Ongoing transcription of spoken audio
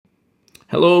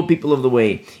Hello, people of the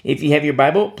way. If you have your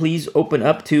Bible, please open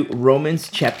up to Romans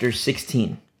chapter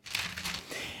 16.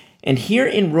 And here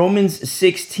in Romans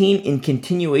 16, in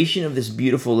continuation of this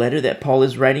beautiful letter that Paul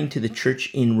is writing to the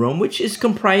church in Rome, which is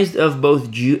comprised of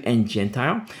both Jew and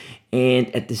Gentile,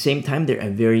 and at the same time, they're a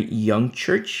very young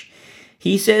church.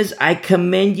 He says, I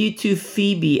commend you to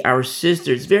Phoebe, our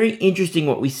sister. It's very interesting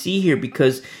what we see here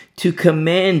because to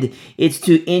commend, it's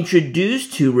to introduce,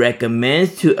 to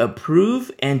recommend, to approve,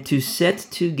 and to set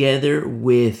together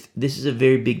with. This is a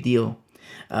very big deal.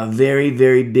 A very,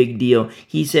 very big deal.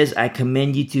 He says, I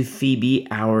commend you to Phoebe,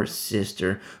 our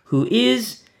sister, who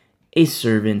is a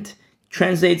servant.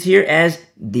 Translates here as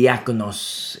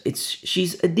diakonos.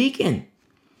 She's a deacon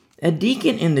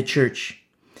in the church.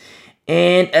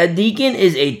 And a deacon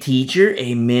is a teacher,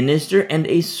 a minister, and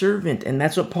a servant. And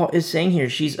that's what Paul is saying here.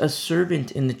 She's a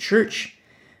servant in the church.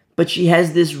 But she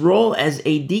has this role as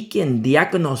a deacon,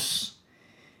 diakonos.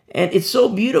 And it's so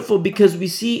beautiful because we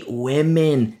see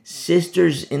women,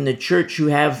 sisters in the church who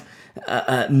have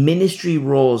ministry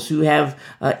roles, who have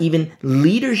even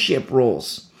leadership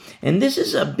roles. And this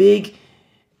is a big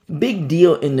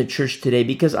deal in the church today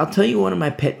because I'll tell you one of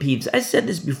my pet peeves. I said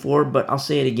this before, but I'll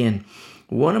say it again.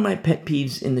 One of my pet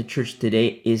peeves in the church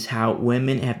today is how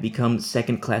women have become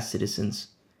second-class citizens.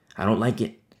 I don't like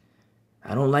it.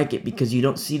 I don't like it because you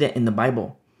don't see that in the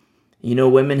Bible. You know,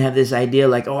 women have this idea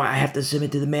like, oh, I have to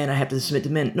submit to the man. I have to submit to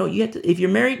men. No, you have to. If you're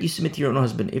married, you submit to your own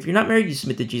husband. If you're not married, you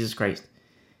submit to Jesus Christ.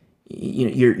 You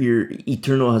know, your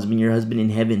eternal husband, your husband in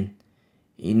heaven.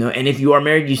 You know, and if you are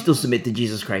married, you still submit to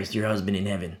Jesus Christ, your husband in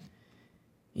heaven.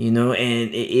 You know,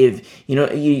 and if, you know,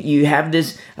 you have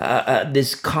this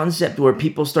this concept where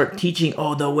people start teaching,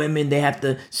 oh, the women, they have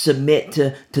to submit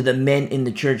to the men in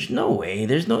the church. No way.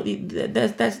 There's no,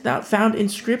 that's not found in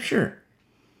Scripture.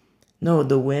 No,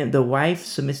 the wife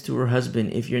submits to her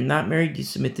husband. If you're not married, you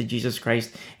submit to Jesus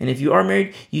Christ. And if you are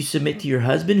married, you submit to your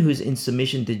husband who's in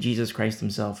submission to Jesus Christ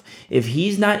himself. If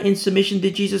he's not in submission to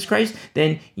Jesus Christ,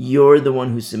 then you're the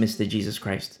one who submits to Jesus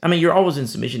Christ. I mean, you're always in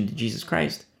submission to Jesus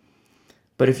Christ.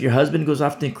 But if your husband goes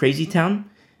off to crazy town,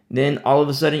 then all of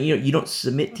a sudden, you don't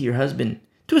submit to your husband.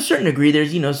 To a certain degree,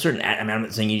 there's, certain, I mean, I'm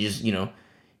not saying you just,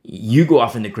 you go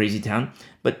off into crazy town,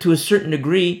 but to a certain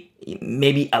degree,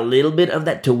 maybe a little bit of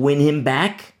that to win him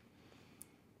back.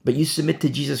 But you submit to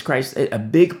Jesus Christ. A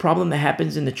big problem that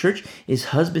happens in the church is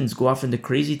husbands go off into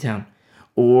crazy town,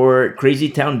 or crazy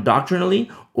town doctrinally,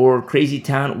 or crazy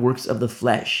town works of the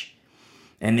flesh.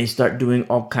 And they start doing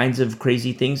all kinds of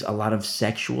crazy things, a lot of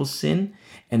sexual sin.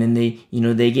 And then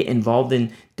they get involved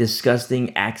in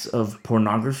disgusting acts of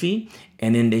pornography.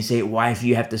 And then they say, wife,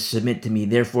 you have to submit to me.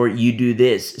 Therefore, you do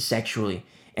this sexually.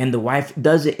 And the wife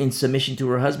does it in submission to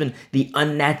her husband, the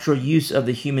unnatural use of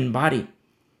the human body.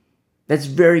 That's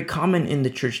very common in the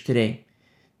church today.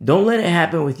 Don't let it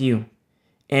happen with you.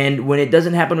 And when it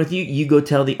doesn't happen with you, you go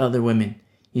tell the other women.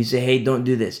 You say, hey, don't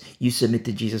do this. You submit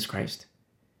to Jesus Christ.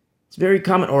 It's very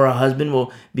common. Or a husband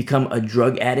will become a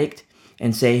drug addict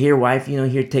and say, here, wife,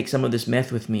 here, take some of this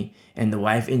meth with me. And the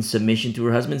wife, in submission to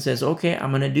her husband, says, okay,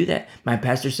 I'm going to do that. My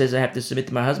pastor says I have to submit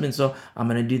to my husband, so I'm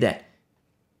going to do that.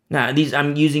 Now,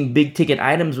 I'm using big ticket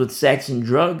items with sex and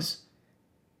drugs,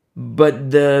 but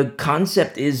the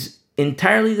concept is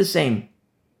entirely the same.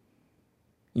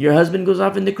 Your husband goes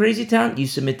off into crazy town, you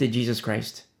submit to Jesus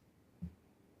Christ.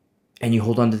 And you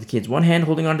hold on to the kids. One hand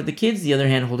holding on to the kids, the other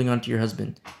hand holding on to your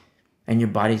husband. And your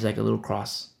body's like a little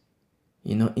cross,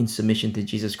 in submission to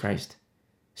Jesus Christ.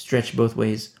 Stretch both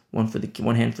ways, one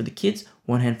hand for the kids,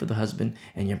 one hand for the husband,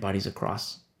 and your body's a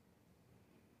cross.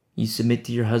 You submit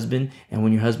to your husband, and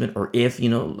when your husband, or if,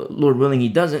 Lord willing, he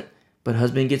doesn't, but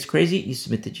husband gets crazy, you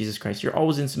submit to Jesus Christ. You're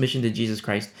always in submission to Jesus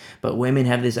Christ. But women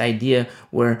have this idea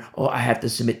where, oh, I have to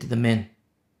submit to the men.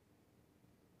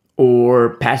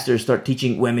 Or pastors start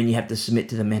teaching women you have to submit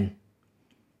to the men.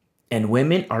 And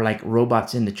women are like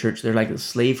robots in the church. They're like a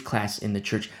slave class in the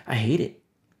church. I hate it.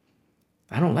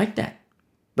 I don't like that.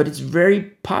 But it's very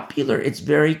popular. It's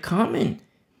very common.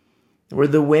 Where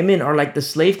the women are like the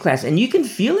slave class. And you can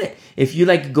feel it. If you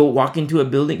go walk into a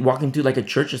building, walk into like a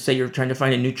church, let's say you're trying to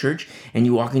find a new church, and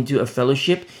you walk into a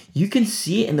fellowship, you can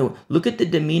see it. Look at the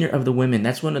demeanor of the women.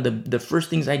 That's one of the first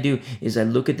things I do is I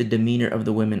look at the demeanor of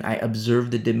the women. I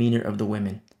observe the demeanor of the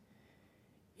women.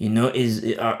 Is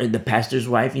the pastor's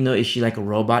wife, is she like a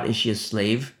robot? Is she a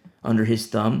slave under his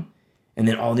thumb? And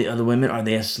then all the other women, are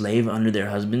they a slave under their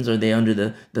husbands? Are they under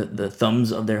the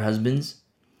thumbs of their husbands?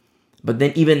 But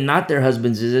then even not their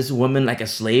husbands, is this woman like a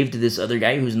slave to this other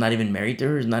guy who's not even married to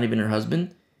her, who's not even her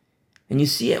husband? And you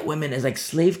see it, women as like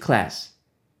slave class.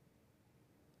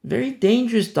 Very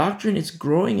dangerous doctrine. It's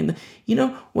growing. And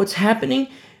what's happening?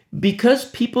 Because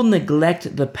people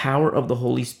neglect the power of the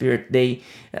Holy Spirit, they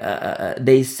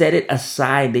set it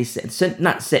aside. They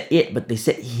not set it, but they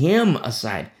set Him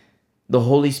aside. The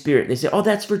Holy Spirit. They say, "Oh,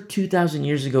 that's for 2,000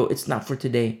 years ago. It's not for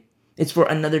today. It's for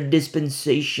another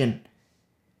dispensation."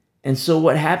 And so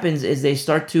what happens is they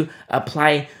start to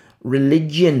apply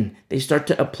religion. They start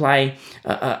to apply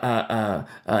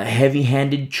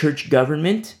heavy-handed church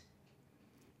government.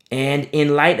 And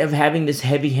in light of having this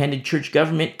heavy-handed church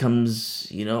government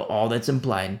comes, all that's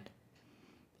implied.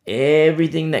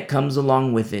 Everything that comes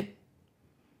along with it,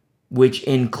 which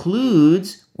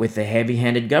includes, with the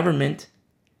heavy-handed government,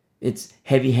 it's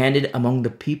heavy-handed among the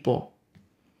people.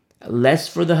 Less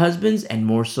for the husbands and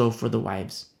more so for the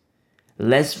wives.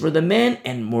 Less for the men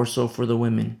and more so for the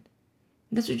women.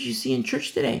 That's what you see in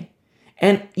church today.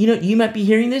 And, you might be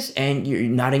hearing this and you're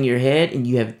nodding your head and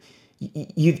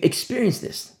you've experienced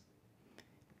this.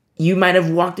 You might have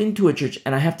walked into a church,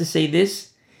 and I have to say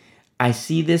this, I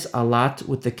see this a lot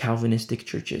with the Calvinistic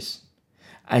churches.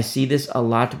 I see this a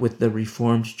lot with the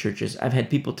Reformed churches. I've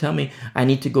had people tell me, I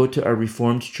need to go to a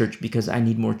Reformed church because I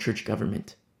need more church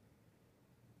government.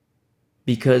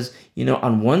 Because,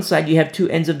 on one side, you have two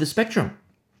ends of the spectrum.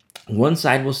 One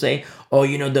side will say, oh,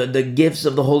 the gifts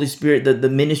of the Holy Spirit, the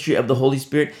ministry of the Holy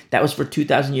Spirit, that was for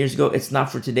 2,000 years ago. It's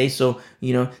not for today. So,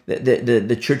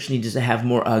 the church needs to have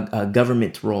more a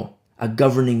government role, a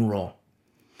governing role.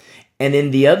 And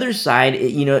then the other side,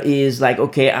 is like,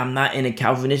 okay, I'm not in a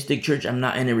Calvinistic church. I'm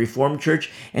not in a Reformed church.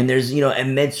 And there's,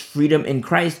 immense freedom in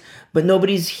Christ. But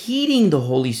nobody's heeding the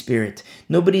Holy Spirit.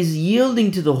 Nobody's yielding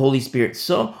to the Holy Spirit.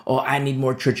 So, I need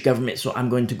more church government. So I'm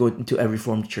going to go into a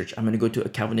Reformed church. I'm going to go to a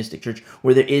Calvinistic church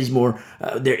where there is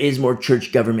more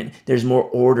church government. There's more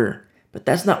order. But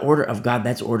that's not order of God.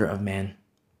 That's order of man.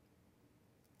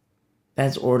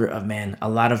 That's order of man. A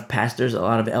lot of pastors, a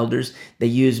lot of elders, they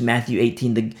use Matthew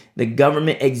 18, the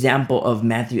government example of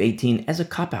Matthew 18 as a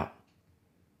cop-out.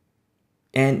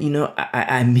 And,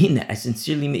 I mean that. I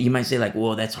sincerely mean. You might say like,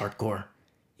 whoa, that's hardcore.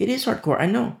 It is hardcore, I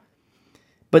know.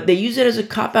 But they use it as a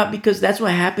cop-out because that's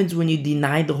what happens when you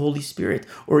deny the Holy Spirit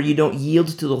or you don't yield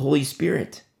to the Holy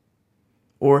Spirit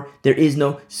or there is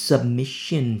no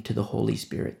submission to the Holy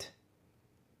Spirit.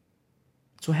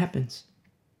 That's what happens.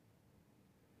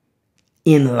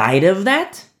 In light of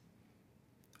that,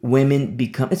 women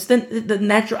become, it's the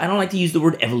natural, I don't like to use the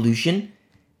word evolution,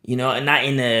 not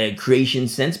in a creation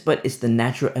sense, but it's the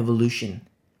natural evolution,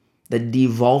 the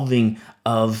devolving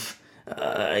of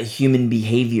human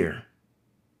behavior.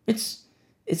 It's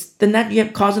the you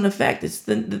have cause and effect. It's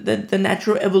the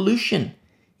natural evolution.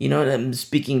 I'm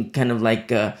speaking kind of like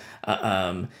the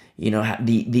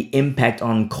impact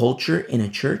on culture in a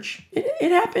church.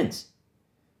 It happens.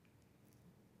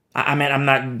 I'm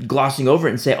not glossing over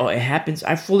it and say, it happens.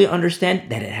 I fully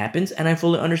understand that it happens, and I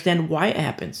fully understand why it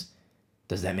happens.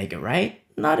 Does that make it right?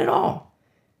 Not at all.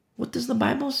 What does the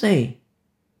Bible say?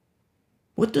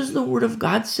 What does the Word of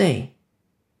God say?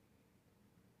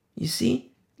 You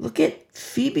see? Look at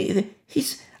Phoebe.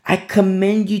 I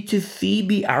commend you to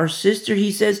Phoebe, our sister.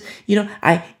 He says,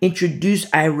 I introduce,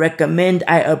 I recommend,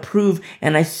 I approve,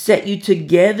 and I set you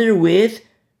together with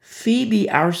Phoebe,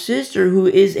 our sister, who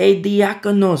is a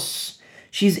diakonos.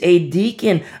 She's a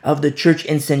deacon of the church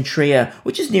in Centrea,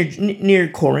 which is near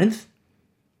Corinth.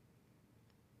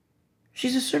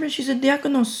 She's a servant. She's a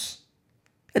diakonos,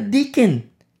 a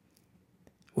deacon.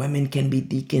 Women can be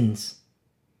deacons.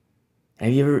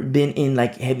 Have you ever been in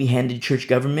like heavy-handed church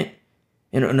government?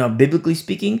 No, biblically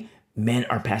speaking, men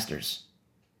are pastors,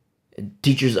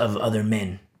 teachers of other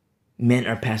men. Men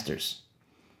are pastors.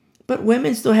 But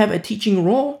women still have a teaching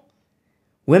role.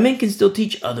 Women can still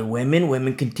teach other women.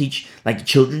 Women can teach like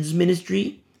children's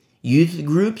ministry, youth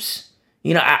groups.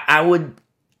 I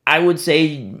would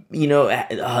say,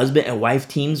 husband and wife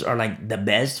teams are like the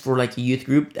best for like a youth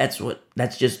group. That's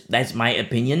my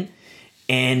opinion.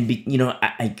 And,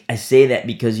 I say that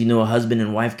because, a husband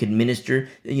and wife could minister,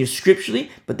 scripturally,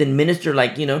 but then minister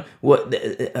like, a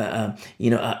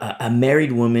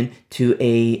married woman to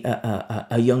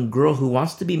a young girl who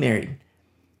wants to be married,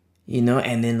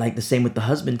 and then like the same with the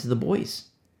husband to the boys.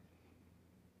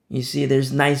 You see,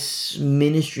 there's nice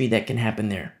ministry that can happen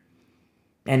there.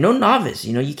 And no novice,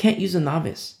 you can't use a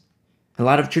novice. A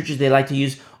lot of churches, they like to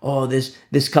use,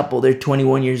 this couple, they're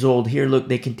 21 years old. Here, look,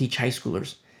 they can teach high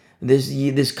schoolers.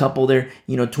 This couple, they're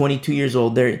 22 years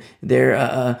old. They're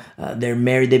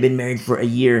married. They've been married for a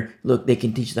year. Look, they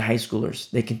can teach the high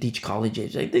schoolers. They can teach college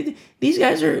age. These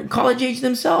guys are college age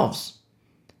themselves.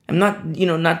 I'm not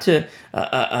to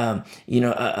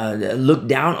look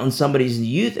down on somebody's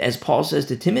youth, as Paul says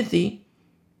to Timothy.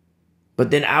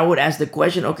 But then I would ask the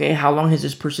question, okay, how long has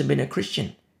this person been a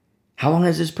Christian? How long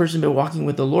has this person been walking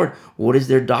with the Lord? What is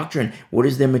their doctrine? What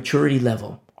is their maturity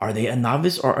level? Are they a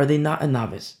novice or are they not a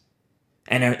novice?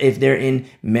 And if they're in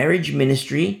marriage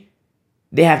ministry,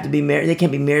 they have to be married. They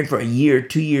can't be married for a year,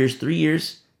 2 years, 3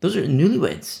 years. Those are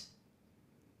newlyweds.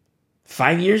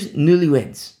 5 years,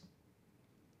 newlyweds.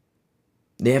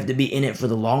 They have to be in it for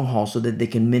the long haul so that they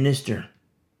can minister,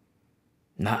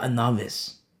 not a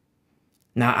novice.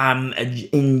 Now, I'm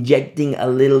injecting a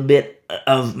little bit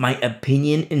of my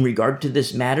opinion in regard to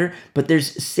this matter, but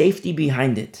there's safety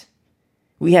behind it.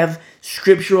 We have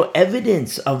scriptural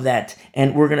evidence of that,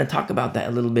 and we're going to talk about that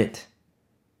a little bit.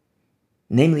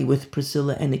 Namely with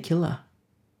Priscilla and Aquila,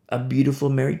 a beautiful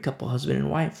married couple, husband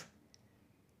and wife.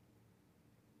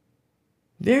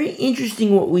 Very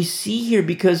interesting what we see here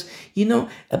because,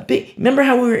 remember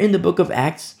how we were in the book of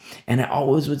Acts? And I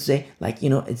always would say,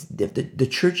 it's the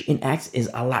church in Acts is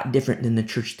a lot different than the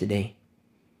church today.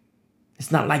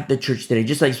 It's not like the church today.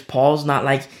 Just like Paul's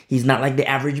he's not like the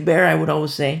average bear, I would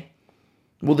always say.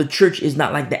 Well, the church is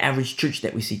not like the average church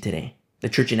that we see today. The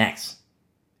church in Acts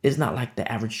is not like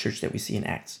the average church that we see in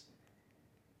Acts.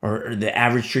 Or the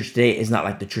average church today is not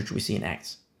like the church we see in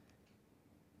Acts.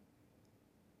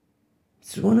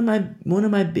 It's one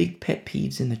of my big pet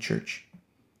peeves in the church.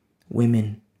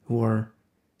 Women who are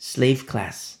slave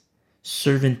class,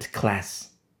 servant class.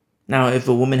 Now, if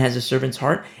a woman has a servant's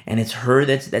heart and it's her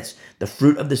that's the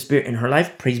fruit of the Spirit in her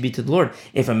life, praise be to the Lord.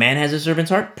 If a man has a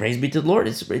servant's heart, praise be to the Lord.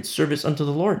 It's service unto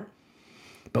the Lord.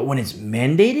 But when it's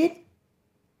mandated,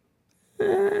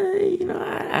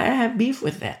 I have beef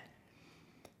with that.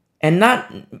 And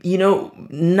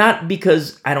not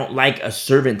because I don't like a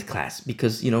servant class,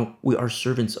 because, we are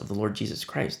servants of the Lord Jesus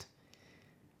Christ.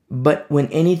 But when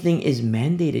anything is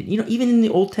mandated, even in the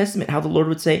Old Testament, how the Lord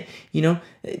would say,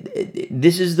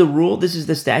 this is the rule, this is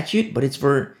the statute, but it's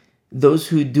for those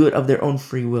who do it of their own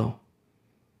free will.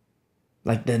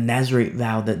 Like the Nazarite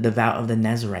vow, the vow of the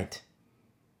Nazarite.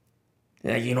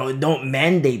 Don't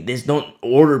mandate this, don't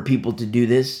order people to do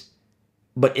this.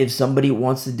 But if somebody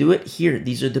wants to do it, here,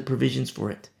 these are the provisions for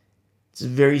it. It's a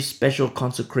very special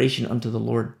consecration unto the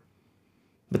Lord.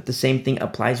 But the same thing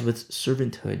applies with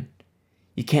servanthood.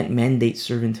 You can't mandate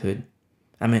servanthood.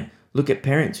 Look at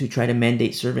parents who try to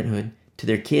mandate servanthood to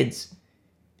their kids.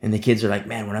 And the kids are like,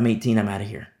 man, when I'm 18, I'm out of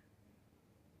here.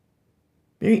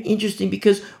 Very interesting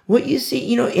because what you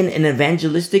see, in an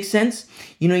evangelistic sense,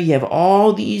 you have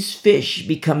all these fish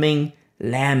becoming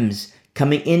lambs,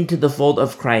 coming into the fold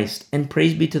of Christ, and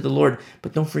praise be to the Lord.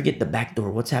 But don't forget the back door.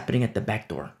 What's happening at the back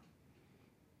door?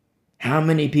 How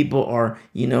many people are,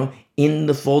 in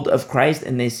the fold of Christ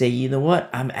and they say, you know what,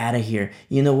 I'm out of here.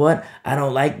 You know what, I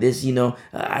don't like this. A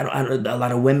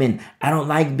lot of women, I don't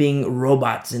like being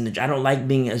robots I don't like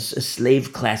being a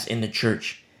slave class in the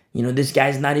church. This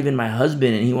guy's not even my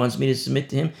husband and he wants me to submit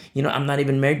to him. I'm not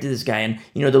even married to this guy. And,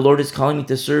 the Lord is calling me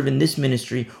to serve in this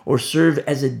ministry or serve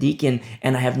as a deacon.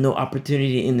 And I have no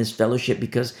opportunity in this fellowship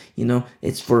because,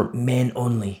 it's for men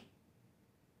only.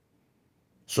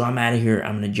 So I'm out of here.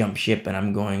 I'm going to jump ship and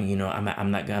I'm going,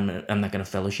 I'm not going to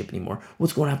fellowship anymore.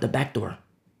 What's going out the back door?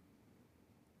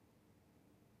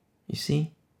 You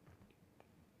see?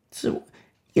 So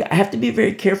I have to be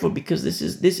very careful because this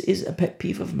is a pet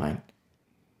peeve of mine.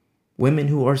 Women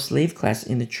who are slave class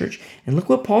in the church. And look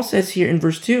what Paul says here in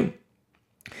verse 2.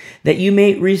 That you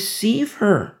may receive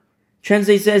her.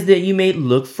 Translate says that you may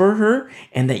look for her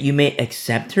and that you may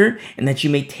accept her and that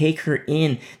you may take her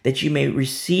in, that you may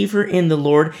receive her in the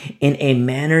Lord in a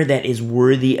manner that is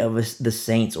worthy of the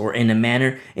saints, or in a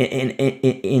manner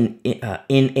in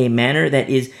a manner that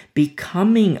is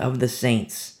becoming of the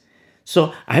saints.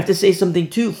 So I have to say something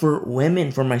too for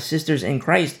women, for my sisters in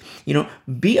Christ.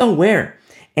 Be aware.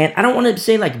 And I don't want to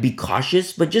say be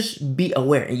cautious, but just be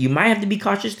aware. You might have to be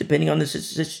cautious depending on the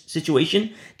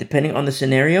situation, depending on the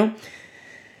scenario.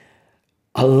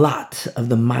 A lot of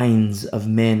the minds of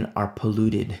men are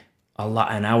polluted. A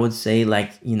lot. And I would say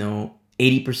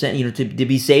 80%, to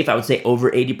be safe, I would say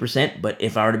over 80%. But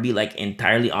if I were to be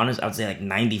entirely honest, I would say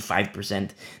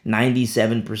 95%,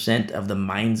 97% of the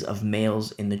minds of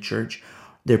males in the church,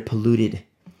 they're polluted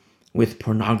with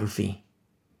pornography.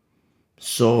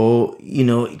 So,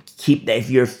 keep that. If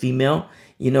you're a female,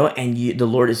 and the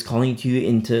Lord is calling you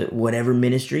into whatever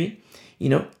ministry,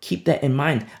 keep that in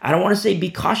mind. I don't want to say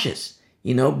be cautious,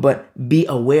 but be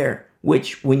aware,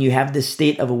 which when you have this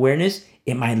state of awareness,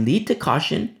 it might lead to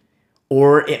caution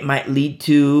or it might lead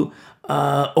to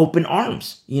open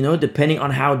arms, depending on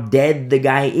how dead the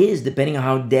guy is, depending on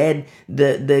how dead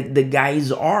the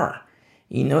guys are.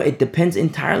 It depends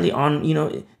entirely on,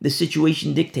 the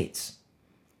situation dictates.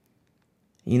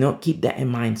 Keep that in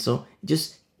mind. So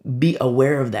just be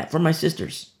aware of that. For my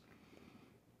sisters,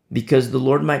 because the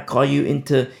Lord might call you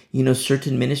into,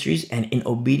 certain ministries, and in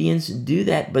obedience, do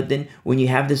that. But then when you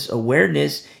have this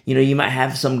awareness, you might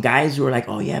have some guys who are like,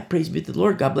 oh yeah, praise be to the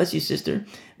Lord. God bless you, sister.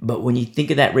 But when you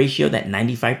think of that ratio, that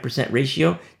 95%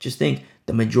 ratio, just think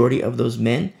the majority of those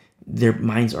men, their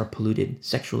minds are polluted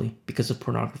sexually because of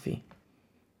pornography.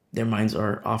 Their minds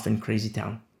are off in crazy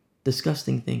town,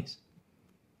 disgusting things.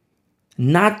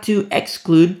 Not to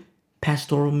exclude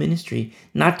pastoral ministry,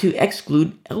 not to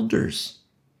exclude elders.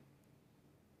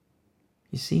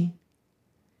 You see?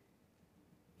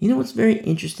 You know what's very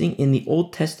interesting in the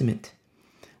Old Testament?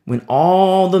 When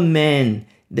all the men,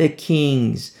 the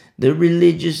kings, the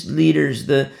religious leaders,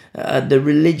 the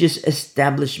religious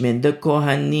establishment, the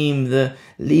Kohanim, the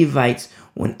Levites,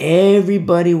 when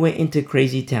everybody went into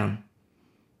crazy town,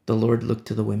 the Lord looked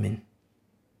to the women.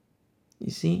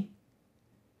 You see?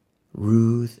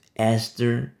 Ruth,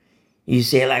 Esther. You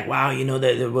say like, wow,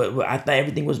 I thought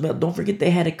everything was male. Don't forget they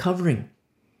had a covering.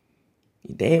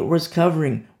 They was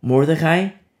covering. Mordecai.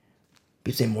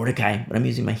 People say Mordecai, but I'm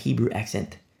using my Hebrew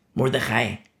accent.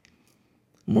 Mordecai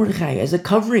as a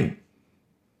covering.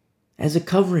 As a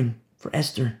covering for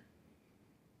Esther.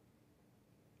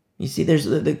 You see, there's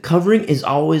the covering is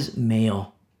always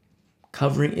male.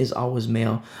 Covering is always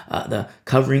male. The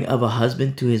covering of a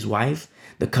husband to his wife.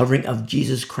 The covering of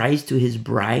Jesus Christ to his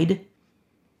bride.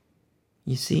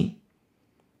 You see?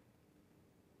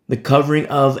 The covering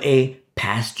of a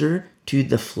pastor to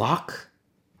the flock.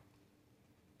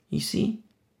 You see?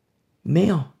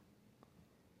 Male.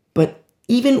 But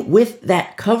even with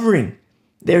that covering,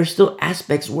 there are still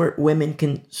aspects where women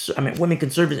can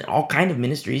serve in all kinds of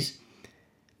ministries.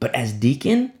 But as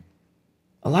deacon,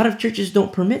 a lot of churches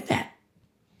don't permit that.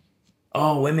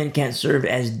 Oh, women can't serve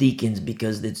as deacons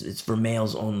because it's for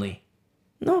males only.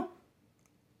 No.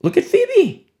 Look at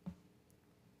Phoebe.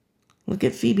 Look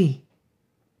at Phoebe.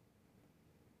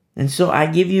 And so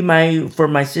for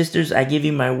my sisters, I give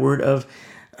you my word of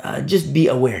just be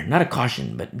aware. Not a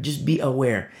caution, but just be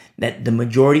aware that the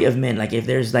majority of men, like if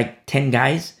there's like 10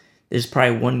 guys, there's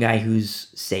probably one guy who's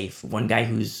safe, one guy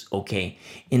who's okay.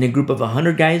 In a group of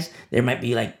 100 guys, there might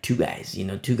be like two guys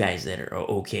that are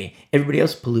okay. Everybody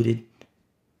else polluted.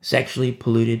 Sexually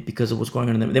polluted because of what's going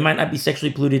on in them. They might not be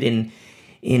sexually polluted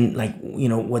in like,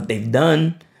 what they've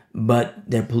done, but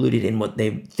they're polluted in what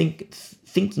they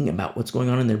thinking about, what's going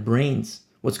on in their brains,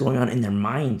 what's going on in their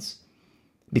minds,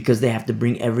 because they have to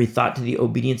bring every thought to the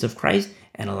obedience of Christ.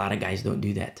 And a lot of guys don't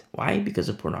do that. Why? Because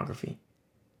of pornography.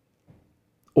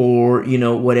 Or,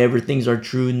 whatever things are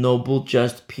true, noble,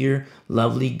 just, pure,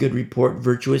 lovely, good report,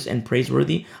 virtuous, and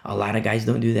praiseworthy. A lot of guys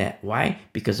don't do that. Why?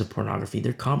 Because of pornography.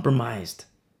 They're compromised.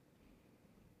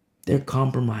 They're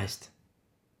compromised.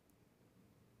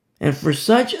 And for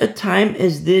such a time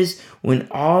as this, when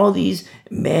all these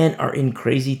men are in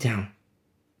crazy town,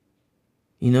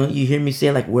 you hear me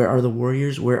say like, where are the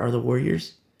warriors? Where are the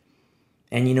warriors?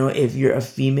 And if you're a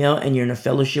female and you're in a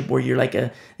fellowship where you're like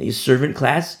a servant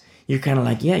class, you're kind of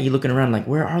like, yeah, you're looking around like,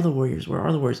 where are the warriors? Where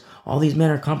are the warriors? All these men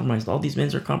are compromised. All these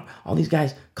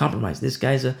guys compromised. This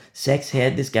guy's a sex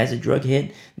head. This guy's a drug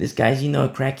head. This guy's, a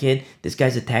crackhead. This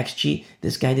guy's a tax cheat.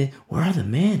 This guy did. Where are the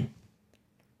men?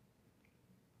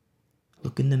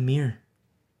 Look in the mirror,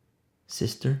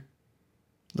 sister.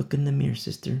 Look in the mirror,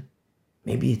 sister.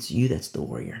 Maybe it's you that's the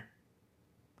warrior.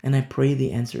 And I pray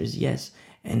the answer is yes.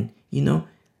 And,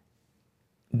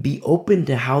 be open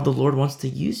to how the Lord wants to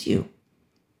use you.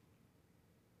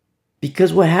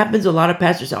 Because what happens, a lot of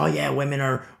pastors say, oh yeah, women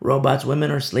are robots, women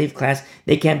are slave class,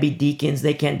 they can't be deacons,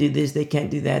 they can't do this, they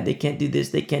can't do that, they can't do this,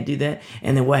 they can't do that.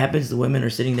 And then what happens, the women are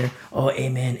sitting there, oh,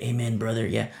 amen, brother,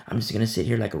 yeah, I'm just going to sit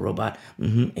here like a robot,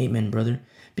 amen, brother.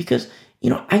 Because,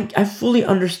 I fully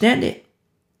understand it.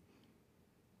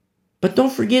 But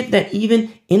don't forget that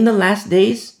even in the last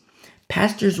days,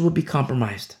 pastors will be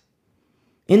compromised.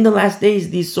 In the last days,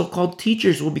 these so-called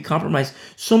teachers will be compromised,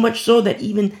 so much so that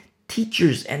even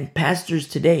teachers and pastors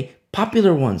today,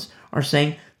 popular ones, are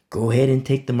saying, go ahead and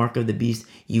take the mark of the beast.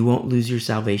 You won't lose your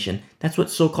salvation. That's what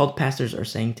so-called pastors are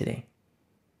saying today.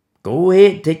 Go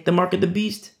ahead, take the mark of the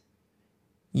beast.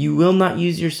 You will not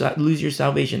lose your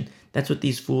salvation. That's what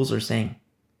these fools are saying.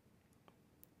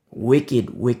 Wicked,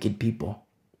 wicked people.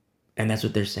 And that's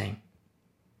what they're saying.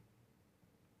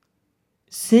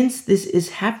 Since this is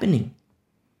happening,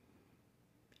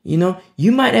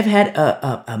 you might have had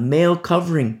a male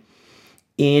covering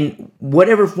in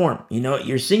whatever form.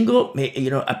 You're single,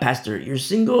 a pastor. You're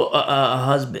single, a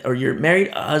husband, or you're married,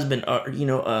 a husband, or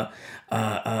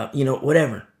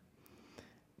whatever.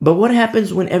 But what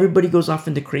happens when everybody goes off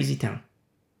into crazy town?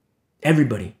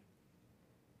 Everybody.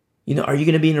 Are you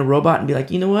going to be in a robot and be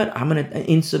like, you know what?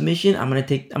 In submission, I'm going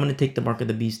to take the mark of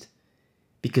the beast.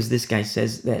 because this guy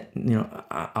says that,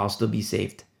 I'll still be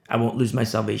saved. I won't lose my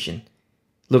salvation.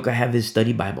 Look, I have this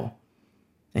study Bible.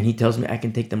 And he tells me I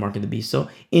can take the mark of the beast. So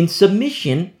in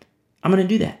submission, I'm going to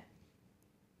do that.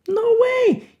 No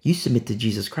way. You submit to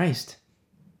Jesus Christ,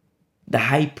 the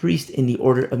high priest in the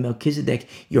order of Melchizedek,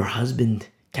 your husband,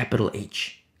 capital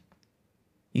H.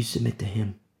 You submit to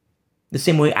him. The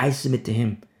same way I submit to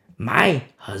him, my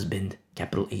husband,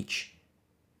 capital H.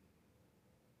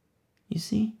 You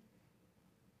see?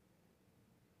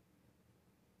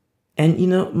 And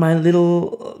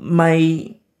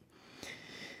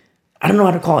I don't know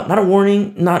how to call it. Not a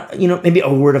warning, not, maybe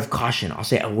a word of caution. I'll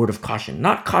say a word of caution.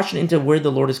 Not caution into where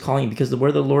the Lord is calling you, because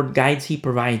where the Lord guides, he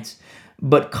provides.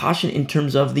 But caution in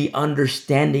terms of the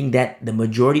understanding that the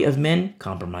majority of men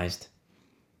compromised.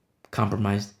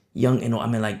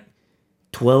 Young, like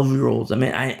 12-year-olds.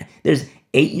 There's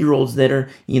 8-year-olds that are,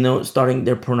 starting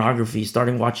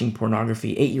watching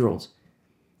pornography. 8-year-olds.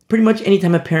 Pretty much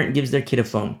anytime a parent gives their kid a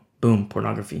phone, boom,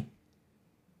 pornography.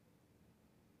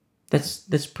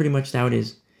 That's pretty much how it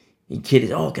is. The kid is,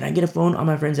 can I get a phone? All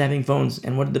my friends are having phones.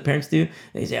 And what do the parents do?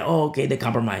 They say, okay, they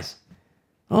compromise.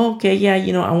 Okay, yeah,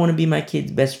 I want to be my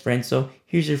kid's best friend, so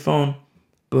here's your phone.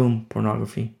 Boom,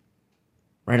 pornography.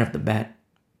 Right off the bat.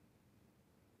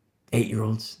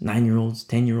 8-year-olds, 9-year-olds,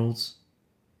 10-year-olds.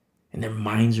 And their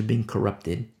minds are being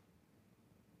corrupted.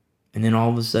 And then all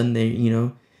of a sudden,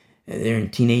 they're in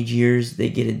teenage years. They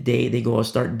get a date. They go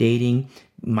start dating.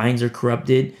 Minds are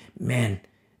corrupted. Man,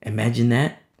 imagine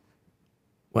that.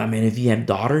 Well, if you have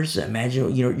daughters,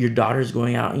 imagine, your daughter's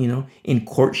going out, in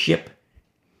courtship,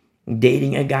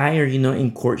 dating a guy, or,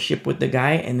 in courtship with the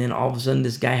guy. And then all of a sudden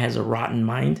this guy has a rotten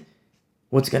mind.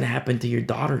 What's going to happen to your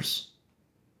daughters?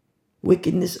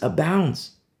 Wickedness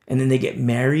abounds. And then they get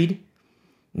married.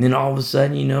 And then all of a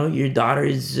sudden, your daughter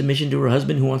is in submission to her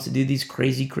husband, who wants to do these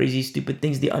crazy, crazy, stupid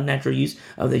things, the unnatural use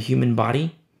of the human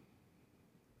body.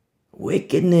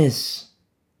 Wickedness.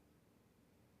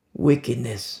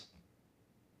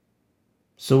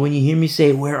 So when you hear me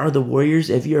say, where are the warriors?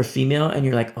 If you're a female and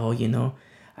you're like, I'm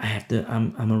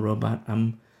a robot.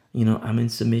 I'm in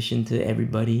submission to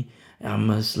everybody. I'm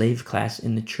a slave class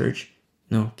in the church.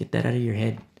 No, get that out of your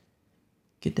head.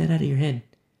 Get that out of your head.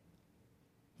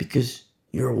 Because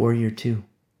you're a warrior too.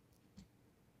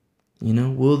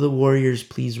 Will the warriors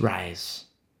please rise?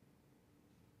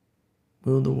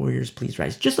 Will the warriors please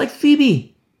rise? Just like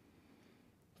Phoebe.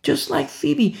 Do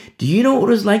you know what it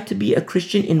was like to be a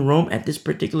Christian in Rome at this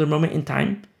particular moment in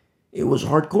time? It was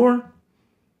hardcore.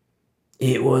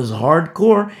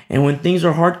 And when things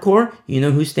are hardcore, you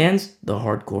know who stands? The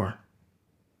hardcore.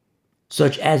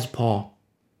 Such as Paul.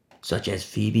 Such as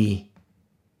Phoebe.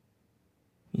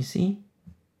 You see?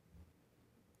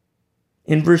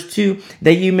 In verse 2,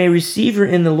 that you may receive her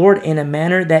in the Lord in a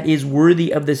manner that is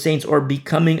worthy of the saints, or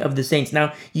becoming of the saints.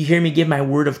 Now, you hear me give my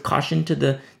word of caution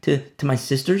to my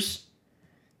sisters.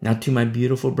 Now, to my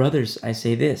beautiful brothers, I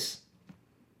say this.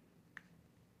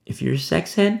 If you're a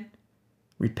sex head,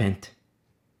 repent.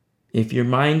 If your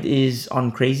mind is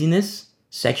on craziness,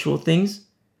 sexual things,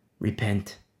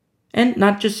 repent. And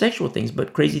not just sexual things,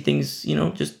 but crazy things,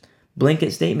 just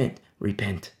blanket statement,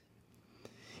 repent.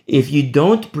 If you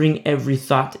don't bring every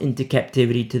thought into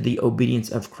captivity to the obedience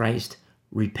of Christ,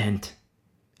 repent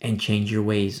and change your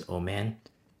ways, oh man.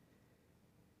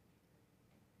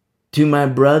 To my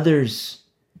brothers,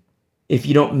 if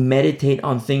you don't meditate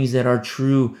on things that are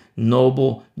true,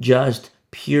 noble, just,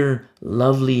 pure,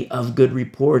 lovely, of good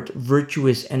report,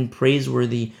 virtuous, and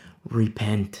praiseworthy,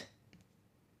 repent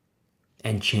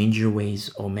and change your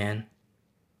ways, oh man.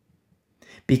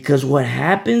 Because what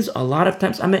happens a lot of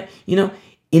times,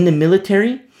 in the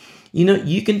military,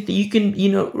 you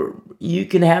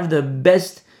can have the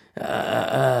best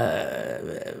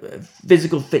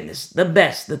physical fitness,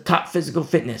 the top physical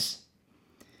fitness.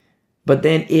 But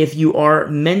then if you are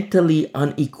mentally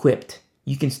unequipped,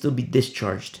 you can still be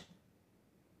discharged.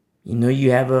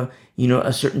 You have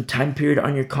a certain time period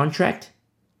on your contract.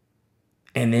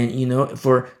 And then,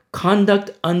 for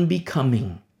conduct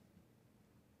unbecoming,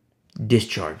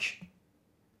 discharge.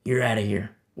 You're out of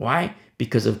here. Why?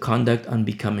 Because of conduct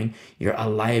unbecoming. You're a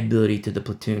liability to the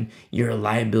platoon. You're a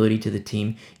liability to the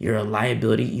team. You're a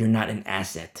liability. You're not an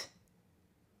asset.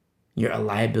 You're a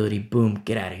liability. Boom,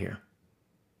 get out of here.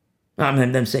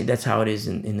 I'm saying that's how it is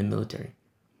in the military.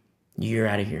 You're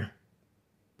out of here.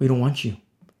 We don't want you.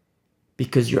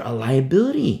 Because you're a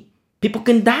liability. People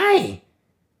can die.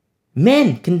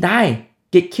 Men can die,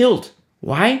 get killed.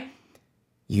 Why?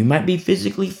 You might be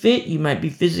physically fit. You might be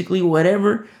physically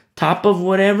whatever, top of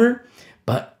whatever.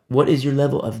 But what is your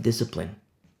level of discipline?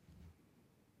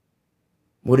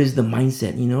 What is the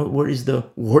mindset? What is the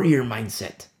warrior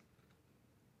mindset?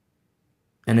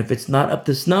 And if it's not up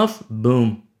to snuff,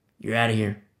 boom, you're out of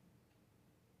here.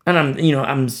 And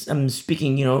I'm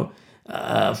speaking,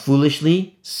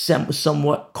 foolishly,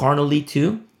 somewhat carnally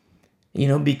too,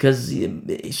 because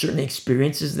certain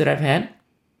experiences that I've had.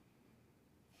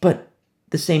 But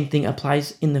the same thing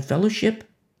applies in the fellowship.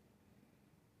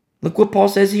 Look what Paul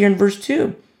says here in verse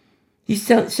 2. He's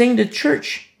saying to the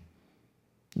church,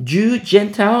 Jew,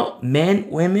 Gentile, men,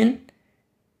 women,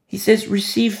 he says,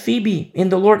 receive Phoebe in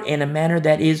the Lord in a manner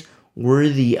that is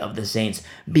worthy of the saints,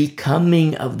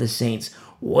 becoming of the saints.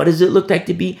 What does it look like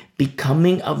to be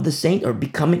becoming of the saint, or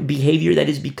becoming behavior that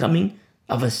is becoming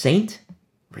of a saint?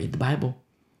 Read the Bible.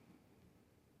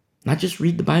 Not just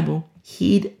read the Bible,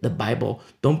 heed the Bible.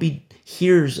 Don't be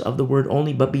hearers of the word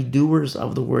only, but be doers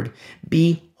of the word.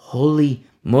 Be holy.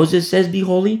 Moses says be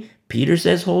holy. Peter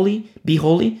says holy, be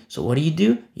holy. So what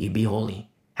do? You be holy.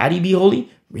 How do you be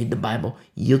holy? Read the Bible.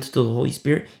 Yield to the Holy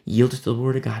Spirit. Yield to the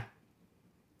Word of God.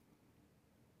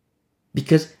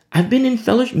 Because I've been in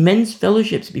men's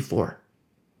fellowships before.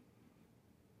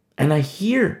 And I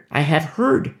have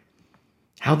heard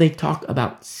how they talk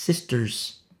about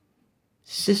sisters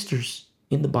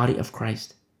in the body of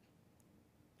Christ.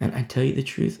 And I tell you the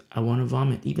truth, I want to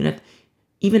vomit. Even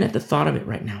at the thought of it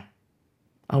right now,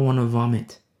 I want to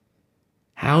vomit.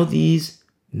 How these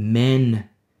men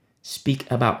speak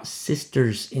about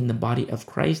sisters in the body of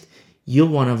Christ, you'll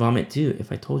want to vomit too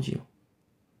if I told you.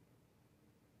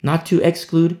 Not to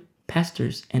exclude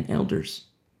pastors and elders.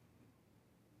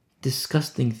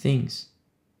 Disgusting things.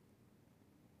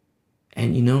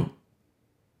 And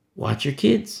watch your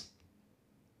kids.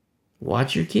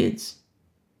 Watch your kids.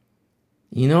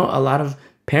 A lot of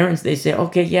parents, they say,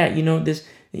 okay, yeah,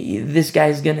 this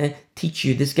guy's gonna teach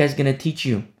you. This guy's gonna teach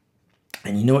you.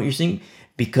 And you know what you're seeing?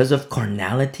 Because of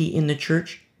carnality in the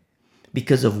church,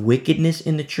 because of wickedness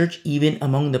in the church, even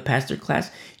among the pastor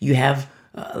class, you have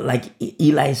like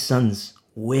Eli's sons,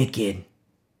 wicked.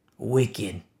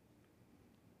 You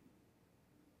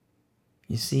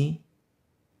see?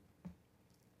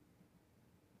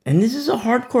 And this is a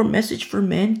hardcore message for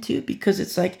men too, because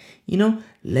it's like,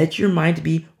 let your mind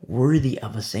be worthy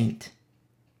of a saint.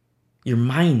 Your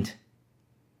mind.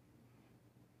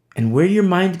 And where your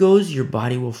mind goes, your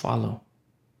body will follow.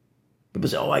 People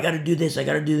say, I got to do this. I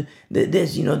got to do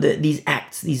this, these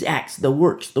acts, the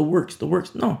works.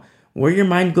 No, where your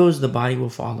mind goes, the body will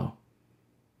follow.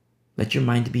 Let your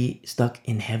mind be stuck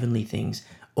in heavenly things,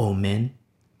 O men.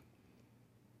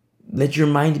 Let your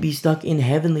mind be stuck in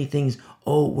heavenly things,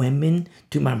 O women,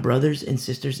 to my brothers and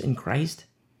sisters in Christ.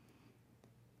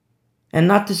 And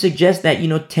not to suggest that,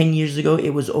 10 years ago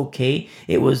it was okay,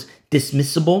 it was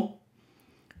dismissible.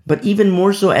 But even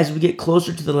more so as we get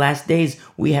closer to the last days,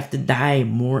 we have to die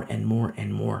more and more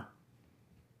and more.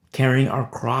 Carrying our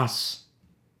cross.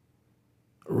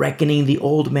 Reckoning the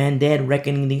old man dead,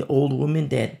 reckoning the old woman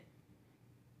dead.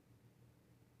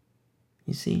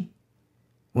 You see?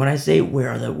 When I say, where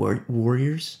are the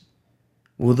warriors?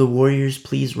 Will the warriors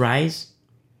please rise?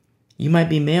 You might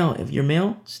be male. If you're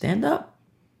male, stand up.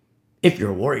 If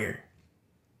you're a warrior.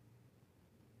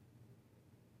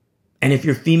 And if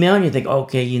you're female and you think,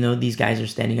 okay, these guys are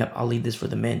standing up, I'll leave this for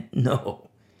the men.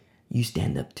 No. You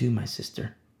stand up too, my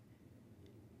sister.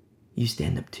 You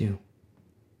stand up too.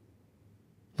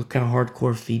 Look how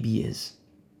hardcore Phoebe is.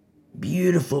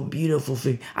 Beautiful, beautiful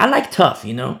Phoebe. I like tough,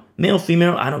 Male,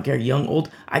 female, I don't care, young, old.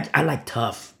 I like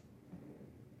tough.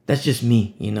 That's just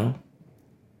me,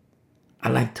 I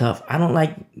like tough. I don't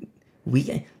like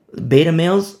weak. Beta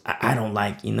males, I don't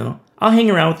like, I'll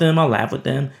hang around with them, I'll laugh with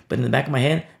them, but in the back of my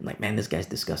head, I'm like, man, this guy's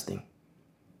disgusting.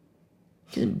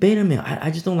 He's a beta male.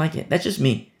 I just don't like it. That's just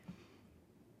me.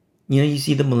 You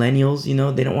see the millennials,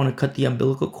 they don't want to cut the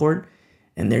umbilical cord,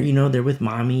 and they're with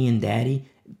mommy and daddy.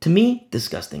 To me,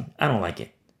 disgusting. I don't like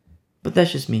it. But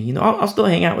that's just me. I'll still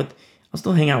hang out with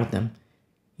them.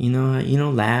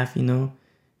 Laugh,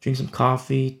 drink some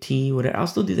coffee, tea, whatever. I'll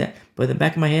still do that. But in the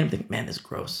back of my head, I'm thinking, man, that's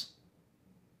gross.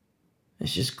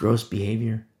 It's just gross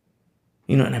behavior.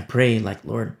 And I pray, like,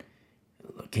 Lord,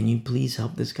 can you please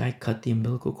help this guy cut the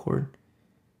umbilical cord?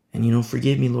 And,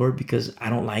 forgive me, Lord, because I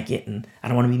don't like it and I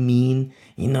don't want to be mean,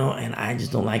 and I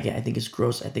just don't like it. I think it's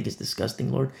gross. I think it's disgusting,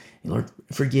 Lord. And Lord,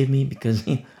 forgive me because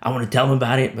I want to tell him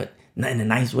about it, but not in a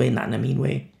nice way, not in a mean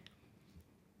way.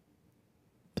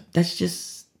 But that's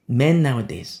just men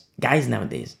nowadays, guys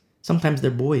nowadays. Sometimes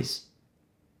they're boys.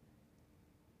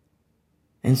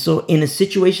 And so in a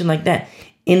situation like that,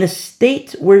 in a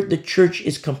state where the church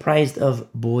is comprised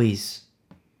of boys,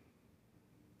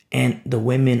 and the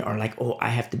women are like, I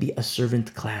have to be a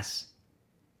servant class.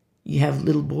 you have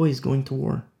little boys going to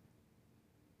war.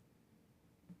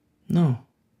 No.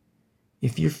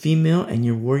 If you're female and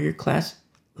you're warrior class,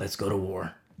 let's go to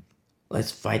war.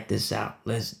 Let's fight this out.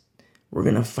 We're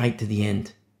going to fight to the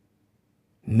end.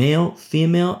 Male,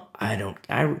 female, I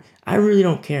really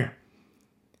don't care.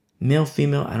 Male,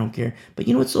 female, I don't care. But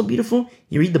you know what's so beautiful?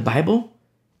 You read the Bible,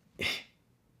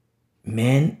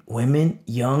 men, women,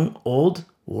 young, old,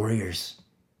 warriors,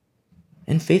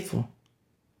 and faithful.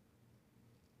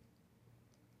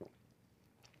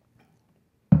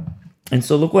 And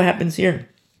so look what happens here.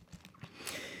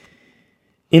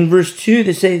 In verse 2,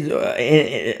 they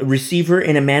say, receive her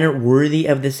in a manner worthy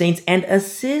of the saints and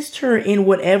assist her in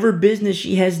whatever business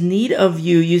she has need of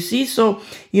you. You see, so,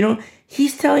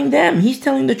 he's telling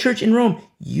the church in Rome,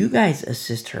 you guys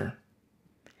assist her.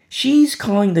 She's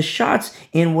calling the shots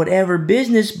in whatever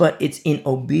business, but it's in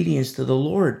obedience to the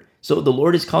Lord. So the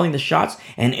Lord is calling the shots,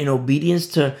 and in obedience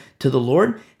to the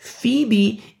Lord,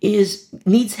 Phoebe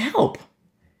needs help.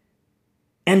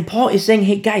 And Paul is saying,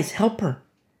 hey guys, help her.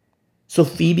 So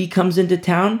Phoebe comes into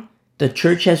town. The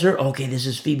church has her. Okay, this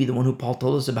is Phoebe, the one who Paul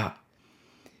told us about.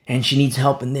 And she needs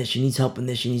help in this. She needs help in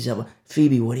this. She needs help.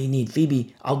 Phoebe, what do you need?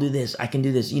 Phoebe, I'll do this. I can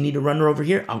do this. You need to run her over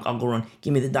here? I'll go run.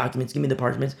 Give me the documents. Give me the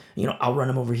parchments. I'll run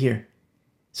them over here.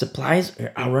 Supplies?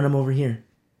 I'll run them over here.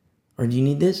 Or do you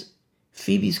need this?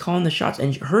 Phoebe's calling the shots.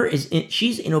 And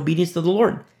she's in obedience to the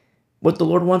Lord. What the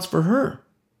Lord wants for her.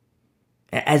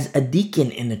 As a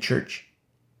deacon in the church.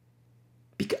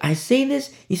 Because I say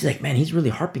this, he's like, man, he's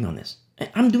really harping on this.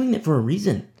 I'm doing it for a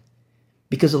reason.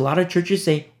 Because a lot of churches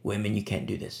say, women, you can't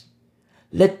do this.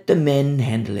 Let the men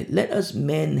handle it. Let us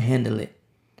men handle it.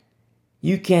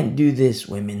 You can't do this,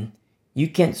 women. You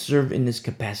can't serve in this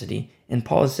capacity. And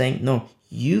Paul is saying, no,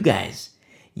 you guys,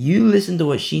 you listen to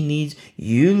what she needs.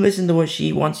 You listen to what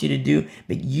she wants you to do.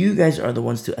 But you guys are the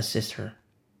ones to assist her.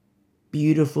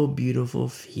 Beautiful, beautiful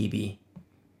Phoebe.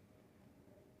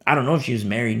 I don't know if she was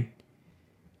married.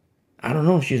 I don't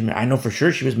know if she was married. I know for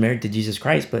sure she was married to Jesus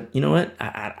Christ. But you know what?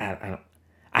 I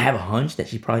have a hunch that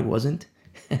she probably wasn't.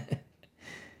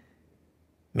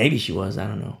 Maybe she was. I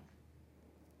don't know.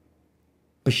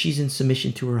 But she's in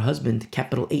submission to her husband,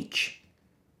 capital H,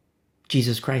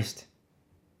 Jesus Christ.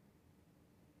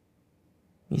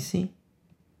 You see?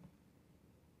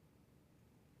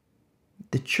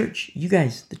 The church, you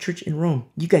guys, the church in Rome,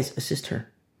 you guys assist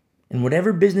her. In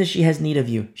whatever business she has need of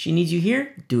you. She needs you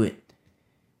here, do it.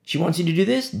 She wants you to do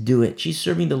this, do it. She's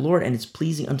serving the Lord and it's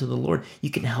pleasing unto the Lord. You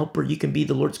can help her. You can be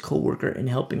the Lord's co-worker in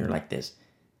helping her like this.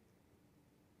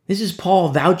 This is Paul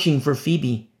vouching for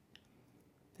Phoebe.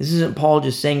 This isn't Paul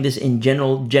just saying this in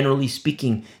generally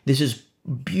speaking. This is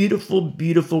beautiful,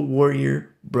 beautiful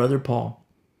warrior, brother Paul,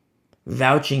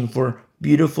 vouching for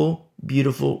beautiful,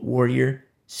 beautiful warrior,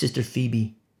 sister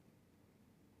Phoebe,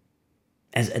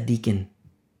 as a deacon,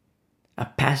 a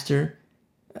pastor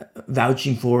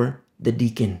vouching for the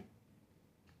deacon,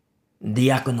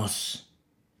 diakonos.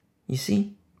 You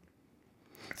see?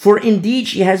 For indeed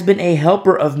she has been a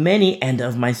helper of many and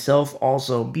of myself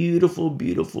also. Beautiful,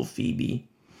 beautiful Phoebe.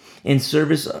 In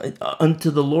service unto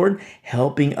the Lord,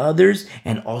 helping others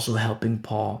and also helping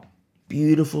Paul.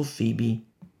 Beautiful Phoebe.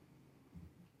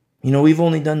 We've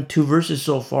only done 2 verses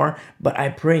so far, but I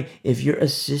pray if you're a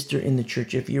sister in the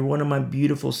church, if you're one of my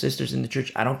beautiful sisters in the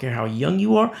church, I don't care how young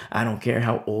you are, I don't care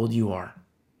how old you are.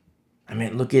 I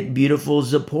mean, look at beautiful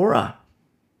Zipporah.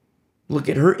 Look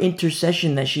at her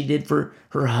intercession that she did for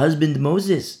her husband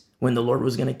Moses when the Lord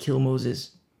was going to kill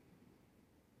Moses.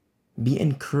 Be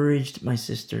encouraged, my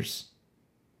sisters.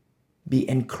 Be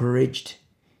encouraged.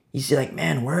 You see, like,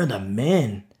 man, where are the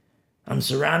men? I'm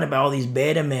surrounded by all these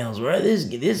beta males. Where are this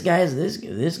guy,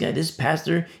 this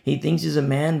pastor? He thinks he's a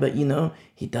man, but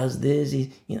he does this.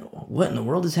 What in the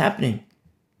world is happening?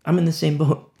 I'm in the same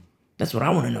boat. That's what I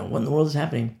want to know. What in the world is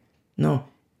happening? No,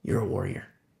 you're a warrior.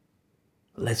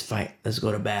 Let's fight. Let's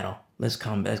go to battle. Let's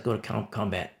go to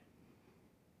combat.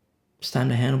 It's time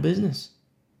to handle business.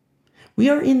 We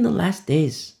are in the last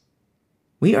days.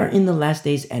 We are in the last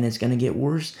days, and it's going to get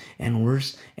worse and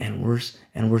worse and worse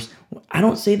and worse. I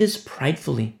don't say this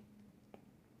pridefully.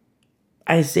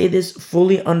 I say this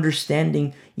fully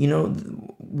understanding,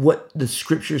 what the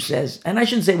scripture says. And I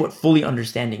shouldn't say what fully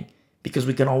understanding, because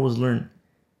we can always learn.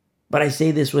 But I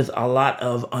say this with a lot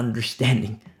of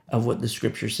understanding of what the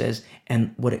scripture says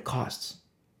and what it costs,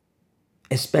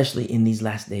 especially in these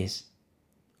last days,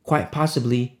 quite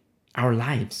possibly our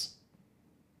lives.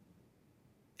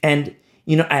 And,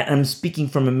 I'm speaking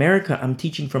from America, I'm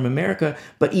teaching from America,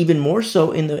 but even more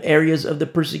so in the areas of the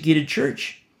persecuted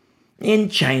church, in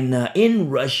China, in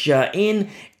Russia, in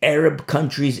Arab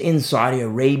countries, in Saudi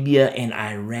Arabia, in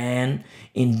Iran,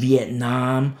 in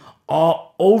Vietnam,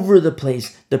 all over the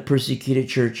place, the persecuted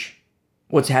church.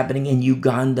 What's happening in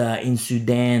Uganda, in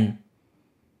Sudan.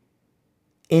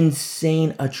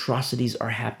 Insane atrocities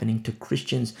are happening to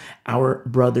Christians, our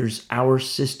brothers, our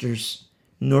sisters.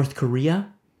 North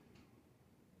Korea,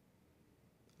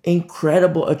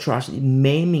 incredible atrocity,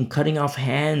 maiming, cutting off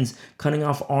hands, cutting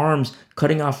off arms,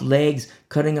 cutting off legs,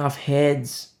 cutting off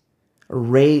heads,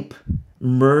 rape,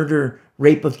 murder,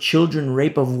 rape of children,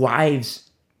 rape of wives.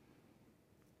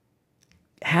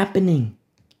 Happening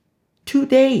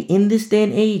today in this day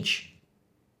and age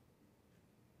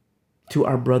to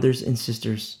our brothers and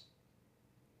sisters.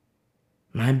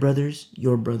 My brothers,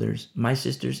 your brothers, my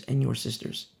sisters, and your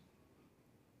sisters.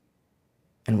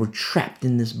 And we're trapped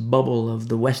in this bubble of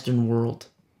the Western world.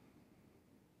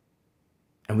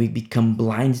 And we become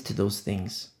blind to those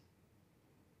things.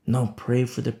 No, pray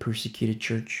for the persecuted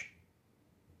church.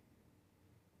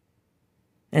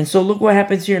 And so look what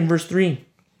happens here in verse 3.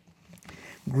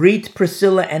 Greet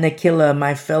Priscilla and Aquila,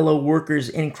 my fellow workers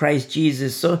in Christ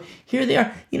Jesus. So here they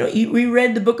are. We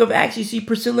read the book of Acts. You see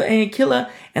Priscilla and Aquila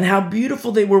and how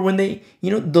beautiful they were when they,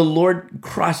 the Lord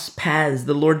crossed paths.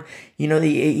 The Lord,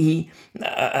 he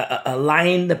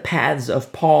aligned the paths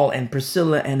of Paul and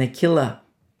Priscilla and Aquila,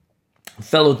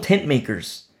 fellow tent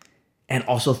makers, and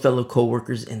also fellow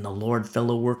co-workers in the Lord,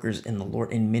 fellow workers in the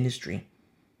Lord in ministry.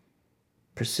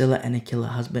 Priscilla and Aquila,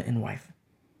 husband and wife.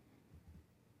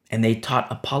 And they taught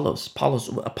Apollos.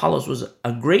 Apollos was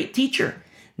a great teacher.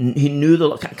 He knew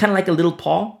kind of like a little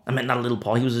Paul. I mean, not a little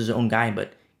Paul. He was his own guy,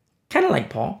 but kind of like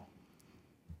Paul.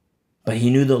 But he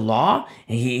knew the law,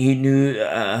 and he knew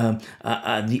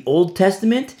the Old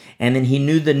Testament, and then he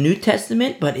knew the New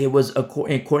Testament, but it was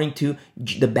according to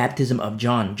the baptism of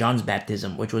John's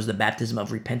baptism, which was the baptism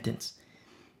of repentance.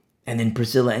 And then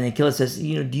Priscilla and Aquila says, do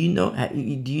you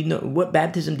know what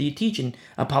baptism do you teach? And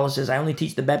Apollos says, I only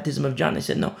teach the baptism of John. I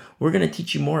said, no, we're going to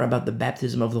teach you more about the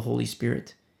baptism of the Holy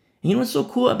Spirit. And you know what's so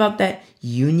cool about that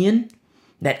union,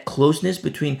 that closeness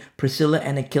between Priscilla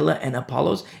and Aquila and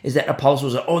Apollos, is that Apollos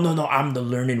was like, oh, no, I'm the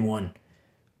learned one.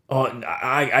 Oh,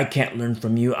 I can't learn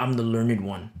from you. I'm the learned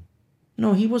one.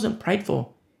 No, he wasn't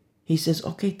prideful. He says,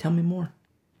 okay, tell me more.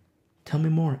 Tell me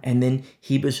more. And then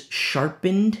he was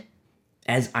sharpened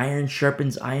as iron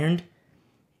sharpens iron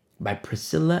by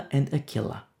Priscilla and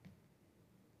Aquila,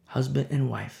 husband and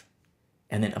wife.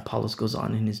 And then Apollos goes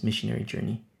on in his missionary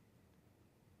journey,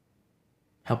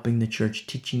 helping the church,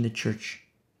 teaching the church,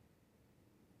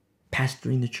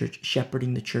 pastoring the church,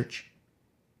 shepherding the church.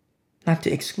 Not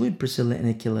to exclude Priscilla and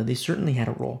Aquila, they certainly had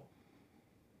a role.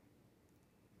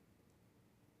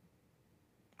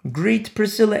 Greet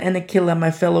Priscilla and Aquila, my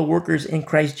fellow workers in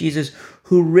Christ Jesus,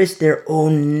 who risked their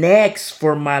own necks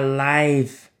for my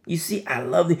life. You see, I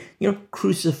love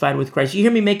crucified with Christ. You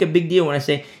hear me make a big deal when I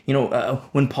say,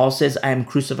 when Paul says, I am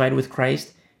crucified with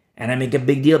Christ, and I make a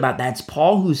big deal about that. It's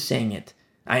Paul who's saying it.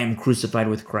 I am crucified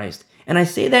with Christ. And I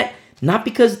say that not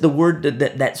because the word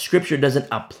that scripture doesn't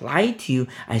apply to you.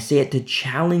 I say it to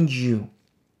challenge you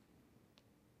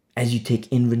as you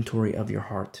take inventory of your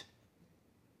heart.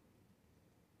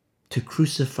 To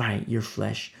crucify your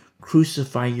flesh,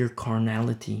 crucify your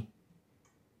carnality.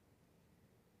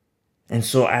 And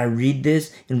so I read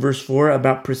this in verse 4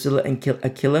 about Priscilla and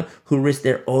Aquila, who risked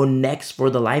their own necks for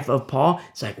the life of Paul.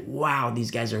 It's like, wow,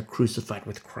 these guys are crucified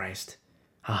with Christ.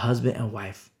 A husband and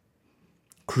wife,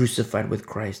 crucified with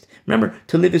Christ. Remember,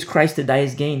 to live is Christ, to die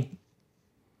is gain.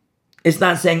 It's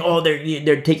not saying, oh,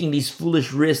 they're taking these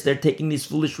foolish risks. They're taking these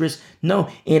foolish risks. No,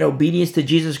 in obedience to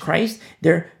Jesus Christ,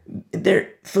 they're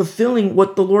fulfilling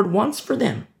what the Lord wants for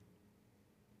them,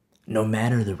 no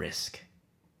matter the risk.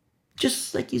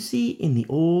 Just like you see in the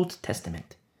Old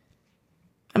Testament.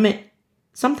 I mean,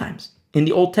 sometimes in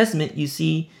the Old Testament, you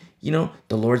see, the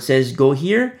Lord says, go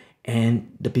here,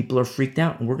 and the people are freaked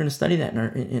out. And we're going to study that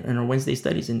in our Wednesday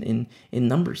studies in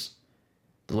Numbers.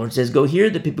 The Lord says, go here.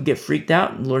 The people get freaked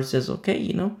out. And the Lord says, okay,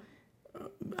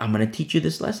 I'm going to teach you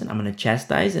this lesson. I'm going to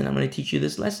chastise and I'm going to teach you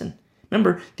this lesson.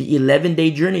 Remember, the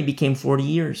 11-day journey became 40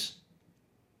 years.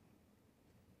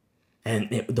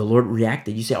 And the Lord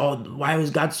reacted. You say, oh, why was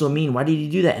God so mean? Why did he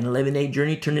do that? An 11-day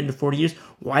journey turned into 40 years.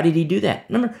 Why did he do that?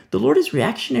 Remember, the Lord is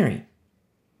reactionary.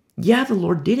 Yeah, the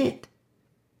Lord did it.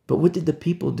 But what did the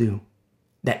people do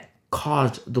that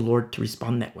caused the Lord to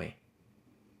respond that way?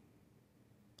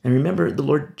 And remember, the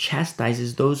Lord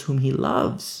chastises those whom he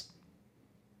loves.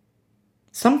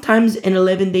 Sometimes an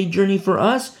 11-day journey for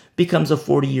us becomes a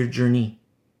 40-year journey.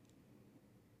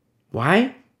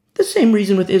 Why? The same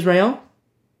reason with Israel.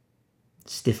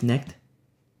 Stiff-necked.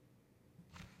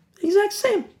 Exact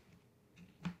same.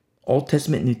 Old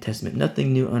Testament, New Testament.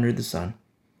 Nothing new under the sun.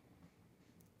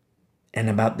 and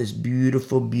about this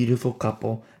beautiful, beautiful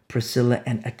couple, Priscilla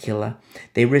and Aquila.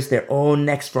 They risked their own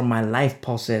necks for my life,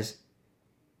 Paul says.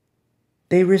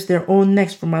 They risked their own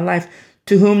necks for my life,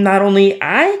 to whom not only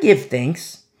I give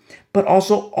thanks, but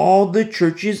also all the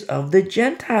churches of the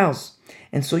Gentiles.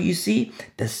 And so you see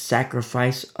the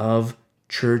sacrifice of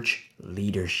church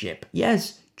leadership.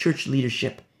 Yes, church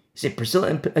leadership. You say Priscilla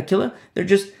and Aquila, they're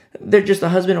just a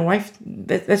husband and wife.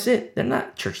 That's it. They're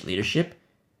not church leadership.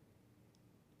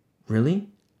 Really?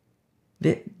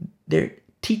 They're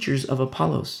teachers of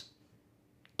Apollos,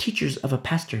 teachers of a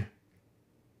pastor.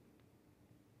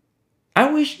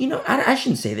 I wish, I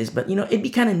shouldn't say this, but, it'd be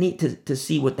kind of neat to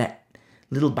see what that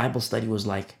little Bible study was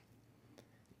like.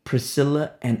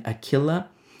 Priscilla and Aquila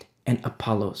and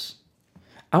Apollos.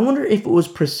 I wonder if it was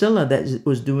Priscilla that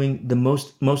was doing the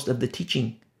most of the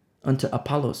teaching unto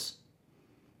Apollos.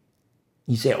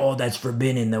 You say, oh, that's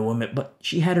forbidden, the woman. But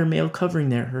she had her male covering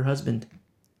there, her husband.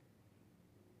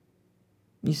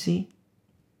 You see?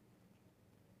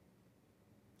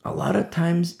 A lot of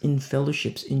times in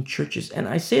fellowships, in churches, and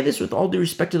I say this with all due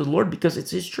respect to the Lord because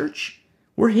it's his church.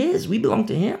 We're his. We belong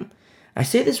to him. I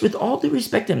say this with all due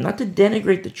respect to him, not to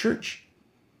denigrate the church.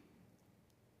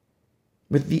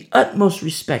 With the utmost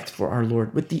respect for our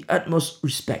Lord, with the utmost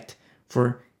respect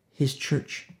for his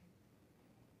church.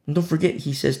 And don't forget,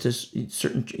 he says to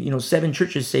certain, 7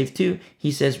 churches saved too.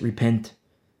 He says, repent,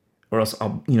 or else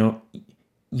I'll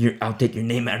take your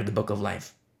name out of the book of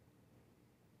life.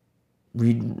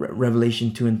 Read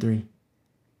Revelation 2 and 3.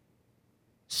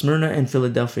 Smyrna and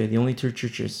Philadelphia, the only 2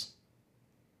 churches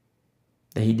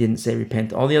that he didn't say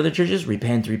repent. All the other churches,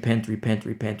 repent, repent, repent,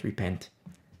 repent, repent.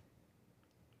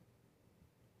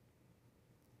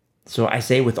 So I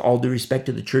say with all due respect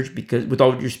to the church, with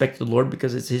all due respect to the Lord,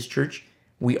 because it's his church,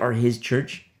 we are his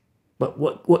church. But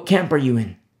what camp are you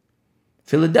in?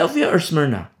 Philadelphia or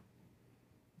Smyrna?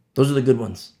 Those are the good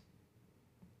ones.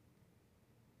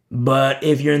 But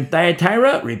if you're in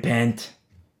Thyatira, repent.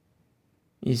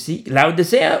 You see?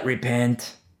 Laodicea,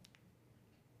 repent.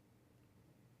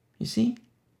 You see?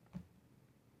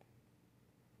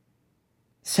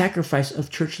 Sacrifice of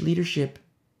church leadership.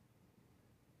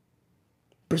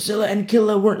 Priscilla and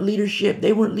Aquila weren't leadership.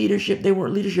 They weren't leadership. They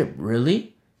weren't leadership.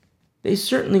 Really? They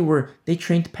certainly were. They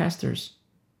trained pastors.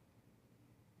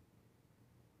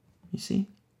 You see?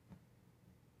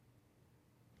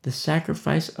 The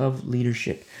sacrifice of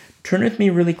leadership. Turn with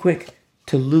me really quick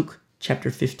to Luke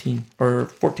chapter 15 or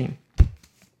 14.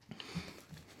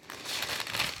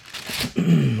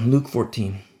 Luke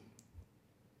 14.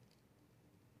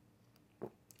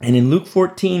 And in Luke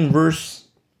 14, verse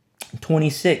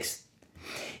 26,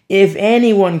 if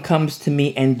anyone comes to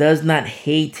me and does not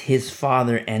hate his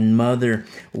father and mother,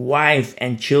 wife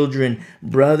and children,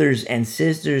 brothers and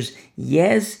sisters,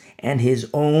 yes, and his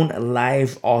own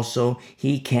life also,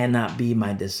 he cannot be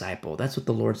my disciple. That's what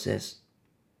the Lord says.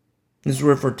 This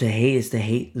word for to hate is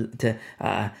to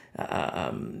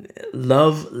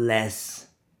love less.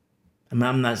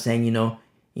 I'm not saying,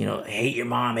 hate your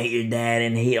mom, hate your dad,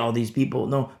 and hate all these people.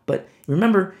 No, but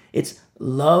remember, it's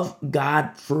love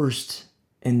God first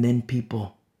and then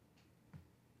people.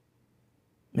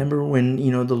 Remember when,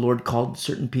 the Lord called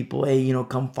certain people, hey,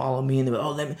 come follow me. And they were,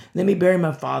 let me bury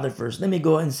my father first. Let me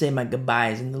go and say my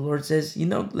goodbyes. And the Lord says,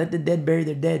 let the dead bury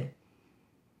their dead.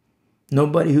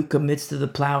 Nobody who commits to the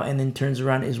plow and then turns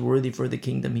around is worthy for the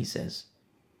kingdom, he says.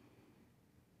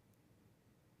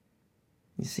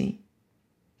 You see?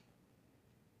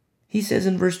 He says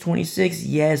in verse 26,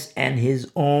 yes, and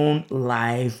his own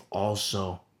life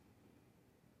also.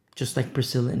 Just like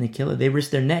Priscilla and Aquila, they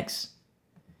risked their necks.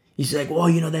 He's like,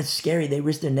 that's scary. They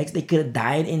risked their necks. They could have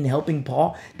died in helping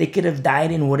Paul. They could have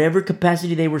died in whatever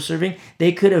capacity they were serving.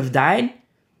 They could have died.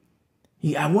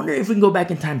 I wonder if we can go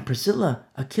back in time. Priscilla,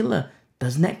 Aquila,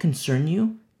 doesn't that concern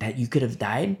you that you could have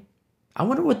died? I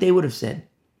wonder what they would have said.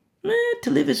 To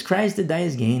live is Christ, to die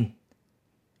is gain.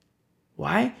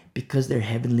 Why? Because they're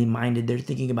heavenly minded. They're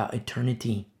thinking about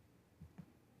eternity.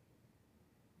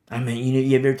 I mean,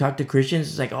 you ever talk to Christians?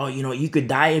 It's like, you could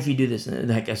die if you do this. And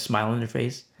like a smile on their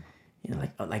face.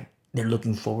 Like they're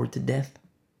looking forward to death.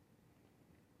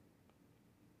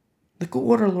 Look at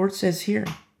what our Lord says here.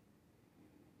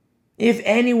 If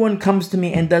anyone comes to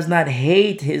me and does not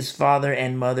hate his father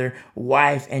and mother,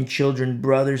 wife and children,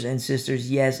 brothers and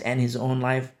sisters, yes, and his own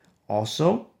life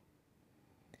also,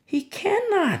 he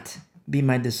cannot be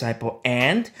my disciple.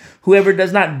 And whoever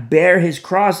does not bear his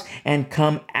cross and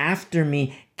come after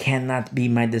me cannot be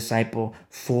my disciple.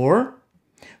 For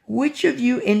which of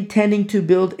you intending to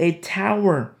build a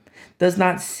tower does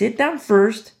not sit down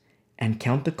first and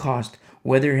count the cost,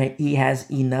 whether he has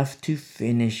enough to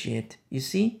finish it? You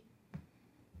see?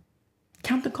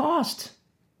 Count the cost.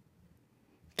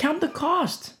 Count the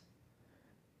cost.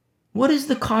 What is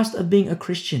the cost of being a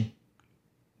Christian?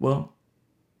 Well,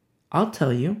 I'll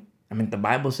tell you. I mean, the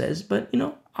Bible says, but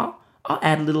I'll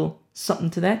add a little something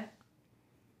to that.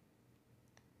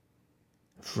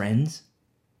 Friends,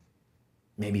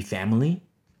 maybe family,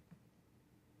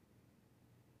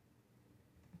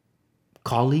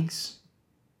 colleagues,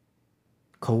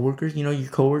 co-workers. Your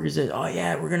co-workers say, oh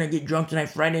yeah, we're going to get drunk tonight,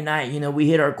 Friday night. We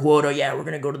hit our quota. Yeah, we're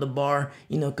going to go to the bar.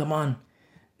 Come on.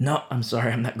 No, I'm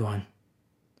sorry, I'm not going.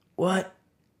 What?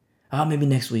 Oh, maybe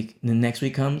next week. And then next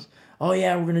week comes. Oh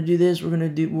yeah, we're going to do this. We're going to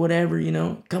do whatever,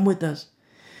 come with us.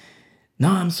 No,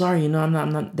 I'm sorry. I'm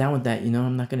not down with that.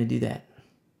 I'm not going to do that.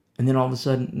 And then all of a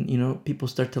sudden, people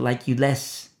start to like you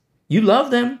less. You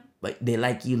love them, but they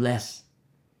like you less.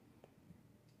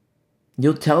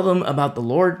 You'll tell them about the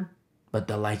Lord, but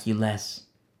they'll like you less.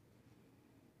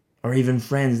 Or even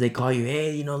friends, they call you,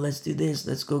 hey, let's do this.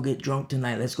 Let's go get drunk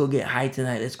tonight. Let's go get high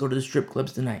tonight. Let's go to the strip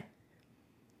clubs tonight.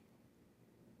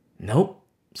 Nope.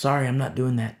 Sorry, I'm not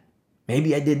doing that.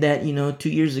 Maybe I did that, 2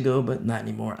 years ago, but not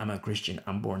anymore. I'm a Christian.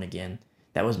 I'm born again.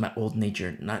 That was my old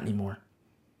nature. Not anymore.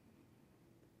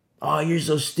 Oh, you're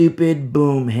so stupid.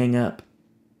 Boom, hang up.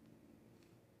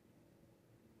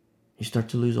 You start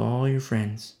to lose all your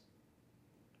friends.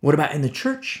 What about in the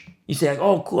church? You say, like,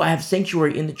 oh, cool, I have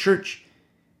sanctuary in the church.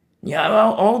 Yeah,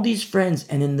 well, all these friends.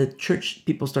 And in the church,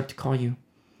 people start to call you.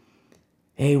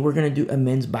 Hey, we're going to do a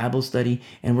men's Bible study,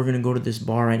 and we're going to go to this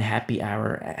bar at happy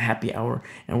hour,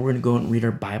 and we're going to go and read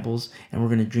our Bibles, and we're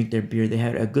going to drink their beer. They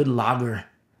had a good lager.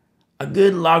 A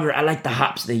good lager. I like the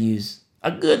hops they use.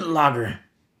 A good lager.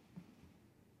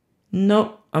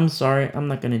 Nope, I'm sorry. I'm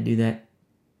not going to do that.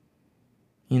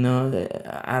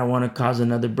 I don't want to cause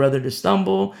another brother to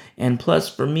stumble. And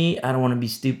plus, for me, I don't want to be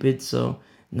stupid. So,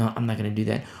 no, I'm not going to do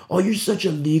that. Oh, you're such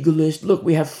a legalist. Look,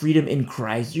 we have freedom in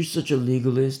Christ. You're such a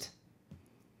legalist.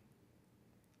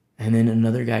 And then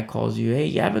another guy calls you.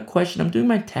 Hey, I have a question. I'm doing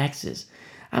my taxes.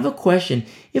 I have a question.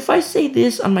 If I say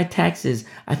this on my taxes,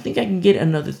 I think I can get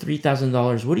another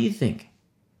 $3,000. What do you think?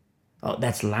 Oh,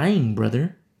 that's lying,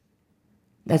 brother.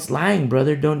 That's lying,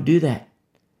 brother. Don't do that.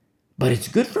 But it's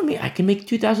good for me. I can make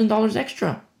 $2,000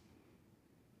 extra.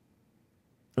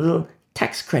 A little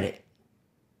tax credit.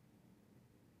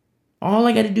 All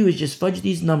I got to do is just fudge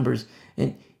these numbers.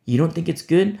 And you don't think it's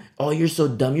good? Oh, you're so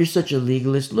dumb. You're such a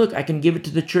legalist. Look, I can give it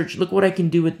to the church. Look what I can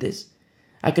do with this.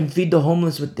 I can feed the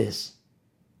homeless with this.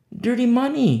 Dirty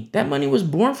money. That money was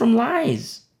born from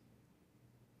lies.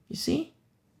 You see?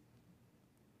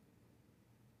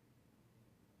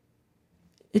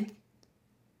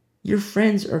 Your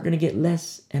friends are going to get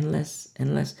less and less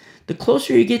and less. The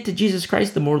closer you get to Jesus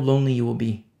Christ, the more lonely you will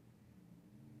be.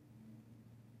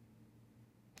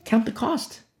 Count the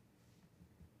cost.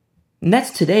 And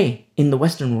that's today in the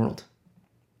Western world.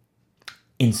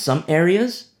 In some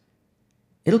areas,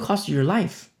 it'll cost you your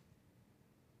life.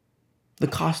 The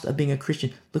cost of being a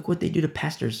Christian. Look what they do to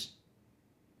pastors.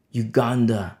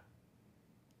 Uganda,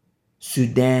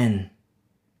 Sudan,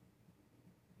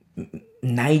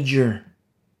 Niger.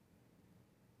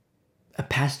 A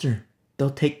pastor.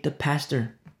 They'll take the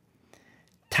pastor,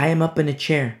 tie him up in a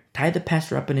chair, tie the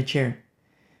pastor up in a chair.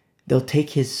 They'll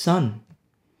take his son,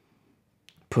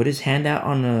 put his hand out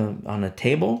on a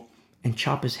table, and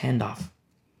chop his hand off,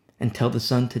 and tell the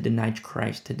son to deny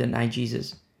Christ, to deny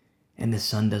Jesus. And the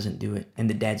son doesn't do it. And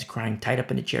the dad's crying, tied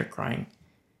up in a chair, crying,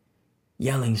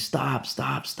 yelling, stop,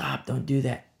 stop, stop, don't do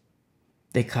that.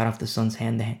 They cut off the son's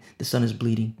hand. The son is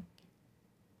bleeding.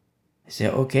 They say,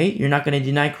 okay, you're not going to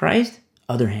deny Christ?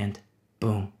 Other hand.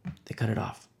 Boom. They cut it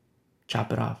off.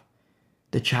 Chop it off.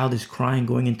 The child is crying,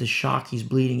 going into shock. He's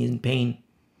bleeding, he's in pain.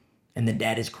 And the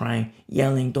dad is crying,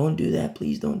 yelling, don't do that.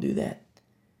 Please don't do that.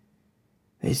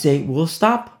 They say, we'll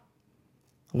stop.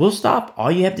 We'll stop.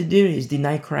 All you have to do is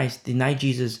deny Christ. Deny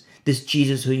Jesus. This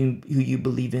Jesus who you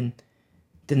believe in.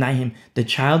 Deny him. The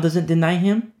child doesn't deny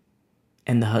him.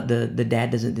 And the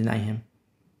dad doesn't deny him.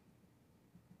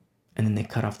 And then they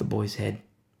cut off the boy's head.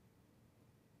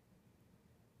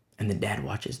 And the dad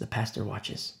watches. The pastor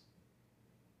watches.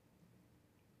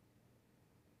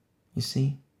 You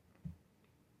see?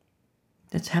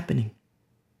 That's happening.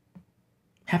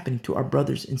 Happening to our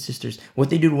brothers and sisters. What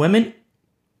they do to women?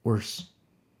 Worse.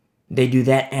 They do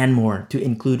that and more, to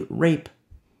include rape.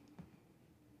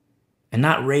 And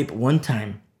not rape one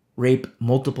time. Rape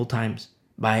multiple times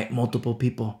by multiple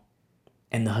people.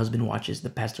 And the husband watches, the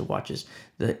pastor watches,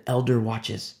 the elder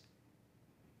watches.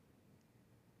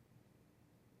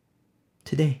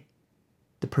 Today,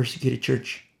 the persecuted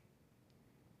church.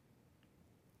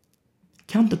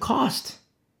 Count the cost.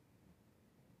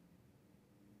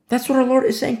 That's what our Lord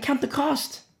is saying. Count the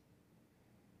cost.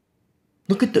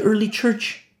 Look at the early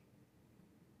church.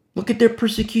 Look at their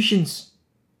persecutions.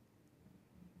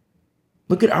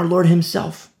 Look at our Lord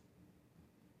himself.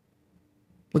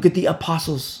 Look at the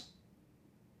apostles.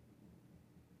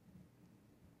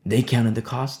 They counted the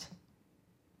cost.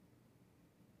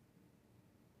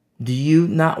 Do you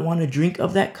not want to drink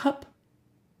of that cup?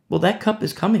 Well, that cup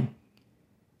is coming.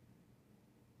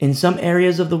 In some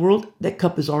areas of the world, that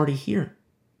cup is already here.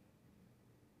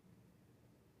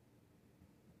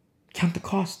 Count the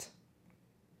cost.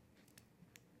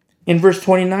 In verse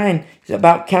 29, it's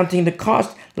about counting the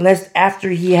cost, lest after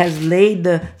he has laid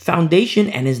the foundation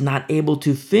and is not able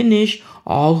to finish,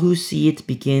 all who see it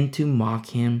begin to mock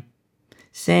him,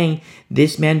 saying,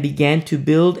 this man began to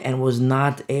build and was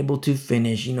not able to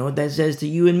finish. You know what that says to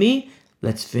you and me?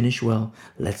 Let's finish well.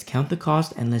 Let's count the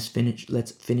cost and let's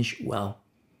finish well.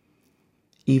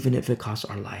 Even if it costs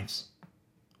our lives.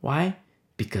 Why?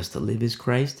 Because to live is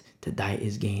Christ, to die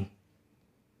is gain.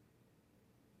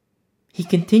 He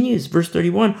continues, verse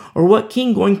 31, or what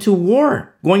king going to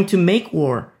war, going to make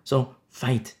war? So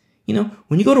fight. You know,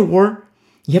 when you go to war,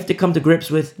 you have to come to grips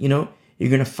with, you're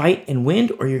going to fight and win,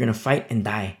 or you're going to fight and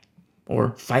die,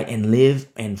 or fight and live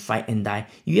and fight and die.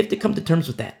 You have to come to terms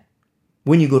with that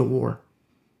when you go to war.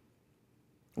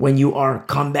 When you are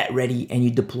combat ready and you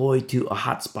deploy to a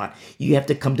hot spot, you have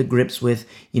to come to grips with,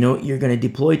 you're going to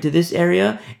deploy to this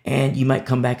area and you might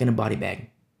come back in a body bag.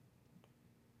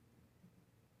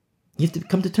 You have to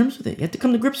come to terms with it. You have to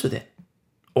come to grips with it.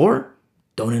 Or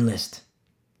don't enlist.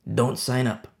 Don't sign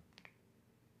up.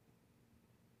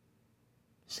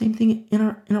 Same thing in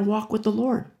our walk with the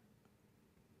Lord.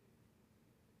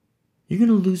 You're going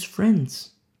to lose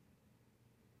friends.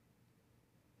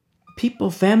 People,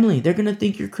 family, they're going to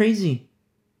think you're crazy.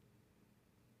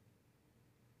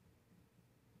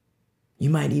 You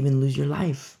might even lose your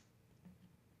life.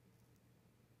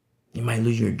 You might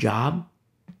lose your job.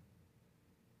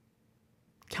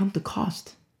 Count the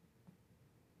cost.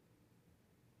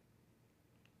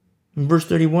 In verse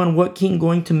 31, what king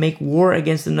going to make war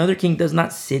against another king does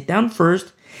not sit down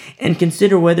first and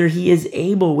consider whether he is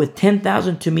able with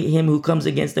 10,000 to meet him who comes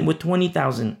against him with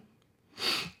 20,000?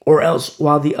 Or else,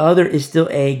 while the other is still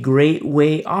a great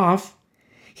way off,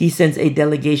 he sends a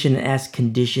delegation and asks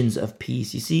conditions of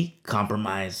peace. You see,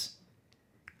 compromise.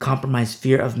 Compromise,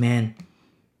 fear of man.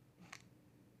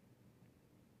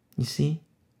 You see,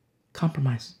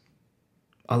 compromise.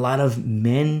 A lot of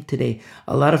men today,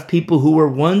 a lot of people who were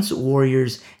once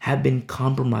warriors have been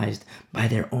compromised by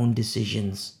their own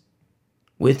decisions.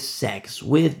 With sex,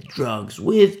 with drugs,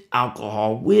 with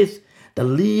alcohol, with the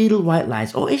little white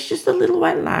lies. Oh, it's just a little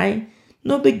white lie.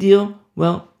 No big deal.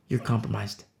 Well, you're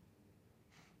compromised.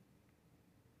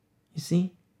 You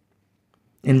see?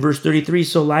 In verse 33,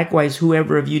 so likewise,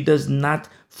 whoever of you does not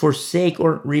forsake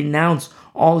or renounce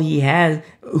all he has,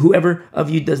 whoever of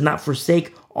you does not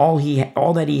forsake all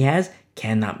that he has,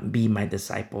 cannot be my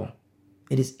disciple.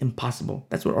 It is impossible.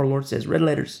 That's what our Lord says. Red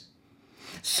letters.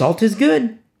 Salt is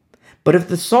good, but if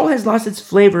the salt has lost its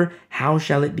flavor, how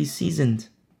shall it be seasoned?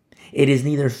 It is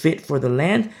neither fit for the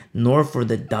land nor for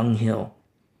the dunghill.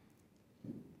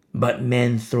 But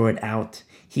men throw it out.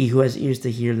 He who has ears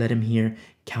to hear, let him hear.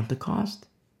 Count the cost.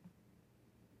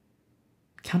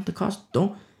 Count the cost.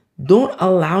 Don't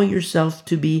allow yourself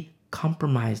to be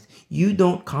compromised. You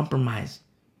don't compromise.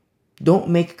 Don't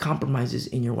make compromises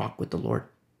in your walk with the Lord.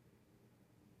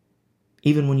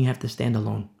 Even when you have to stand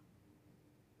alone.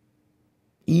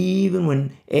 Even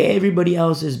when everybody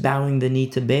else is bowing the knee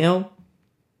to Baal,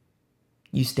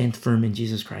 you stand firm in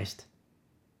Jesus Christ.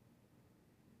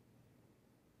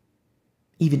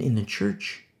 Even in the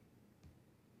church.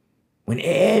 When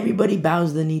everybody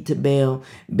bows the knee to Baal,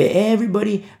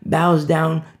 everybody bows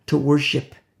down to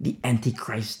worship the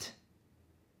Antichrist,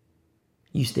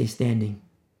 you stay standing.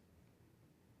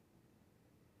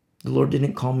 The Lord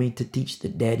didn't call me to teach the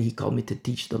dead. He called me to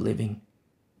teach the living.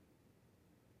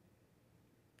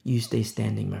 You stay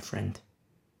standing, my friend.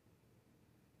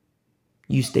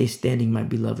 You stay standing, my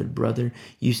beloved brother.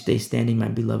 You stay standing, my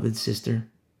beloved sister.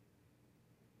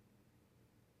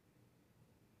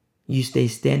 You stay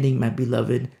standing, my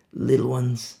beloved little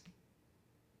ones.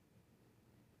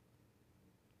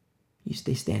 You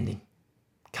stay standing.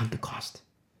 Count the cost.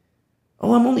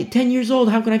 Oh, I'm only 10 years old.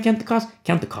 How can I count the cost?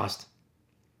 Count the cost.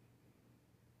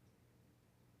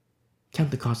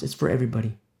 Count the cost. It's for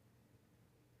everybody.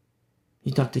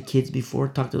 You talk to kids before,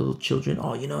 talk to little children.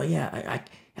 Oh, yeah,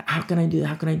 how can I do that?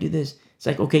 How can I do this? It's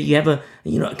like, okay, you have a,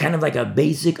 kind of like a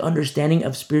basic understanding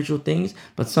of spiritual things,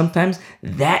 but sometimes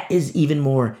that is even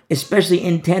more, especially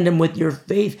in tandem with your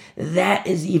faith, that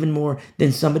is even more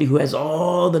than somebody who has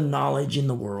all the knowledge in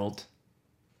the world.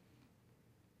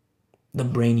 The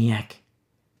brainiac.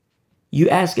 You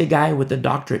ask a guy with a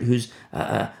doctorate who's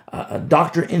a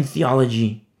doctorate in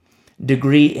theology,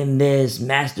 degree in this,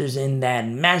 masters in that,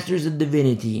 masters of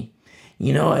divinity,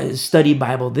 study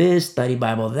Bible this, study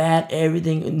Bible that,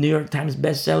 everything, New York Times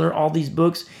bestseller, all these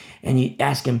books. And you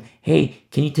ask him, hey,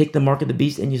 can you take the mark of the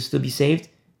beast and you'll still be saved?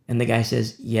 And the guy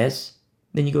says, yes.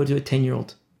 Then you go to a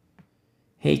 10-year-old.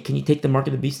 Hey, can you take the mark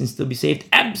of the beast and still be saved?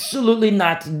 Absolutely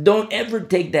not. Don't ever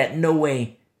take that. No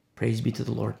way. Praise be to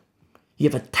the Lord. You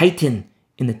have a titan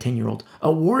in the 10-year-old,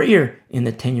 a warrior in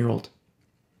the 10-year-old.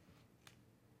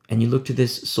 And you look to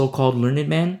this so-called learned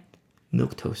man,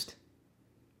 milquetoast.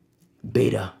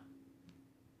 Beta.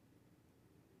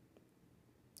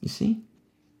 You see?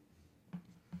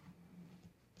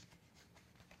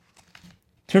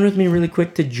 Turn with me really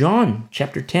quick to John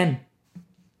chapter 10.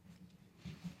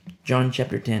 John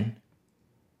chapter 10.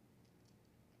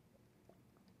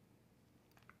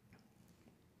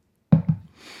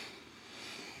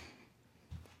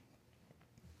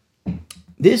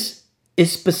 This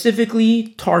is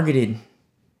specifically targeted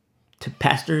to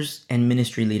pastors and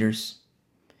ministry leaders.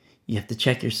 You have to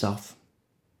check yourself,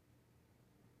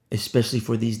 especially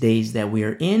for these days that we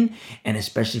are in, and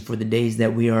especially for the days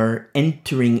that we are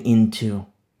entering into.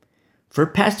 For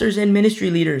pastors and ministry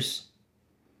leaders,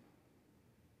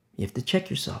 you have to check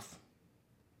yourself.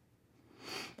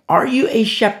 Are you a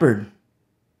shepherd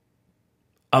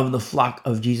of the flock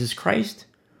of Jesus Christ,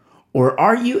 or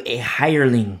are you a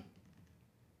hireling?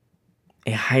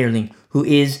 A hireling who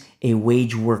is a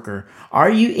wage worker.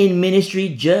 Are you in ministry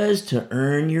just to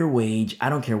earn your wage? I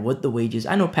don't care what the wage is.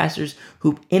 I know pastors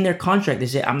who in their contract, they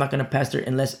say, I'm not going to pastor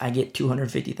unless I get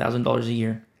 $250,000 a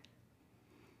year.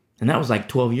 And that was like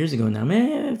 12 years ago now.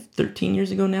 Man, 13 years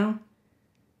ago now.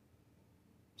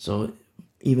 So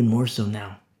even more so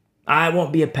now. I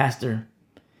won't be a pastor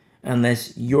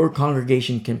unless your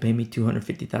congregation can pay me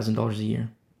 $250,000 a year.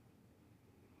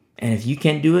 And if you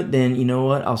can't do it, then you know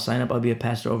what? I'll sign up. I'll be a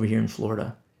pastor over here in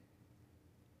Florida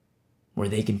where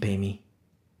they can pay me.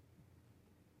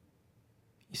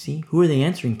 You see, who are they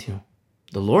answering to?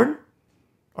 The Lord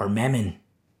or Mammon?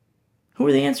 Who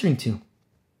are they answering to?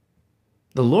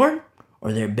 The Lord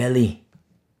or their belly?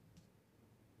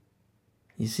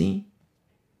 You see?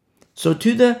 So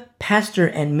to the pastor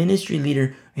and ministry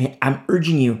leader, I'm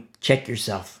urging you, check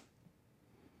yourself.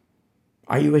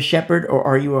 Are you a shepherd or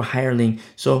are you a hireling?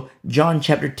 So John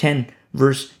chapter 10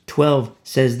 verse 12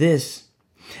 says this,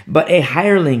 but a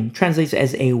hireling translates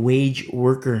as a wage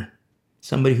worker,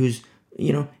 somebody who's,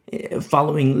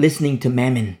 listening to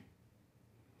Mammon.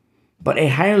 But a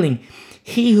hireling,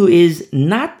 he who is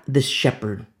not the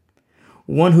shepherd,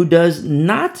 one who does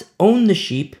not own the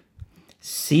sheep,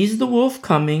 sees the wolf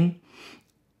coming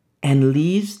and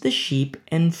leaves the sheep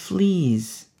and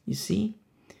flees. You see?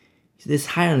 This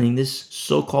hireling, this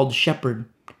so-called shepherd,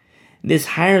 this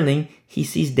hireling, he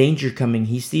sees danger coming.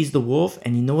 He sees the wolf,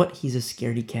 and you know what? He's a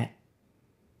scaredy cat.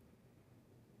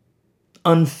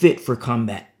 Unfit for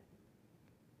combat.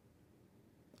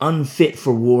 Unfit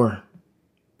for war.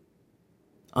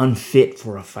 Unfit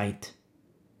for a fight.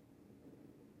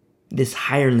 This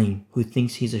hireling who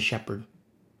thinks he's a shepherd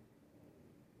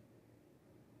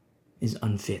is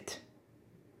unfit.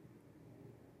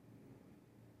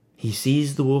 He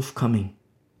sees the wolf coming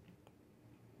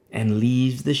and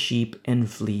leaves the sheep and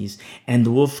flees. And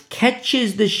the wolf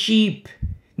catches the sheep.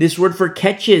 This word for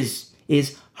catches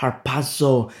is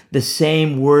harpazo, the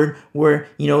same word where,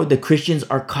 the Christians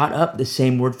are caught up, the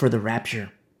same word for the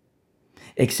rapture.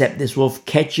 Except this wolf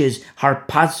catches,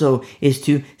 harpazo is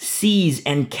to seize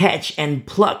and catch and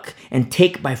pluck and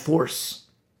take by force.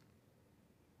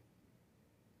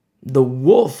 The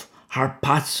wolf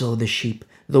harpazo the sheep.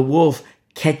 The wolf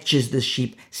catches the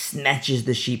sheep, snatches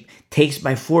the sheep, takes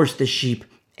by force the sheep,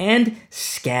 and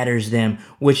scatters them,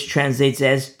 which translates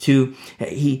as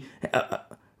he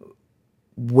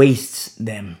wastes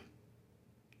them.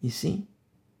 You see?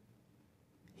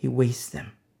 He wastes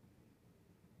them,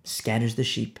 scatters the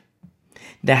sheep.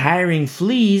 The hireling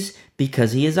flees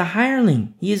because he is a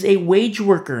hireling. He is a wage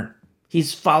worker.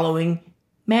 He's following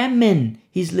Mammon.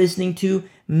 He's listening to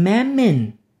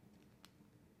Mammon.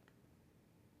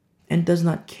 And does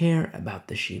not care about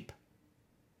the sheep.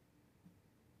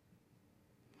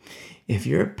 If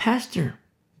you're a pastor,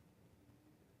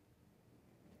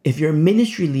 if you're a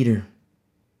ministry leader,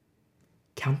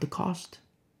 count the cost.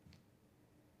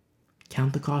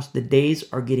 Count the cost. The days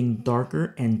are getting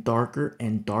darker and darker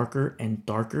and darker and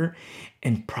darker,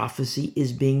 and prophecy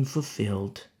is being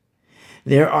fulfilled.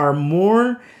 There are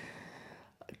more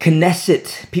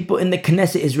Knesset, people in the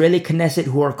Knesset, Israeli Knesset,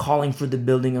 who are calling for the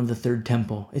building of the third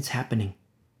temple. It's happening.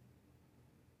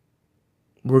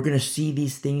 We're going to see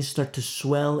these things start to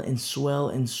swell and swell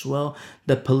and swell.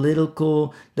 The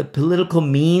political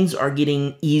means are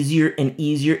getting easier and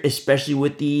easier, especially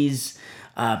with these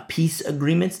peace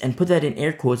agreements. And put that in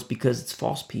air quotes because it's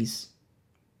false peace.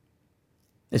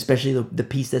 Especially the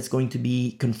peace that's going to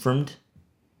be confirmed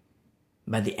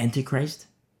by the Antichrist,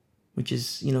 which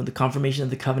is, the confirmation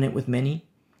of the covenant with many.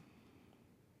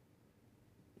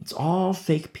 It's all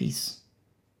fake peace.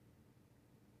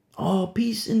 Oh,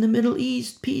 peace in the Middle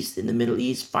East, peace in the Middle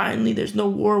East. Finally, there's no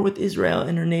war with Israel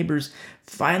and her neighbors.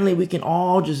 Finally, we can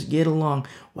all just get along.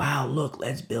 Wow, look,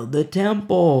 let's build the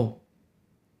temple.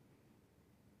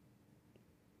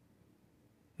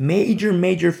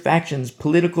 Major factions,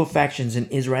 political factions in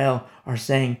Israel are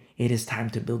saying it is time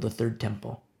to build a third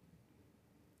temple.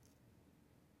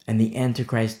 And the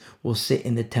Antichrist will sit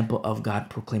in the temple of God,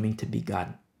 proclaiming to be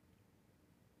God.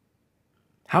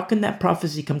 How can that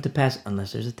prophecy come to pass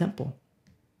unless there's a temple?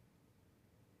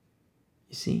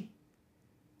 You see?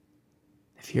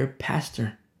 If you're a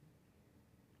pastor,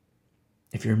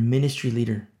 if you're a ministry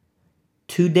leader,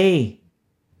 today,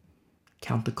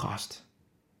 count the cost.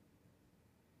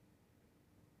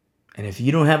 And if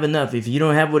you don't have enough, if you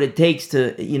don't have what it takes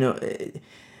to,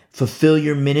 fulfill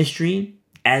your ministry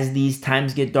as these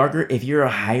times get darker, if you're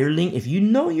a hireling, if you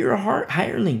know you're a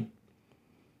hireling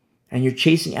and you're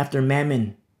chasing after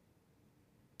mammon,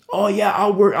 oh yeah,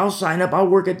 I'll sign up, I'll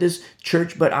work at this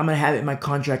church, but I'm going to have it in my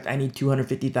contract, I need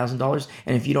 $250,000,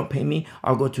 and if you don't pay me,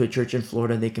 I'll go to a church in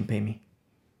Florida, they can pay me.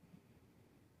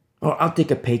 Or I'll take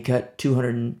a pay cut,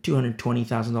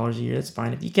 $220,000 a year, that's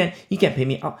fine. If you can't pay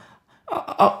me,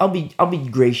 I'll be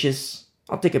gracious.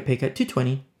 I'll take a pay cut,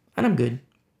 $220, and I'm good.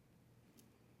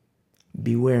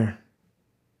 Beware,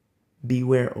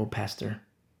 oh pastor,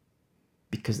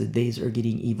 because the days are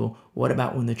getting evil. What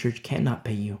about when the church cannot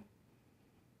pay you?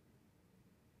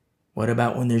 What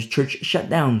about when there's church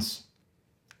shutdowns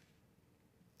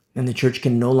and the church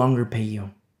can no longer pay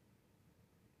you?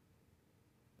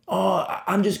 Oh,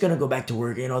 I'm just going to go back to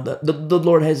work. The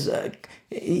Lord has,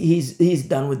 he's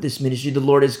done with this ministry. The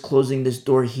Lord is closing this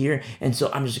door here. And so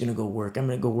I'm just going to go work. I'm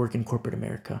going to go work in corporate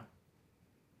America.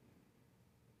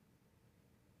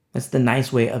 That's the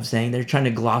nice way of saying, they're trying to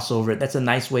gloss over it. That's a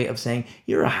nice way of saying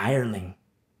you're a hireling.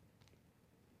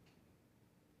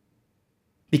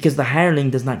 Because the hireling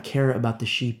does not care about the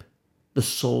sheep, the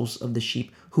souls of the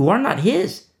sheep, who are not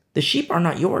his. The sheep are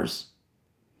not yours.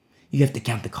 You have to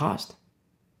count the cost.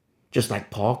 Just like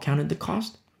Paul counted the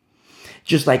cost.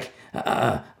 Just like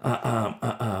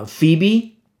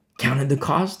Phoebe counted the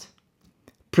cost.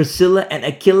 Priscilla and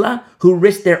Aquila, who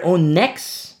risked their own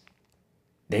necks,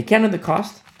 they counted the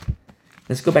cost.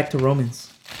 Let's go back to Romans.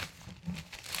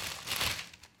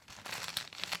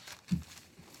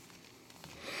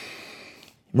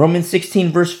 Romans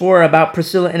 16 verse 4 about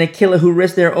Priscilla and Aquila who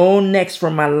risked their own necks for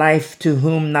my life, to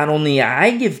whom not only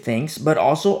I give thanks, but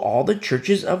also all the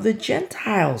churches of the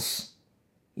Gentiles.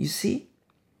 You see?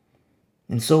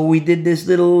 And so we did this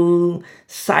little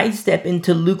sidestep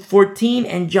into Luke 14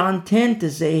 and John 10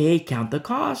 to say, hey, count the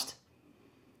cost.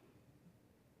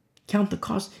 Count the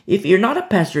cost. If you're not a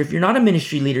pastor, if you're not a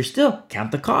ministry leader, still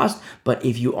count the cost. But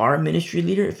if you are a ministry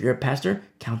leader, if you're a pastor,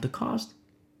 count the cost.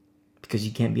 Because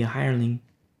you can't be a hireling.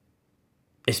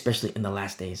 Especially in the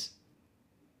last days.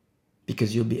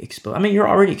 Because you'll be exposed. I mean, you're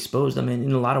already exposed. I mean,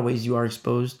 in a lot of ways, you are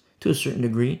exposed to a certain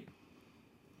degree.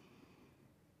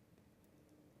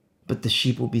 But the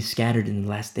sheep will be scattered in the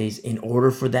last days. In order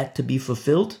for that to be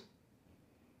fulfilled,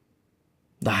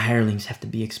 the hirelings have to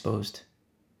be exposed.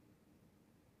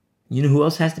 You know who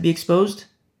else has to be exposed?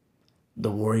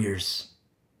 The warriors.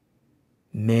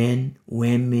 Men,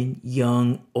 women,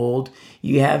 young, old.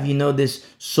 You have, this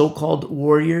so-called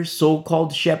warrior,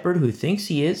 so-called shepherd who thinks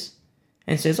he is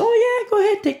and says, oh yeah, go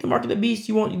ahead, take the mark of the beast.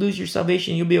 You won't lose your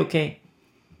salvation. You'll be okay.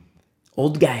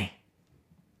 Old guy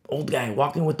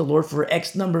walking with the Lord for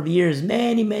X number of years,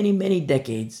 many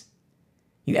decades.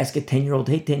 You ask a 10-year-old,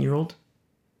 hey 10-year-old,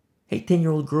 hey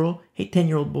 10-year-old girl, hey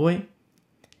 10-year-old boy,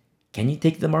 can you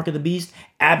take the mark of the beast?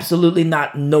 Absolutely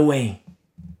not. No way.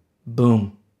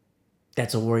 Boom.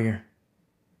 That's a warrior.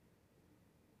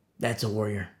 That's a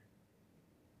warrior.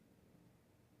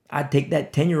 I'd take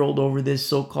that 10-year-old over this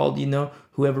so-called,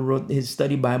 whoever wrote his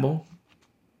study Bible.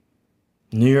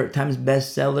 New York Times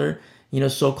bestseller,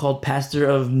 so-called pastor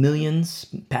of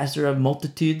millions, pastor of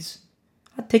multitudes.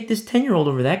 I'd take this 10-year-old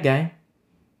over that guy.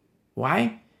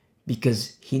 Why?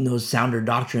 Because he knows sounder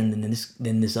doctrine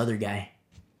than this other guy.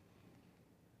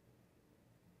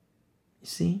 You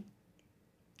see?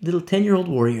 Little 10-year-old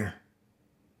warrior.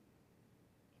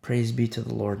 Praise be to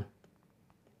the Lord.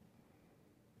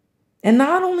 And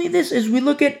not only this, as we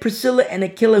look at Priscilla and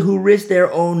Aquila who risked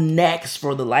their own necks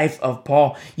for the life of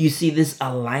Paul, you see this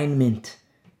alignment.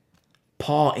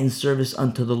 Paul in service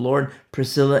unto the Lord,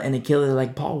 Priscilla and Aquila are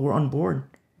like, Paul, we're on board.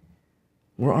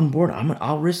 We're on board.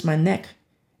 I'll risk my neck.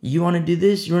 You want to do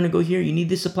this? You want to go here? You need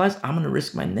these supplies? I'm going to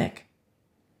risk my neck.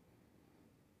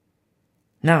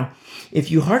 Now, if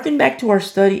you hearken back to our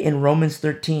study in Romans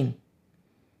 13,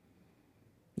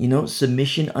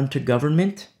 submission unto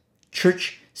government,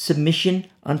 church submission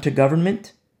unto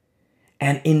government.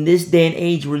 And in this day and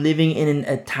age, we're living in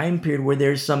a time period where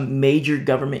there's some major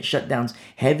government shutdowns,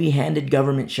 heavy-handed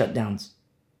government shutdowns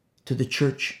to the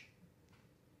church.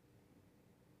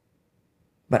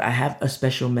 But I have a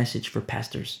special message for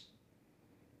pastors.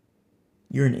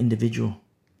 You're an individual.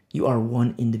 You are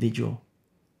one individual.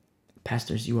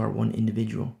 Pastors, you are one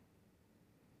individual.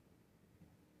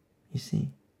 You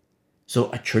see?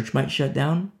 So a church might shut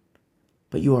down,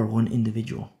 but you are one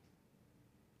individual.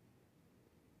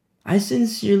 I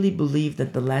sincerely believe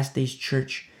that the last days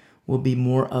church will be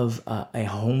more of a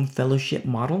home fellowship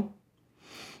model,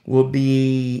 will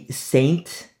be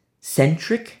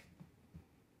saint-centric,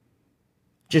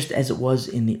 just as it was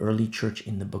in the early church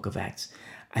in the book of Acts.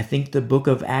 I think the book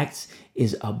of Acts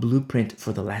is a blueprint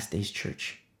for the last days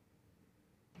church.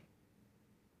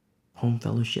 Home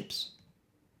fellowships,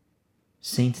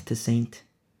 saint to saint,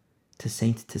 to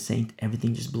saint to saint,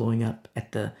 everything just blowing up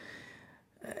at the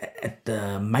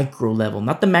micro level,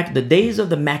 not the days of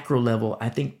the macro level. I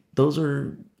think those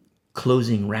are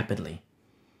closing rapidly.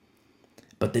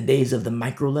 But the days of the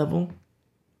micro level,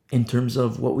 in terms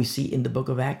of what we see in the book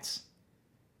of Acts,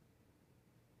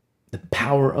 the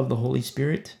power of the Holy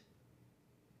Spirit,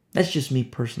 that's just me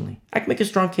personally. I can make a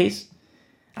strong case.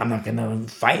 I'm not going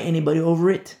to fight anybody over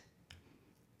it,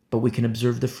 but we can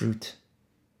observe the fruit.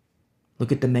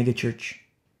 Look at the megachurch.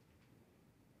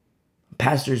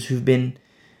 Pastors who've been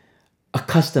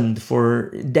accustomed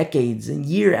for decades and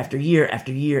year after year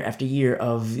after year after year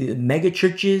of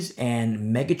megachurches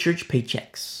and megachurch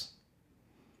paychecks.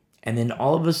 And then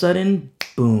all of a sudden,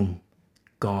 boom,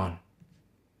 gone.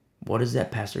 What is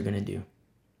that pastor going to do?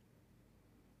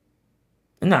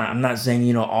 No, I'm not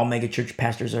saying, all megachurch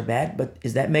pastors are bad, but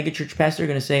is that megachurch pastor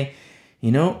going to say,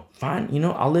 fine,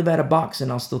 I'll live out of a box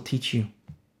and I'll still teach you.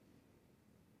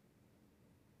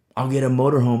 I'll get a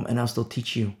motorhome and I'll still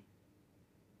teach you.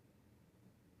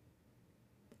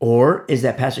 Or is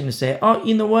that pastor going to say, oh,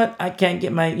 you know what? I can't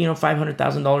get my,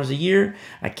 $500,000 a year.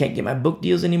 I can't get my book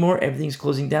deals anymore. Everything's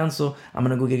closing down. So I'm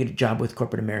going to go get a job with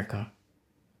corporate America.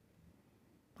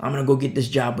 I'm going to go get this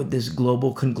job with this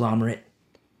global conglomerate.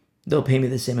 They'll pay me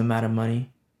the same amount of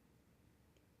money.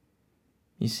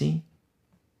 You see?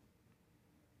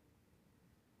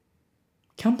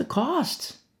 Count the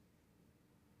cost.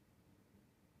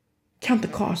 Count the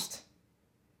cost.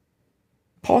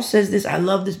 Paul says this. I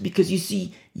love this because you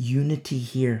see unity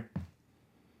here.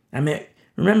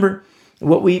 Remember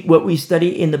what we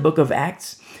study in the book of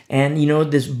Acts, and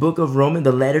this book of Romans,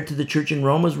 the letter to the church in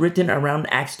Rome was written around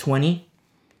Acts 20.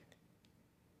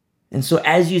 And so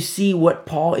as you see what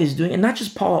Paul is doing, and not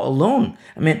just Paul alone,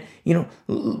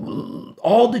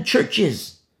 all the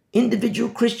churches, individual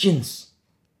Christians.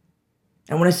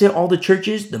 And when I say all the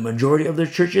churches, the majority of their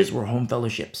churches were home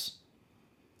fellowships.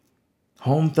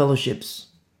 Home fellowships.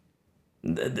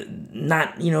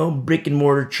 Not, brick and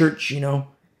mortar church,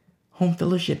 home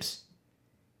fellowships.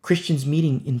 Christians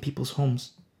meeting in people's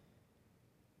homes.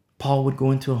 Paul would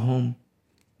go into a home.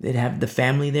 They'd have the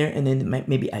family there, and then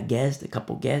maybe a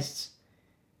couple guests.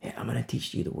 Hey, I'm going to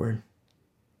teach you the word.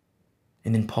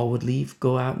 And then Paul would leave,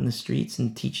 go out in the streets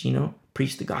and teach,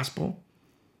 preach the gospel.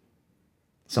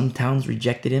 Some towns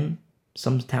rejected him.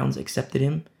 Some towns accepted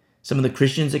him. Some of the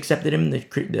Christians accepted him.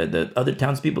 The other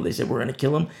townspeople, they said, we're going to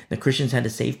kill him. The Christians had to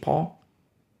save Paul.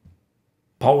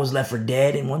 Paul was left for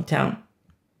dead in one town.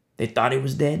 They thought he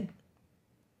was dead.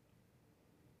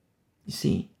 You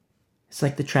see, it's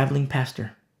like the traveling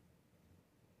pastor.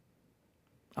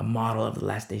 A model of the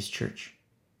last days church.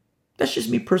 That's just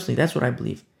me personally. That's what I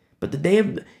believe. But the day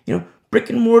of, brick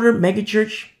and mortar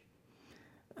megachurch,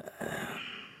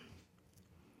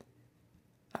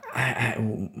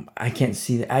 I can't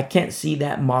see that. I can't see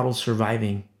that model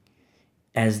surviving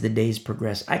as the days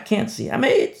progress. I can't see it.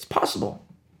 It's possible,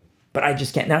 but I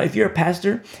just can't. Now, if you're a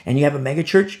pastor and you have a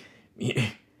megachurch,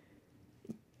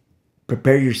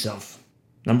 prepare yourself.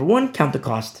 Number one, count the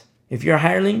cost. If you're a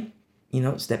hireling,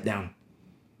 step down.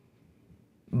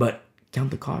 But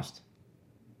Count the cost.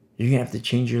 You're going to have to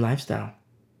change your lifestyle.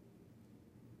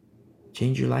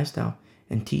 Change your lifestyle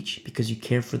and teach because you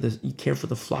care for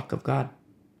the flock of God.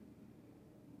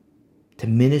 To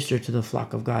minister to the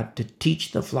flock of God, to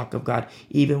teach the flock of God,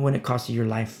 even when it costs you your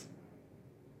life.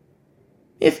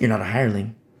 If you're not a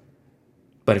hireling.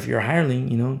 But if you're a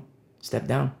hireling, step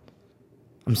down.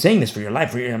 I'm saying this for your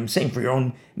life. I'm saying for your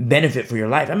own benefit for your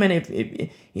life. I mean,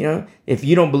 if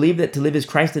you don't believe that to live is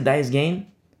Christ, to die is gain,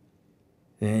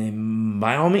 then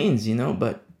by all means,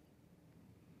 but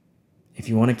if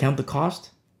you want to count the cost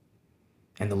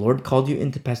and the Lord called you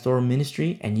into pastoral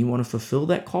ministry and you want to fulfill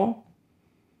that call,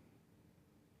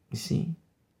 you see,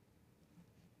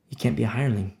 you can't be a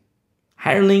hireling.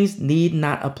 Hirelings need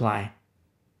not apply.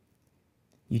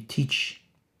 You teach.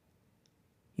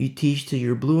 You teach till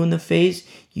you're blue in the face.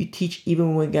 You teach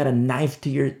even when we got a knife to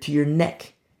your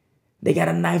neck. They got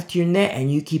a knife to your neck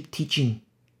and you keep teaching.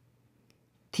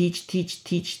 Teach, teach,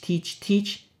 teach, teach,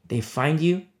 teach. They find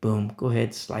you, boom, go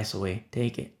ahead, slice away,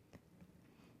 take it.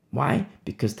 Why?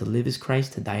 Because to live is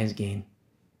Christ, to die is gain.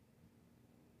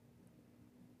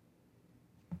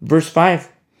 Verse 5,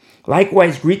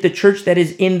 likewise greet the church that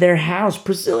is in their house.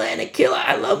 Priscilla and Aquila,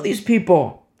 I love these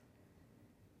people.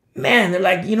 Man, they're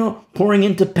like, pouring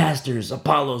into pastors,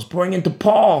 Apollos, pouring into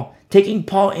Paul, taking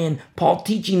Paul in, Paul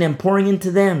teaching them, pouring into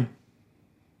them.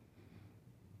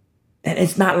 And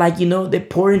it's not like, they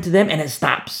pour into them and it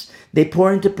stops. They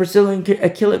pour into Priscilla and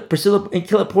Aquila. Priscilla and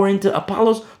Aquila pour into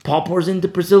Apollos. Paul pours into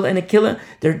Priscilla and Aquila.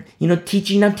 They're,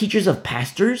 teaching them, teachers of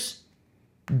pastors.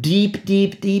 Deep,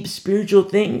 deep, deep spiritual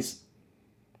things.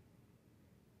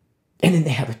 And then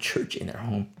they have a church in their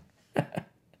home.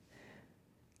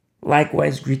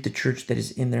 Likewise, greet the church that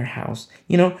is in their house.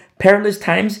 Perilous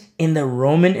times in the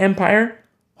Roman Empire,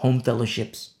 home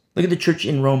fellowships. Look at the church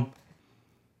in Rome.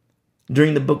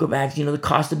 During the book of Acts, the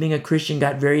cost of being a Christian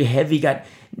got very heavy, got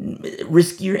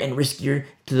riskier and riskier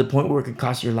to the point where it could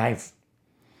cost your life.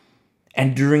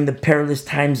 And during the perilous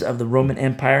times of the Roman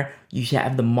Empire, you should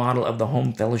have the model of the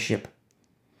home fellowship.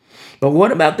 But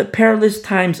what about the perilous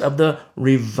times of the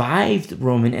revived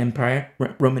Roman Empire,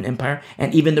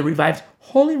 and even the revived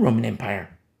Holy Roman Empire?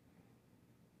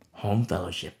 Home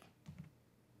fellowship.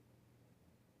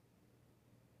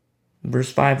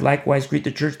 Verse 5, likewise greet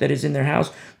the church that is in their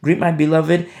house. Greet my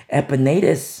beloved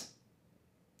Epaenetus,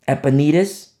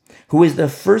 who is the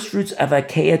first fruits of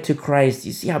Achaia to Christ.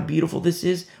 You see how beautiful this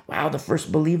is? Wow, the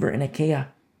first believer in Achaia.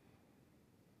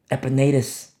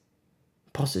 Epaenetus.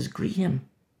 Paul says, greet him.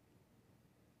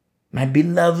 My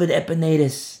beloved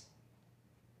Epaenetus.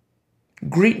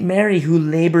 Greet Mary, who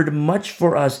labored much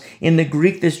for us. In the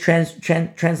Greek, this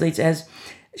translates as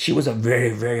she was a very,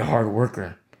 very hard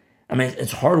worker. I mean,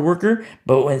 it's hard worker,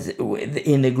 but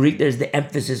in the Greek, there's the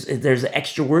emphasis. There's an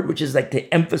extra word, which is like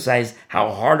to emphasize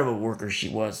how hard of a worker she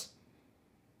was.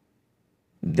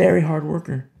 Very hard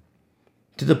worker.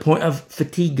 To the point of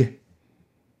fatigue.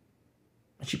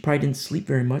 She probably didn't sleep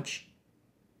very much.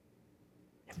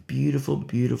 Beautiful,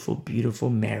 beautiful, beautiful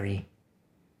Mary.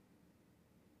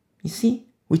 You see,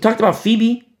 we talked about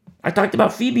Phoebe. I talked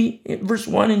about Phoebe in verse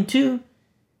 1 and 2.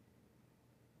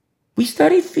 We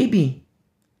studied Phoebe.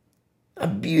 A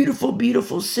beautiful,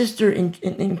 beautiful sister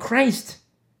in Christ.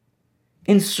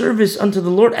 In service unto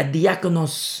the Lord, a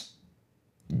diakonos,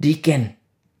 deacon.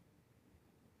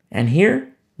 And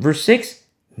here, verse 6,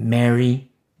 Mary.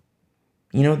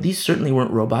 These certainly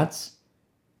weren't robots.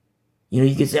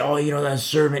 You could say, the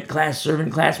servant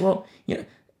class. Well, you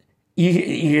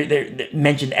hear they're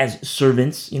mentioned as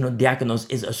servants.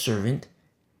 Diakonos is a servant.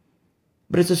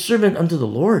 But it's a servant unto the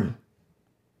Lord.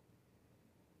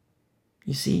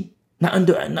 You see? Not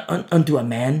unto a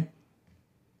man.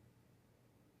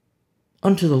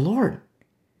 Unto the Lord.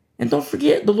 And don't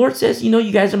forget, the Lord says,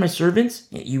 you guys are my servants.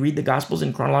 You read the Gospels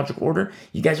in chronological order.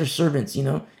 You guys are servants,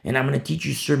 and I'm going to teach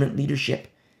you servant leadership.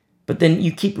 But then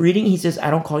you keep reading, he says, I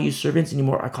don't call you servants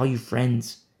anymore. I call you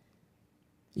friends.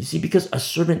 You see, because a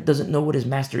servant doesn't know what his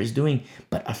master is doing,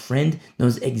 but a friend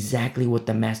knows exactly what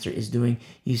the master is doing.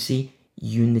 You see,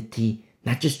 unity,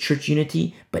 not just church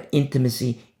unity, but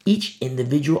intimacy. Each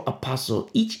individual apostle,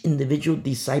 each individual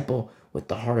disciple with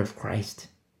the heart of Christ.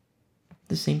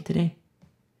 The same today.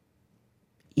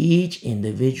 Each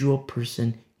individual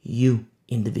person, you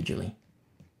individually.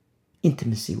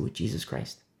 Intimacy with Jesus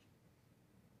Christ.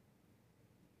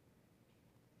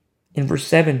 In verse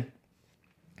 7,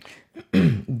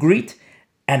 greet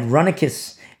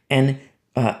Andronicus and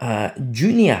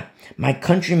Junia, my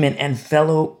countrymen and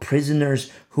fellow prisoners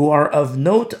who are of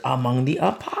note among the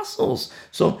apostles.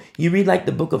 So you read like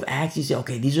the book of Acts, you say,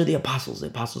 okay, these are the apostles.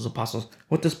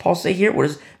 What does Paul say here? What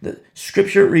does the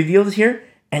scripture reveal here?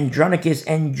 Andronicus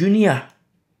and Junia,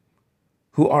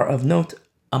 who are of note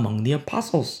among the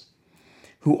apostles,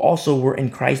 who also were in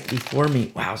Christ before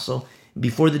me. Wow, so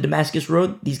before the Damascus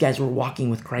Road, these guys were walking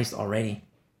with Christ already.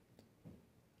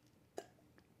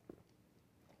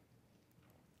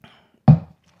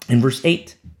 In verse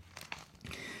 8,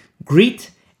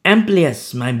 greet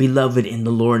Amplias, my beloved in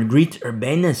the Lord. Greet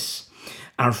Urbanus,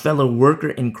 our fellow worker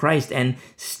in Christ, and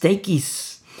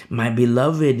Stachys, my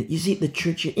beloved. You see, the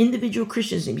church, individual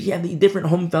Christians, you have the different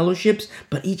home fellowships,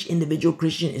 but each individual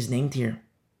Christian is named here.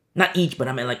 Not each, but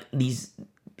I mean like these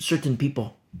certain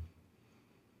people.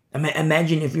 I mean,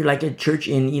 imagine if you're like a church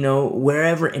in,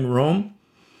 wherever in Rome,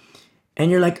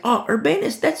 and you're like, oh,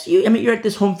 Urbanus, that's you. I mean, you're at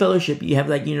this home fellowship. You have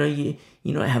like, you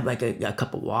have like a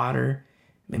cup of water,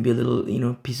 maybe a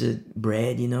little, piece of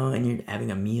bread, and you're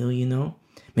having a meal,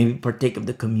 maybe partake of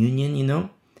the communion,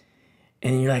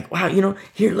 and you're like, wow,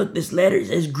 here, look, this letter, it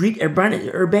says, greet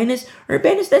Urbanus,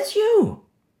 that's you.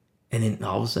 And then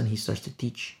all of a sudden he starts to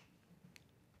teach.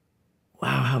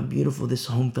 Wow, how beautiful this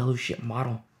home fellowship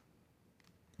model.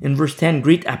 In verse 10,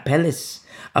 greet Apelles,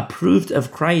 approved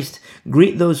of Christ.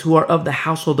 Greet those who are of the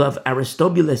household of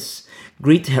Aristobulus.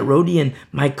 Greet Herodian,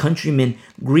 my countrymen.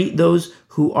 Greet those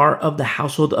who are of the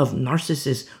household of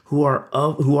Narcissus, who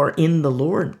are in the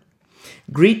Lord.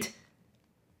 Greet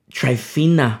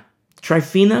Tryphena.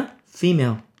 Tryphena,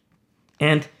 female.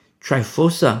 And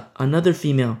Tryphosa, another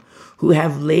female, who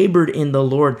have labored in the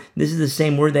Lord. This is the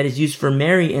same word that is used for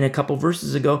Mary in a couple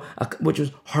verses ago, which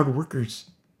was hard workers.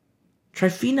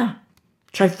 Tryphena,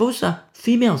 Tryphosa,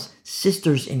 females,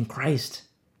 sisters in Christ.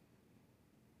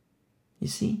 You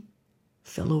see,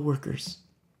 fellow workers.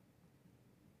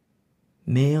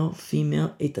 Male,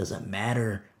 female, it doesn't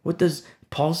matter. What does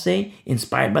Paul say?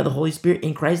 Inspired by the Holy Spirit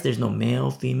in Christ, there's no male,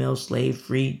 female, slave,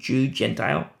 free, Jew,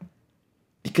 Gentile.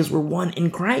 Because we're one in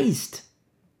Christ.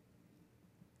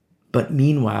 But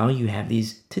meanwhile, you have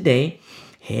these today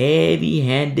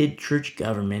heavy-handed church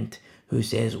government who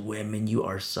says, women, you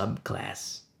are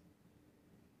subclass.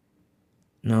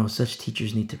 No, such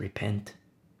teachers need to repent.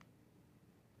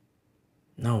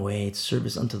 No way, it's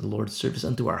service unto the Lord, service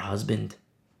unto our husband.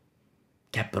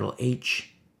 Capital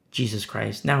H, Jesus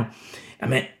Christ. Now,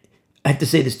 I have to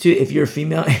say this too. If you're a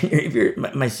female, if you're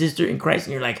my sister in Christ,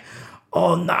 and you're like,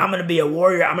 oh, no, I'm going to be a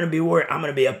warrior, I'm going to be a warrior, I'm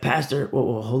going to be a pastor.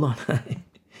 Whoa, hold on.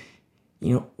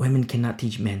 Women cannot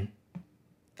teach men.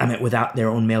 Without their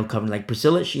own male covering. Like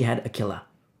Priscilla, she had Aquila,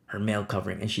 her male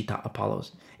covering, and she taught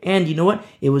Apollos. And you know what?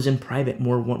 It was in private,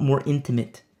 more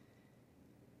intimate.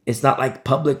 It's not like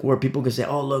public where people could say,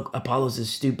 oh, look, Apollos is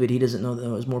stupid. He doesn't know that.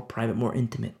 It was more private, more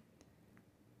intimate.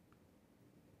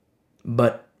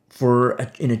 But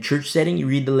in a church setting, you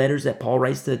read the letters that Paul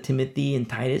writes to Timothy and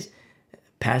Titus,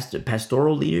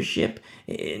 pastoral leadership,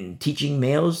 and teaching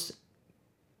males,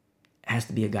 has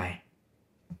to be a guy.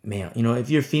 Male. If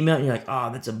you're female and you're like, oh,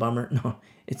 that's a bummer. No,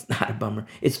 it's not a bummer.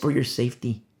 It's for your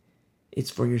safety. It's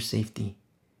for your safety.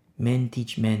 Men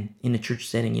teach men in a church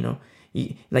setting,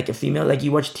 like a female, like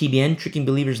you watch TBN, Tricking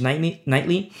Believers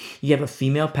Nightly. You have a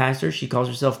female pastor. She calls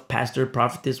herself pastor,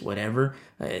 prophetess, whatever.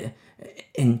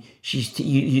 And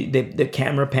the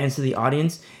camera pans to the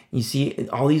audience. You see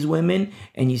all these women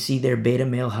and you see their beta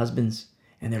male husbands.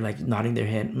 And they're like nodding their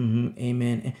head.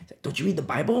 Amen. Don't you read the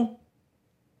Bible?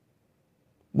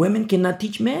 Women cannot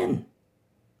teach men.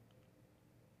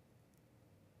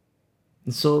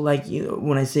 And so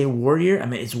when I say warrior,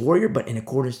 it's warrior, but in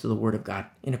accordance to the word of God,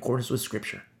 in accordance with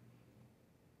scripture.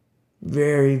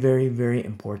 Very, very, very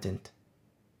important.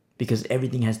 Because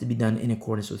everything has to be done in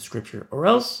accordance with scripture. Or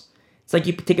else, it's like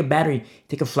you take a battery,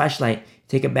 take a flashlight,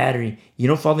 take a battery. You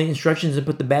don't follow the instructions and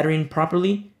put the battery in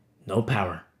properly, no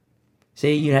power.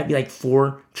 Say you have like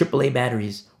 4 AAA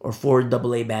batteries or 4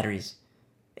 AA batteries.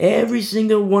 Every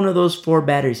single one of those 4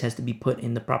 batteries has to be put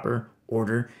in the proper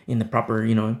order, in the proper,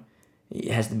 it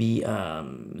has to be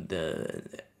that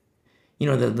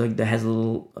has a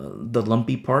little the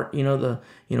lumpy part,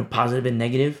 positive and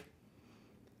negative.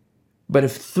 But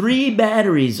if 3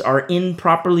 batteries are in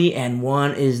properly and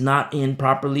 1 is not in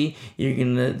properly, you're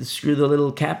gonna screw the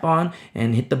little cap on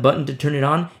and hit the button to turn it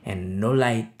on, and no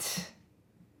light,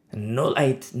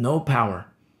 no power.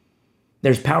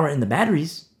 There's power in the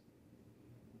batteries,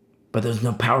 but there's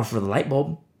no power for the light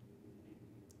bulb.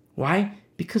 Why?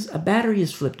 Because a battery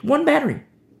is flipped. 1 battery.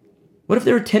 What if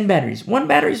there were 10 batteries? 1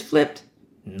 battery is flipped.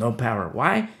 No power.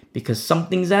 Why? Because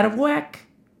something's out of whack.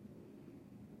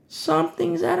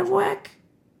 Something's out of whack.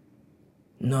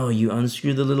 No, you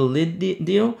unscrew the little lid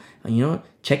deal. And,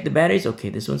 check the batteries. Okay,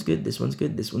 this one's good. This one's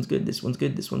good. This one's good. This one's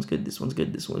good. This one's good. This one's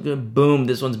good. This one's good. Boom,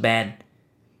 this one's bad.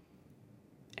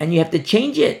 And you have to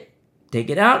change it. Take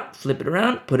it out, flip it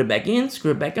around, put it back in,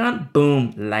 screw it back on,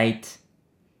 boom, light.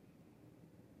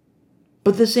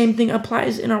 But the same thing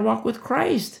applies in our walk with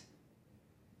Christ.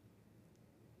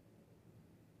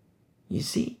 You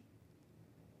see?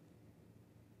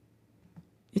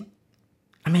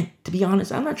 To be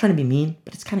honest, I'm not trying to be mean,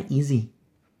 but it's kind of easy.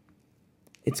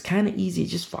 It's kind of easy.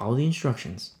 Just follow the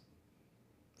instructions.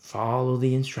 Follow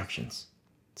the instructions.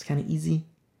 It's kind of easy.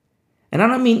 And I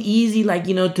don't mean easy like,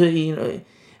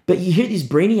 but you hear these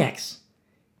brainiacs.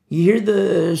 You hear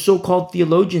the so-called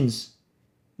theologians.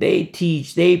 They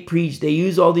teach, they preach, they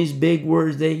use all these big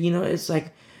words. It's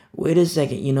like, wait a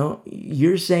second,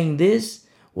 you're saying this.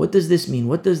 What does this mean?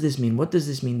 What does this mean? What does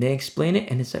this mean? They explain it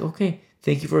and it's like, okay,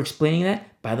 thank you for explaining that.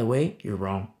 By the way, you're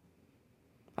wrong.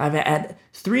 I've had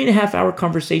 3.5 hour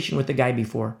conversation with a guy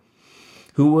before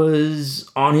who was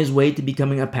on his way to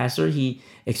becoming a pastor. He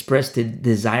expressed a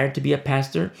desire to be a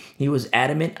pastor. He was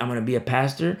adamant, I'm going to be a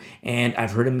pastor. And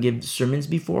I've heard him give sermons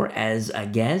before as a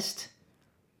guest.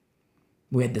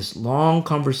 We had this long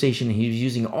conversation and he was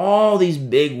using all these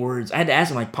big words. I had to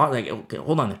ask him okay,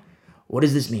 hold on there. What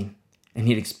does this mean? And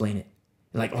he'd explain it.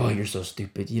 Like, oh, you're so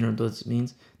stupid. You know what this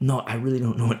means? No, I really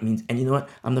don't know what it means. And you know what?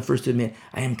 I'm the first to admit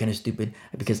I am kind of stupid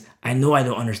because I know I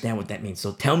don't understand what that means.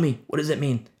 So tell me, what does it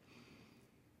mean?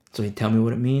 So he'd tell me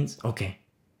what it means. Okay.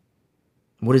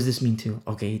 What does this mean too?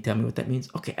 Okay, he'd tell me what that means.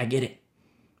 Okay, I get it.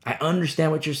 I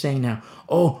understand what you're saying now.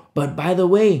 Oh, but by the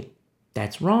way,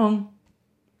 that's wrong.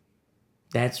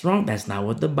 That's wrong. That's not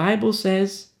what the Bible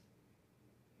says.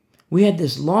 We had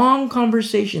this long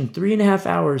conversation, 3.5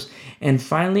 hours. And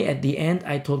finally, at the end,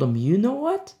 I told him, you know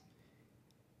what?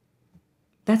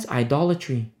 That's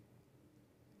idolatry.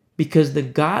 Because the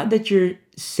God that you're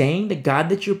saying, the God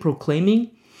that you're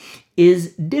proclaiming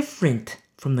is different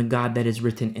from the God that is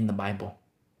written in the Bible.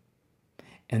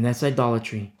 And that's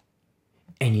idolatry.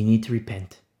 And you need to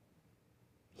repent.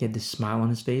 He had this smile on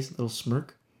his face, a little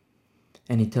smirk.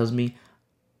 And he tells me,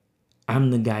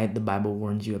 I'm the guy the Bible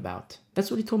warns you about. That's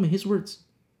what he told me, his words.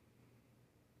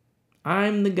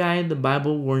 I'm the guy the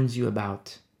Bible warns you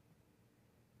about.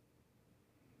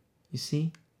 You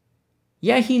see?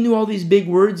 Yeah, he knew all these big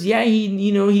words. Yeah,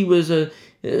 he was a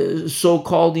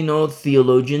so-called,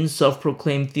 theologian,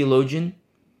 self-proclaimed theologian.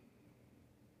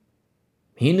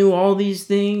 He knew all these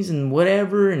things and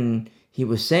whatever, and he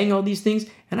was saying all these things.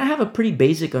 And I have a pretty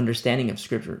basic understanding of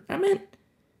Scripture.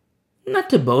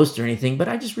 Not to boast or anything, but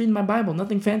I just read my Bible,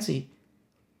 nothing fancy.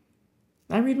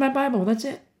 I read my Bible, that's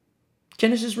it.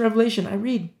 Genesis, Revelation, I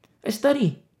read. I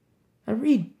study. I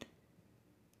read.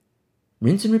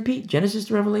 Rinse and repeat, Genesis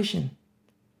to Revelation.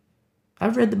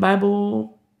 I've read the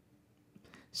Bible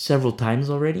several times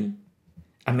already.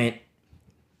 I'll leave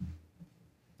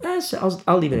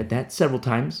it at that, several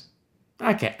times.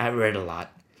 Okay, I read a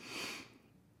lot.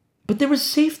 But there was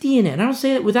safety in it. And I don't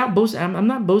say it without boasting. I'm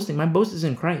not boasting. My boast is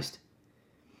in Christ.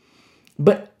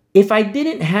 But if I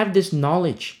didn't have this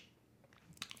knowledge,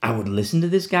 I would listen to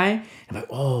this guy and be like,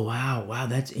 oh, wow,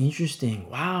 that's interesting.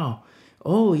 Wow.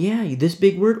 Oh, yeah, this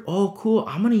big word. Oh, cool.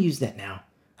 I'm going to use that now.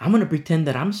 I'm going to pretend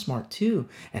that I'm smart too.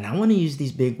 And I want to use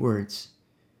these big words.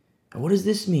 What does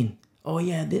this mean? Oh,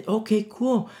 yeah. Okay,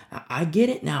 cool. I get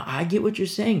it now. I get what you're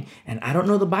saying. And I don't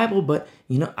know the Bible, but,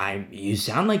 you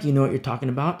sound like you know what you're talking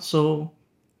about. So,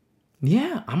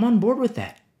 yeah, I'm on board with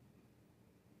that.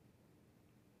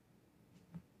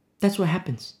 That's what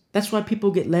happens. That's why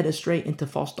people get led astray into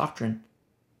false doctrine.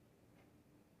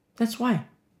 That's why.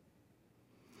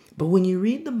 But when you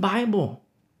read the Bible,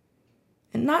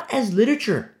 and not as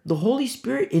literature, the Holy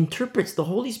Spirit interprets, the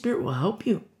Holy Spirit will help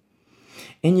you.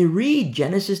 And you read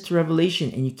Genesis to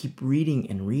Revelation and you keep reading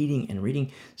and reading and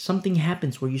reading, something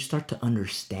happens where you start to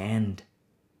understand.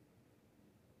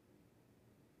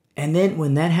 And then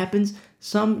when that happens,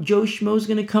 some Joe Schmo's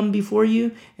going to come before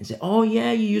you and say, oh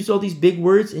yeah, you used all these big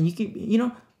words and you keep,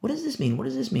 what does this mean? What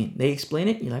does this mean? They explain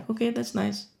it. You're like, okay, that's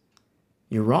nice.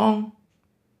 You're wrong.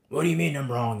 What do you mean I'm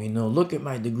wrong? Look at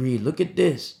my degree. Look at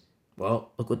this.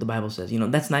 Well, look what the Bible says.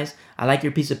 That's nice. I like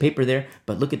your piece of paper there,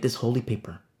 but look at this holy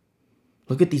paper.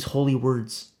 Look at these holy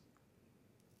words.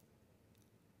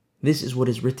 This is what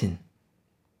is written.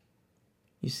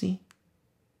 You see?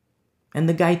 And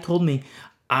the guy told me,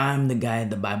 I'm the guy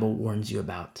the Bible warns you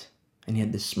about. And he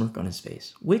had this smirk on his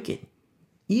face. Wicked.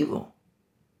 Evil.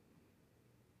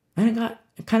 And I got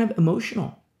kind of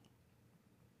emotional.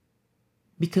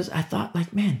 Because I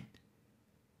thought, man,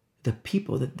 the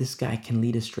people that this guy can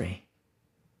lead astray.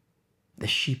 The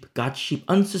sheep, God's sheep,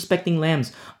 unsuspecting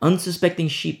lambs, unsuspecting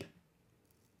sheep.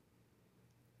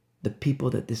 The people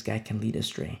that this guy can lead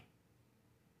astray.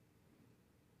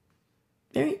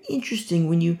 Very interesting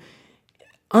when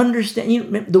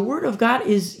Understand, the word of God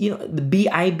is, the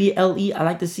Bible. I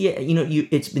like to see it.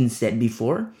 It's been said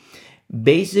before.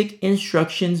 Basic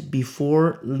instructions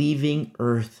before leaving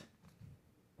earth.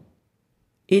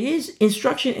 It is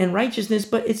instruction in righteousness,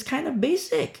 but it's kind of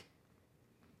basic.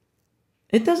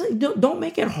 It doesn't, don't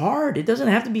make it hard. It doesn't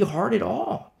have to be hard at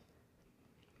all.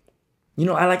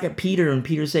 I like at Peter, and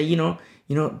Peter say,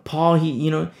 Paul,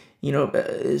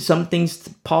 some things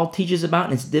Paul teaches about,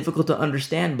 and it's difficult to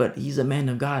understand, but he's a man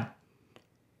of God.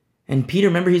 And Peter,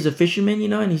 remember, he's a fisherman,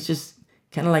 and he's just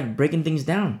kind of like breaking things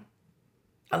down.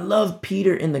 I love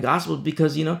Peter in the Gospels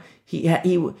because, he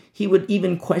would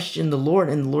even question the Lord,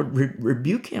 and the Lord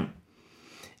rebuke him.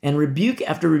 And rebuke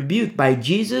after rebuke by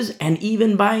Jesus and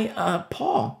even by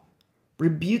Paul.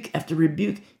 Rebuke after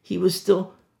rebuke. He was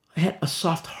still had a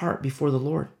soft heart before the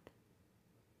Lord.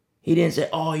 He didn't say,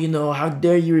 oh, how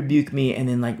dare you rebuke me, and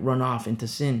then like run off into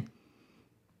sin.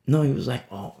 No, he was like,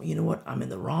 oh, you know what? I'm in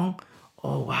the wrong.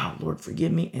 Oh, wow, Lord,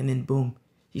 forgive me. And then boom,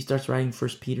 he starts writing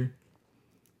 1 Peter,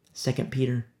 2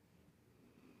 Peter.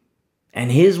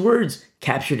 And his words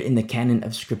captured in the canon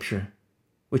of Scripture,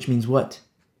 which means what?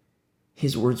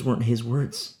 His words weren't his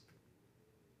words.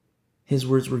 His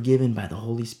words were given by the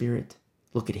Holy Spirit.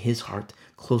 Look at his heart,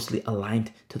 closely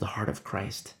aligned to the heart of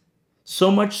Christ.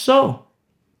 So much so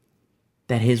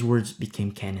that his words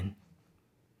became canon,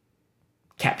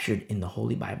 captured in the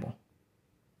Holy Bible.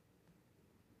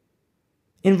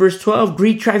 In verse 12,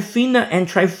 greet Tryphena and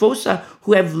Tryphosa,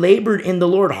 who have labored in the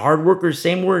Lord. Hard workers,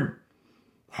 same word.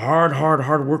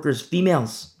 Hard workers,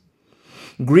 females.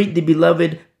 Greet the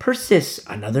beloved Persis,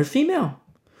 another female,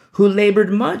 who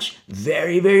labored much.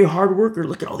 Very, very hard worker.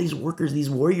 Look at all these workers, these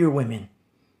warrior women.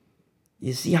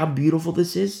 You see how beautiful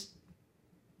this is?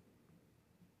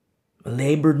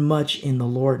 Labored much in the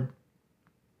Lord.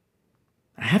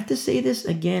 I have to say this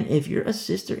again. If you're a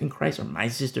sister in Christ, or my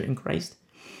sister in Christ,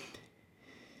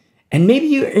 and maybe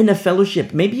you're in a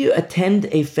fellowship, maybe you attend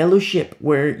a fellowship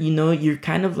where, you're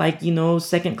kind of like,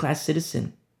 second-class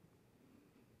citizen.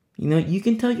 You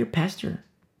can tell your pastor,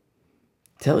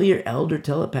 tell your elder,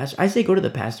 tell a pastor. I say go to the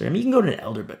pastor. I mean, you can go to an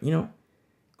elder, but, go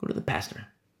to the pastor.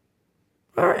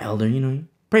 Or elder,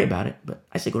 pray about it, but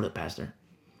I say go to the pastor.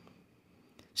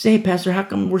 Say, hey, pastor, how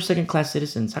come we're second-class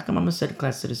citizens? How come I'm a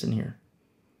second-class citizen here?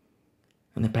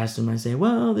 And the pastor might say,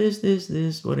 well,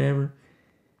 this, whatever.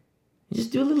 You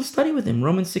just do a little study with him.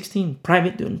 Romans 16,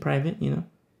 private, do it in private,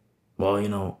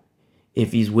 Well,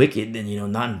 if he's wicked,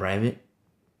 then, not in private.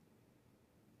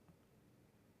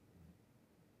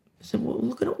 I said, well,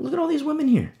 look at all these women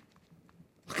here.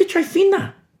 Look at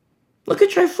Tryphena. Look at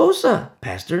Tryphosa,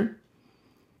 pastor.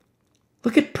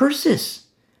 Look at Persis.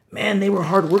 Man, they were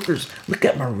hard workers. Look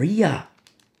at Maria.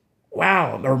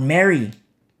 Wow, or Mary.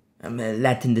 I'm a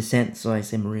Latin descent, so I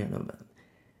say Maria. No, but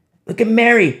look at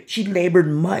Mary. She labored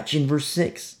much in verse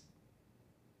 6.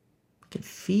 Look at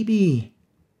Phoebe.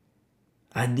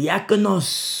 A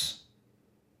diakonos.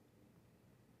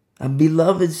 A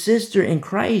beloved sister in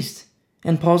Christ.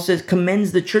 And Paul says,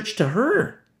 commends the church to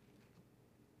her.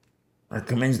 Or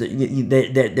commends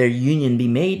their union be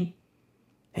made.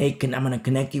 Hey, I'm going to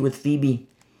connect you with Phoebe.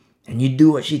 And you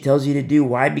do what she tells you to do.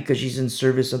 Why? Because she's in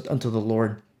service unto the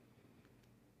Lord.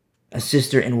 A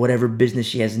sister in whatever business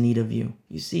she has need of you.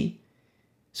 You see?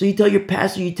 So you tell your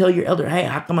pastor, you tell your elder, hey,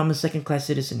 how come I'm a second-class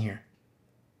citizen here?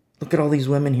 Look at all these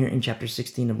women here in chapter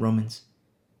 16 of Romans.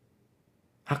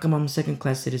 How come I'm a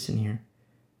second-class citizen here?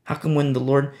 How come when the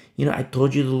Lord, I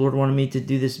told you the Lord wanted me to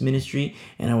do this ministry,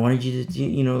 and I wanted you to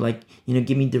do,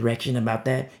 give me direction about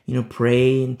that,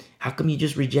 pray, and how come you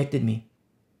just rejected me?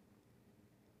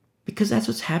 Because that's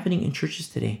what's happening in churches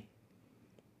today.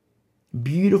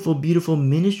 Beautiful, beautiful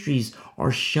ministries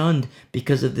are shunned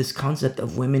because of this concept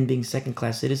of women being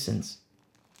second-class citizens.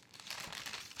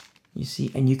 You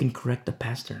see, and you can correct the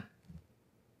pastor.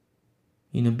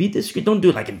 Be discreet. Don't do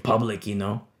it like in public,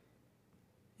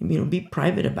 Be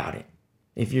private about it.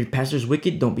 If your pastor's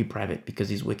wicked, don't be private because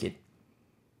he's wicked.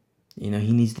 He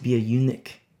needs to be a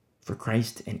eunuch for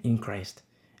Christ and in Christ.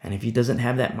 And if he doesn't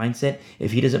have that mindset,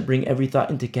 if he doesn't bring every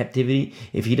thought into captivity,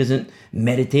 if he doesn't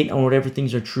meditate on whatever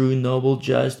things are true, noble,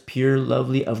 just, pure,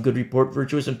 lovely, of good report,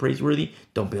 virtuous, and praiseworthy,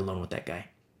 don't be alone with that guy.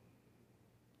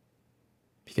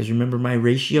 Because remember my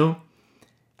ratio?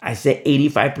 I said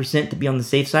 85% to be on the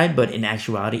safe side, but in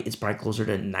actuality, it's probably closer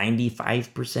to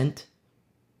 95%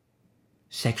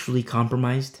 sexually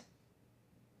compromised.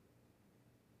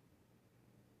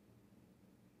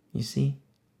 You see?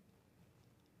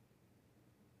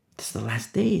 It's the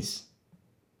last days.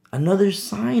 Another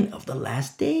sign of the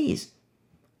last days.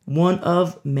 One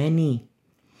of many.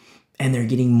 And they're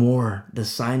getting more. The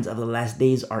signs of the last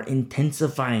days are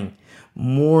intensifying.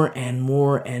 More and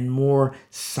more and more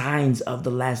signs of the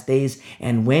last days.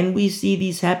 And when we see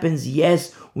these happens,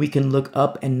 yes, we can look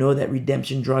up and know that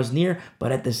redemption draws near,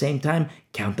 but at the same time,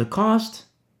 count the cost.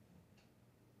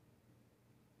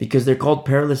 Because they're called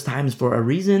perilous times for a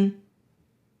reason.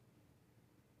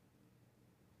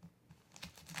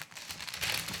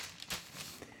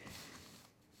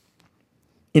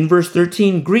 In verse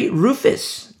 13, greet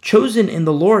Rufus, chosen in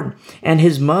the Lord, and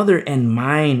his mother and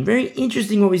mine. Very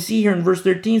interesting what we see here in verse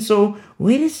 13. So,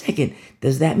 wait a second.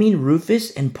 Does that mean Rufus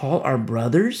and Paul are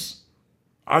brothers?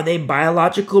 Are they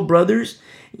biological brothers?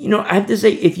 I have to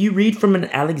say, if you read from an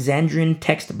Alexandrian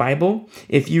text Bible,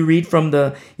 if you read from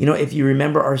if you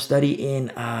remember our study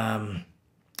in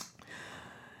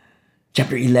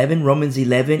chapter 11, Romans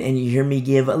 11, and you hear me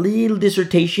give a little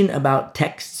dissertation about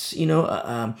texts,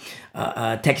 Textus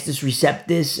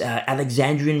Receptus,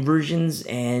 Alexandrian versions,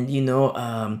 and,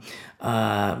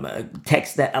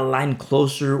 texts that align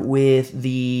closer with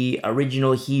the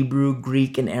original Hebrew,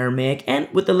 Greek, and Aramaic, and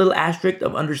with a little asterisk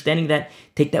of understanding that,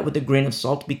 take that with a grain of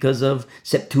salt because of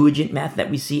Septuagint math that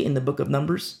we see in the book of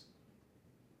Numbers.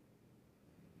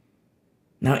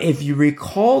 Now, if you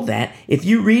recall that, if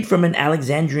you read from an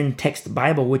Alexandrian text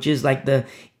Bible, which is like the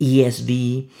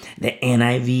ESV, the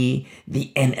NIV,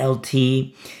 the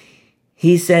NLT,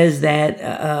 he says that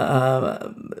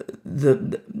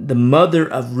the mother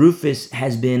of Rufus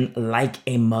has been like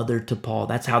a mother to Paul.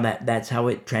 That's how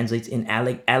it translates in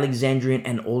Alexandrian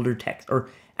and older text, or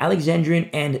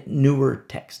Alexandrian and newer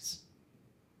texts.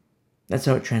 That's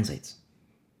how it translates.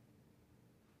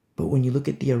 But when you look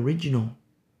at the original,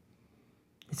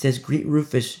 it says, greet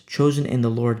Rufus, chosen in the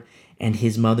Lord, and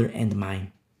his mother and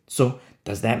mine. So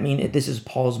does that mean that this is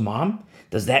Paul's mom?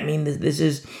 Does that mean that this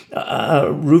is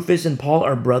Rufus and Paul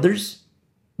are brothers?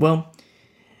 Well,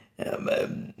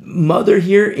 mother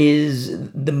here is,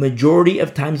 the majority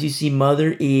of times you see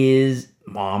mother is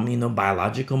mom,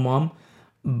 biological mom.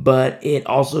 But it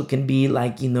also can be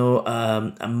like,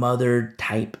 a mother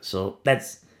type. So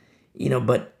that's,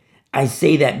 but I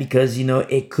say that because,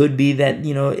 it could be that,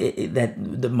 that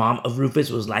the mom of Rufus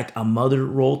was like a mother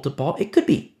role to Paul. It could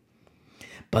be.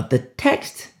 But the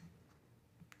text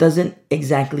doesn't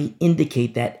exactly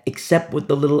indicate that, except with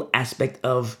the little aspect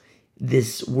of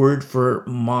this word for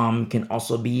mom can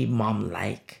also be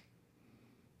mom-like.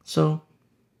 So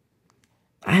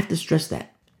I have to stress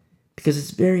that because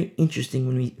it's very interesting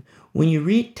when you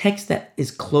read text that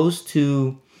is close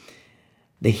to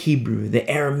the Hebrew, the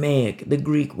Aramaic, the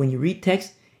Greek. When you read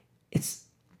text, it's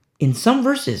in some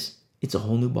verses, it's a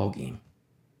whole new ball game.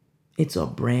 It's a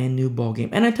brand new ball game.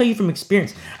 And I tell you from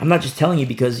experience. I'm not just telling you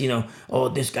because,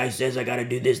 this guy says I got to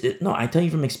do this. No, I tell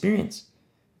you from experience.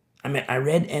 I mean, I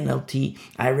read NLT,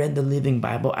 I read the Living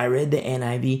Bible, I read the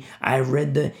NIV, I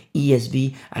read the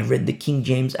ESV, I read the King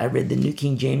James, I read the New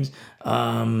King James,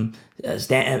 American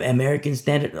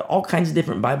Standard, all kinds of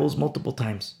different Bibles multiple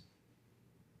times.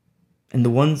 And the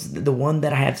one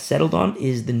that I have settled on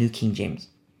is the New King James.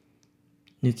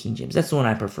 New King James. That's the one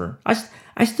I prefer.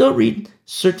 I still read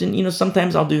certain,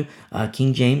 sometimes I'll do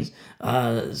King James.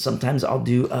 Sometimes I'll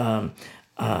do,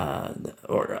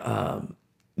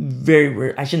 very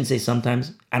rare. I shouldn't say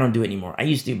sometimes. I don't do it anymore. I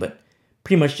used to, but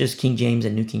pretty much just King James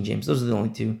and New King James. Those are the only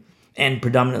two. And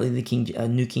predominantly the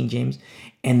New King James.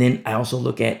 And then I also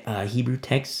look at Hebrew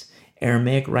texts,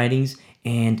 Aramaic writings,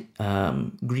 and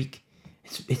Greek.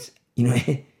 It's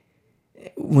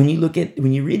when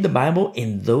you read the Bible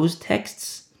in those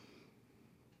texts,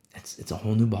 it's a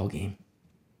whole new ball game.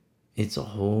 It's a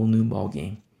whole new ball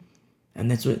game. And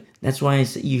that's why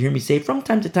you hear me say from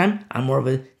time to time, I'm more of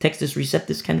a Textus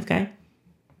Receptus kind of guy.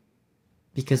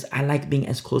 Because I like being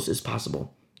as close as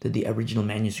possible to the original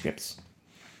manuscripts.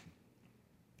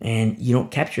 And you don't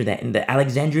capture that. And the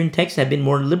Alexandrian texts have been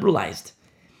more liberalized.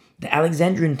 The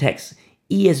Alexandrian texts,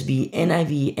 ESV,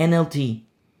 NIV, NLT,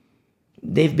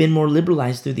 they've been more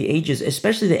liberalized through the ages,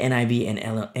 especially the NIV and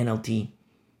NLT.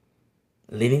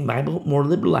 Living Bible, more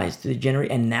liberalized to the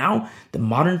generation. And now, the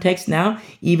modern text now,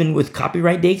 even with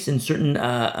copyright dates and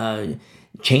certain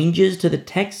changes to the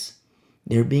text,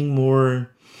 they're being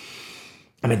more,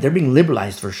 they're being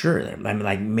liberalized for sure.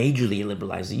 Like majorly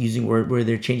liberalized, using where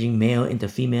they're changing male into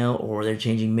female, or they're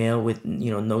changing male with,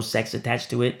 no sex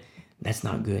attached to it. That's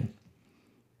not good.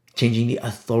 Changing the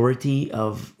authority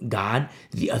of God,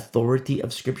 the authority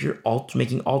of Scripture,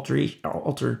 making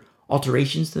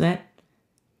alterations to that.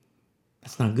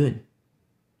 That's not good.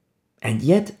 And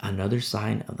yet another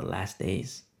sign of the last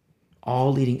days,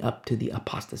 all leading up to the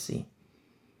apostasy.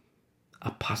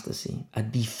 apostasy, a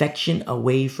defection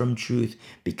away from truth.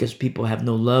 Because people have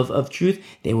no love of truth,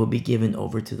 they will be given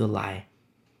over to the lie.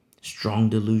 Strong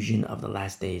delusion of the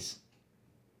last days.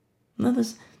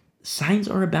 Notice, signs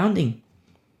are abounding.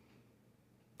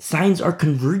 Signs are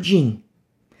converging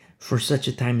for such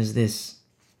a time as this.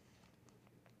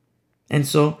 And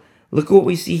so, look at what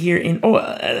we see here in,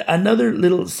 another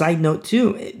little side note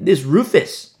too, this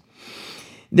Rufus.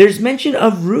 There's mention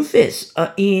of Rufus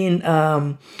in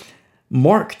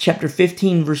Mark chapter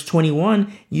 15, verse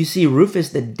 21. You see Rufus,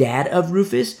 the dad of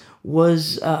Rufus,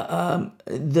 was the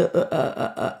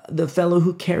fellow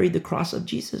who carried the cross of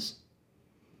Jesus.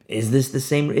 Is this the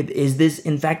same? Is this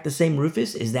in fact the same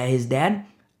Rufus? Is that his dad?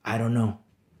 I don't know.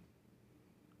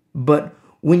 But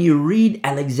when you read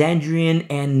Alexandrian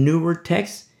and newer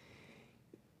texts,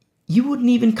 you wouldn't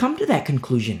even come to that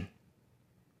conclusion.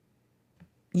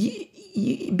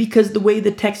 Because the way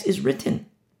the text is written.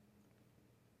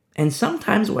 And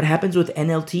sometimes what happens with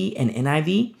NLT and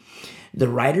NIV, the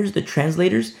writers, the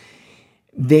translators,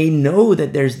 they know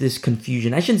that there's this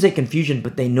confusion. I shouldn't say confusion,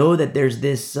 but they know that there's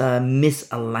this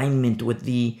misalignment with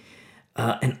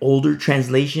an older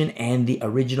translation and the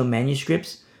original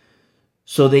manuscripts.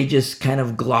 So they just kind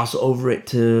of gloss over it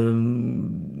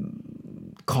to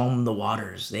calm the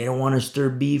waters. They don't want to stir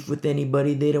beef with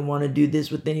anybody. They don't want to do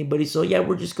this with anybody. So yeah,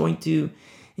 we're just going to,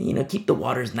 keep the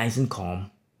waters nice and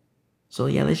calm. So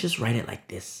yeah, let's just write it like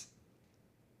this.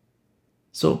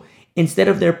 So instead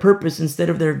of their purpose, instead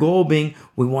of their goal being,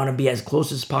 we want to be as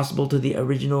close as possible to the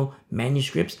original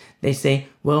manuscripts, they say,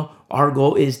 well, our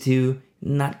goal is to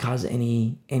not cause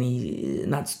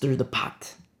not stir the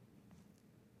pot.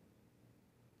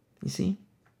 You see?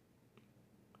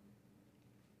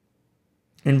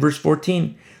 In verse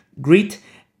 14, greet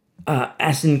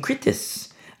Asyncritus,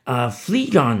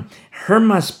 Phlegon,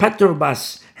 Hermas,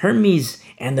 Patrobas, Hermes,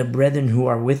 and the brethren who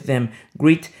are with them.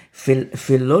 Greet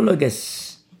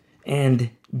Philologus and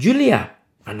Julia,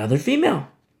 another female.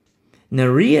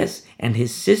 Nereus and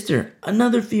his sister,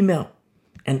 another female.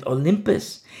 And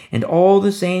Olympus and all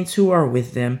the saints who are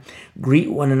with them.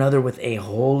 Greet one another with a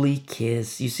holy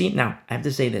kiss. You see, now I have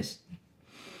to say this.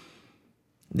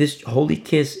 This holy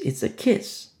kiss, it's a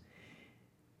kiss.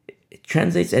 It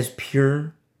translates as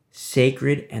pure,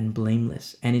 sacred, and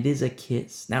blameless. And it is a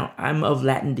kiss. Now, I'm of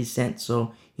Latin descent,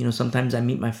 so, sometimes I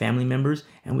meet my family members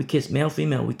and we kiss. Male,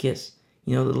 female, we kiss.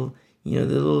 The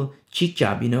little cheek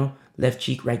job, left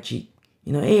cheek, right cheek.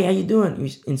 Hey, how you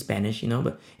doing? In Spanish,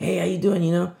 but hey, how you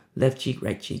doing? Left cheek,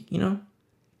 right cheek,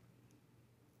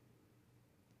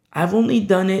 I've only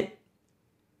done it,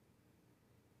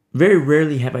 very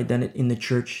rarely have I done it in the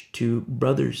church to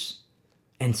brothers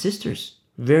and sisters.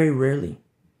 Very rarely.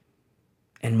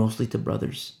 And mostly to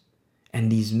brothers. And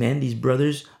these men, these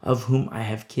brothers of whom I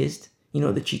have kissed,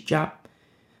 the cheek job.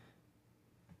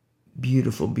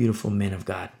 Beautiful, beautiful men of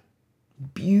God.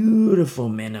 Beautiful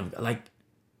men of God. Like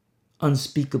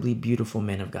unspeakably beautiful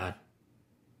men of God.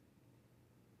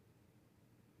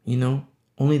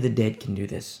 Only the dead can do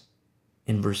this.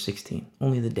 In verse 16,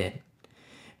 only the dead.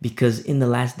 Because in the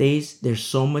last days, there's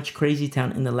so much crazy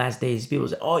town in the last days. People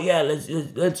say, oh yeah,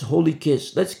 let's holy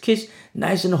kiss. Let's kiss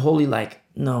nice and holy like.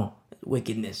 No,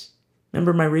 wickedness.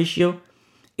 Remember my ratio?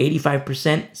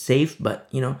 85% safe, but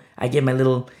I get my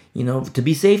little, to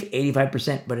be safe,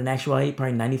 85%, but in actuality,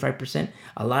 probably 95%.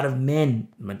 A lot of men,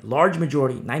 large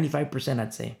majority, 95%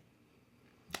 I'd say,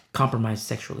 compromise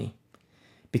sexually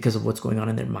because of what's going on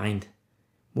in their mind.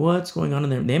 What's going on in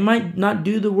there? They might not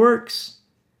do the works,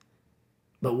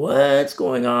 but what's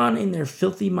going on in their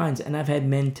filthy minds? And I've had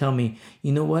men tell me,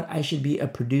 you know what? I should be a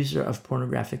producer of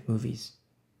pornographic movies.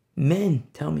 Men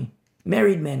tell me.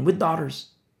 Married men with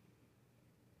daughters.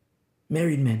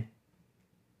 Married men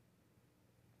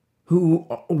who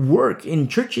work in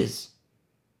churches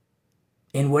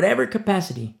in whatever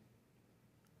capacity.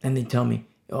 And they tell me,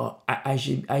 oh, I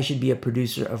should be a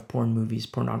producer of porn movies,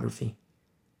 pornography.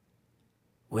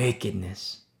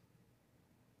 Wickedness,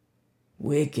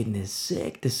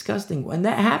 sick, disgusting. When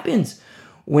that happens,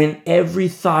 when every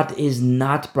thought is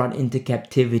not brought into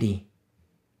captivity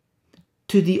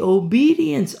to the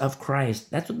obedience of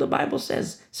Christ. That's what the Bible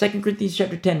says. 2 Corinthians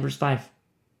chapter 10, verse 5.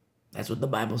 That's what the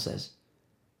Bible says.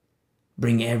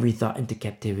 Bring every thought into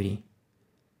captivity.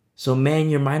 So man,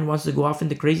 your mind wants to go off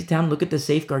into crazy town. Look at the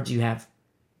safeguards you have.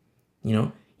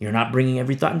 You're not bringing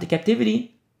every thought into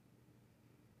captivity.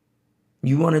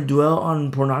 You want to dwell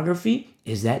on pornography?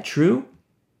 Is that true?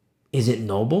 Is it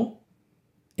noble?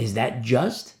 Is that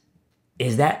just?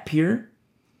 Is that pure?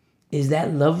 Is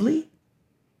that lovely?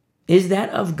 Is that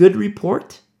of good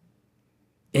report?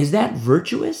 Is that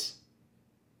virtuous?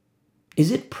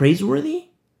 Is it praiseworthy?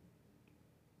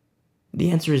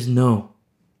 The answer is no.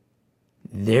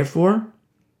 Therefore,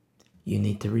 you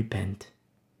need to repent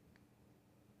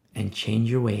and change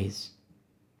your ways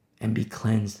and be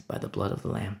cleansed by the blood of the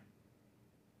Lamb.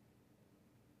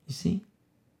 You see?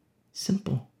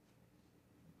 Simple.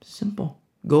 Simple.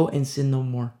 Go and sin no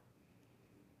more.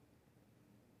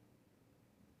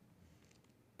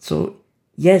 So,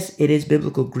 yes, it is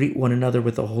biblical. Greet one another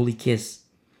with a holy kiss.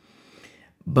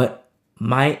 But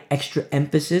my extra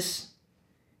emphasis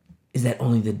is that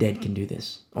only the dead can do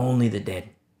this. Only the dead.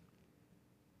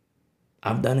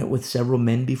 I've done it with several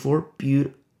men before.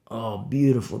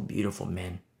 Beautiful, beautiful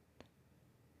men.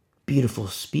 Beautiful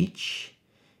speech.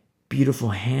 Beautiful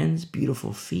hands.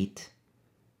 Beautiful feet.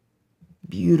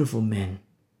 Beautiful men.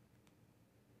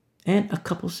 And a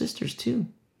couple sisters too.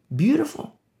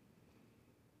 Beautiful.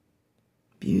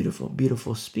 Beautiful,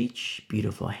 beautiful speech.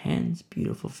 Beautiful hands.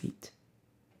 Beautiful feet.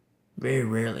 Very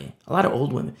rarely. A lot of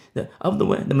old women.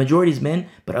 The majority is men,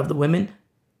 but of the women,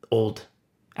 old.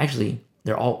 Actually,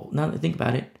 they're all, now that I think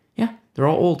about it, yeah, they're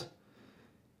all old.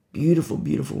 Beautiful,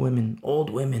 beautiful women. Old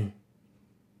women.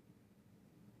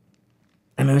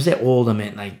 I mean, when I say old, I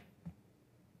meant like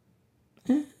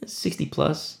 60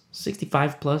 plus,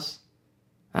 65 plus.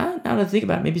 Now that I think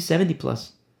about it, maybe 70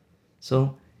 plus.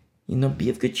 So, be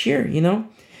of good cheer,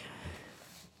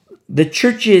 The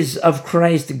churches of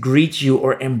Christ greet you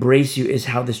or embrace you is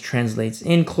how this translates.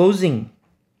 In closing,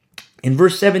 in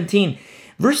verse 17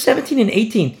 and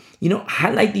 18,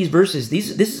 highlight these verses. This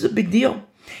is a big deal.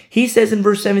 He says in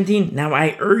verse 17, now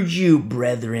I urge you,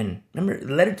 brethren. Remember,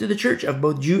 the letter to the church of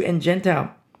both Jew and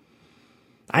Gentile.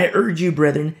 I urge you,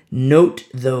 brethren, note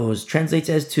those. Translates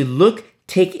as to look,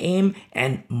 take aim,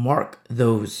 and mark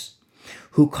those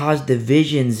who cause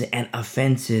divisions and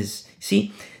offenses.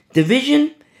 See,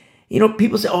 division,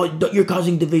 people say, oh, you're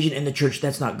causing division in the church.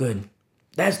 That's not good.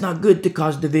 That's not good to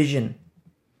cause division.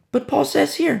 But Paul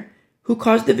says here, who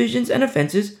cause divisions and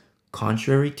offenses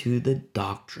contrary to the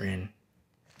doctrine.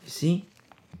 You see?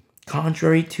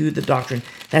 Contrary to the doctrine.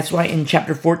 That's why in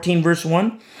chapter 14, verse 1,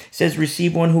 it says,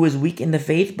 receive one who is weak in the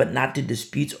faith, but not to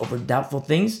disputes over doubtful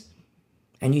things.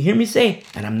 And you hear me say,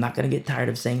 and I'm not going to get tired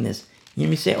of saying this. You hear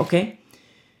me say, okay,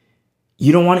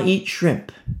 you don't want to eat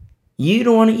shrimp. You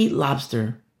don't want to eat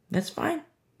lobster. That's fine.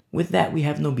 With that, we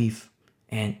have no beef.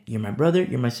 And you're my brother,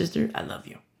 you're my sister, I love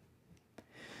you.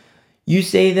 You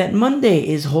say that Monday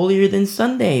is holier than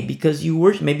Sunday because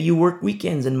maybe you work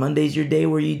weekends and Monday's your day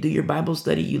where you do your Bible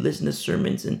study, you listen to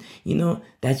sermons and,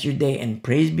 that's your day. And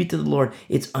praise be to the Lord,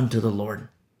 it's unto the Lord.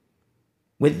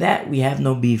 With that, we have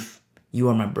no beef. You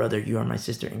are my brother, you are my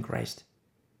sister in Christ.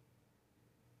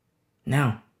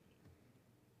 Now,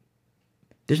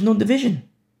 there's no division.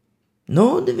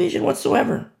 No division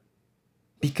whatsoever.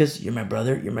 Because you're my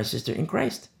brother, you're my sister in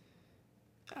Christ.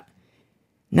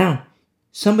 Now,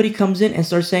 somebody comes in and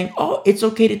starts saying, oh, it's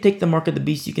okay to take the mark of the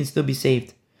beast, you can still be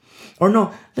saved. Or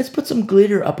no, let's put some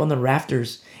glitter up on the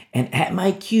rafters. And at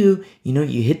my cue,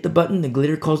 you hit the button, the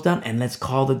glitter calls down, and let's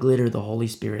call the glitter the Holy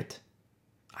Spirit.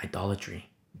 Idolatry.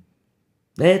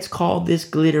 Let's call this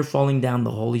glitter falling down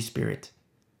the Holy Spirit.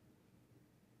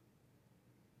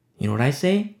 You know what I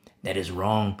say? That is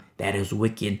wrong. That is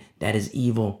wicked. That is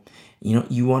evil.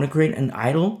 You want to create an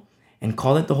idol and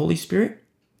call it the Holy Spirit?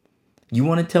 You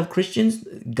want to tell Christians,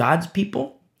 God's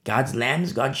people, God's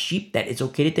lambs, God's sheep, that it's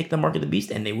okay to take the mark of the beast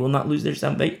and they will not lose their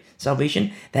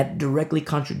salvation? That directly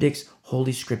contradicts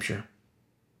Holy Scripture.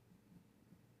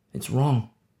 It's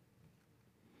wrong.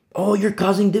 Oh, you're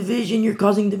causing division. You're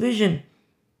causing division.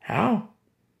 How?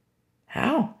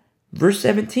 Verse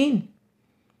 17.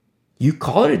 You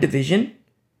call it a division,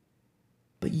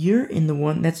 but you're in the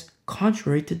one that's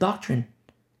contrary to doctrine.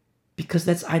 Because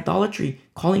that's idolatry.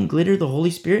 Calling glitter the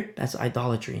Holy Spirit, that's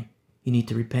idolatry. You need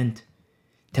to repent.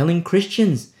 Telling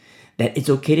Christians that it's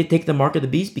okay to take the mark of the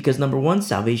beast because number one,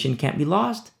 salvation can't be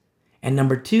lost. And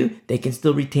number two, they can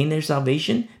still retain their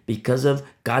salvation because of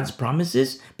God's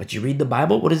promises. But you read the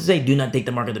Bible, what does it say? Do not take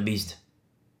the mark of the beast.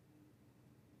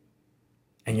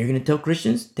 And you're going to tell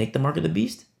Christians, take the mark of the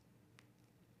beast?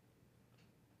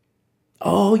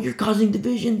 Oh, you're causing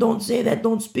division. Don't say that.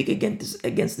 Don't speak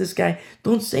against this guy.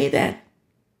 Don't say that.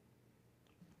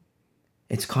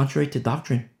 It's contrary to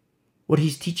doctrine. What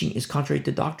he's teaching is contrary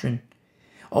to doctrine.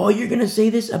 Oh, you're going to say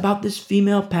this about this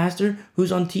female pastor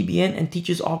who's on TBN and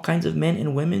teaches all kinds of men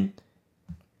and women?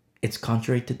 It's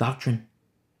contrary to doctrine.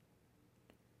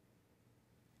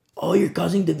 Oh, you're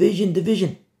causing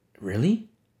division. Really?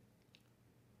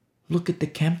 Look at the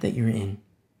camp that you're in.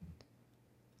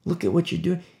 Look at what you're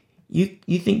doing.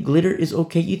 You think glitter is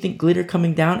okay? You think glitter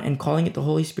coming down and calling it the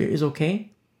Holy Spirit is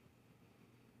okay?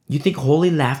 You think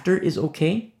holy laughter is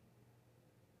okay?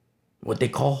 what they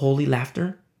call holy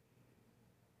laughter?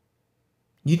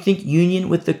 You think union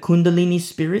with the Kundalini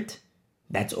spirit,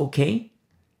 that's okay?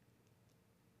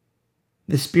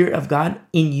 The Spirit of God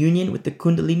in union with the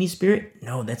Kundalini spirit?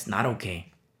 No, that's not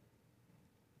okay.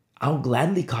 I'll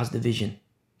gladly cause division.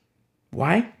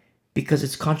 Why? Because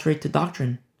it's contrary to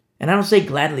doctrine. And I don't say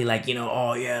gladly like,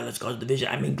 oh yeah, let's cause division.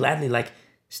 I mean gladly like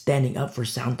standing up for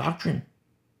sound doctrine.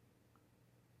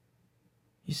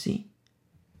 You see?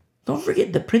 Don't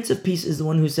forget, the Prince of Peace is the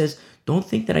one who says, don't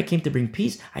think that I came to bring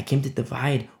peace. I came to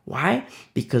divide. Why?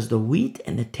 Because the wheat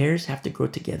and the tares have to grow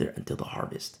together until the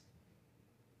harvest.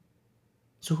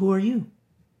 So who are you?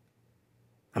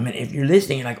 I mean, if you're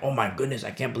listening, you're like, oh my goodness,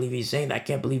 I can't believe he's saying that. I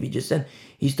can't believe he just said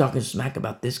he's talking smack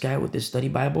about this guy with this study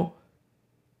Bible.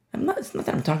 It's not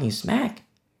that I'm talking smack.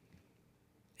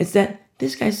 It's that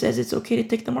this guy says it's okay to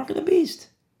take the mark of the beast.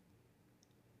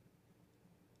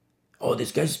 Oh,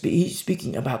 this guy's he's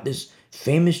speaking about this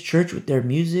famous church with their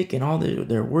music and all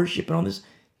their worship and all this.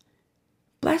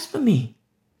 Blasphemy.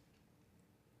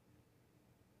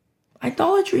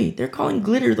 Idolatry. They're calling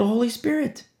glitter the Holy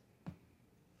Spirit.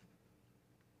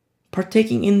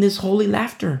 Partaking in this holy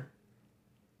laughter.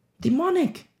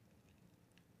 Demonic.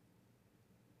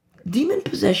 Demon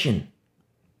possession.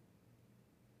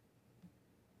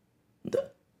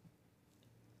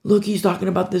 Look, he's talking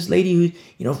about this lady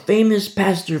who, famous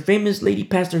lady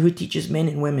pastor who teaches men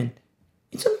and women.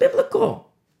 It's unbiblical.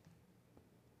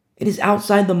 It is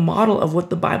outside the model of what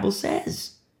the Bible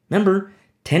says. Remember,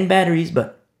 10 batteries,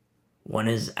 but one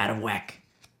is out of whack.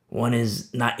 One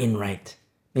is not in right.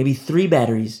 Maybe 3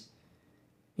 batteries.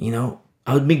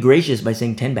 I would be gracious by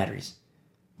saying 10 batteries.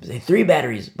 Say 3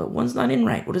 batteries, but one's not in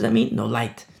right. What does that mean? No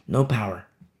light, no power.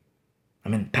 I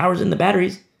mean, power's in the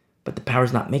batteries, but the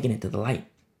power's not making it to the light.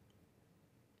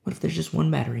 What if there's just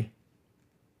one battery?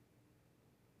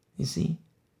 You see?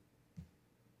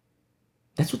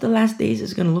 That's what the last days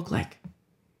is going to look like.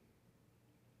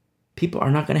 People are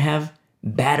not going to have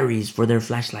batteries for their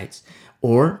flashlights.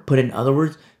 Or, put in other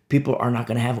words, people are not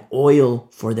going to have oil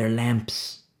for their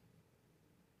lamps.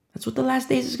 That's what the last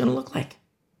days is going to look like.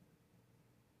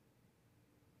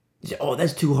 You say, oh,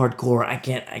 that's too hardcore. I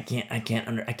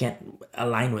can't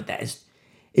align with that.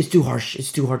 It's too harsh.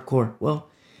 It's too hardcore. Well,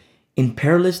 in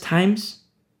perilous times,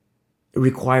 it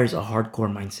requires a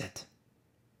hardcore mindset.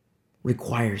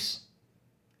 Requires.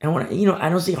 And when I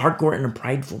don't say hardcore in a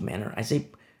prideful manner. I say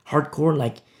hardcore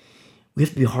like we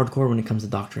have to be hardcore when it comes to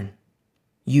doctrine.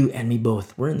 You and me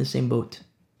both. We're in the same boat.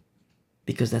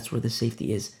 Because that's where the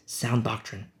safety is. Sound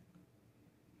doctrine.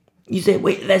 You say,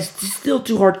 wait, that's still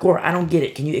too hardcore. I don't get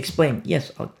it. Can you explain?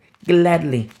 Yes, I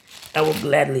will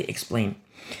gladly explain.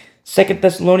 2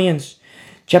 Thessalonians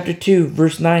chapter 2,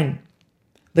 verse 9.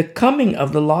 The coming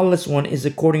of the lawless one is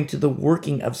according to the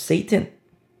working of Satan,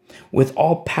 with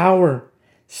all power,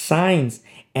 signs,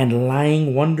 and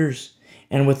lying wonders,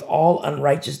 and with all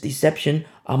unrighteous deception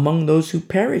among those who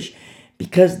perish,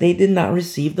 because they did not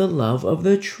receive the love of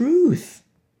the truth,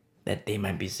 that they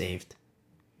might be saved.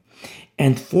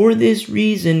 And for this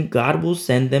reason, God will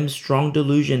send them strong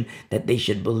delusion that they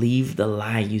should believe the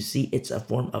lie. You see, it's a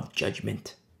form of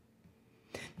judgment.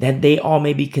 That they all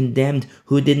may be condemned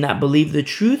who did not believe the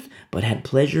truth, but had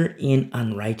pleasure in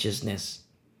unrighteousness.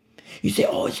 You say,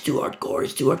 oh, it's too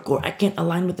hardcore. I can't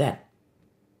align with that.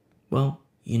 Well,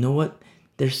 you know what?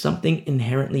 There's something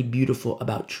inherently beautiful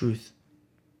about truth.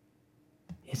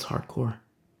 It's hardcore.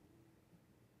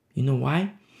 You know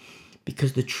why?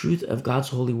 Because the truth of God's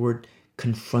holy word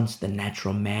confronts the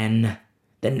natural man,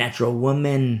 the natural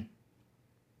woman.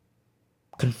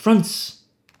 Confronts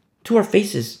to our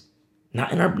faces,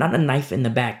 not a knife in the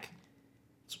back.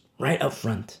 It's right up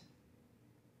front.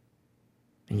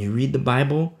 And you read the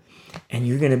Bible, and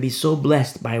you're going to be so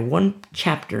blessed by one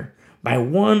chapter, by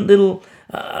one little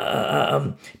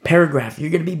paragraph.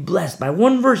 You're going to be blessed. By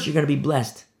one verse, you're going to be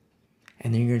blessed.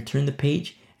 And then you're going to turn the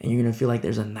page, and you're going to feel like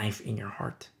there's a knife in your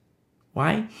heart.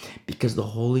 Why? Because the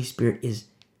Holy Spirit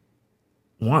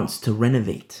wants to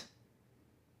renovate.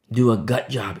 Do a gut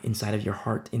job inside of your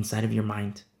heart, inside of your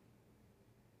mind.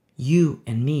 You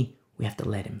and me, we have to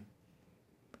let him.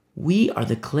 We are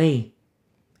the clay.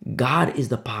 God is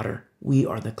the potter. We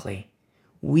are the clay.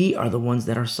 We are the ones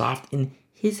that are soft in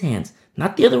his hands,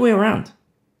 not the other way around.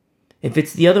 If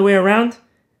it's the other way around,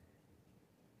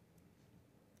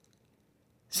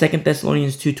 2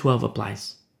 Thessalonians 2:12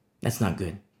 applies. That's not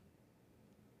good.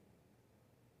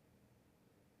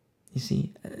 You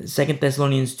see, 2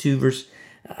 Thessalonians 2 verse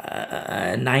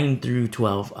 9 through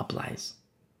 12 applies.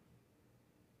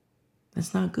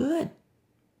 That's not good.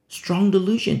 Strong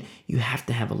delusion. You have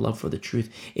to have a love for the truth.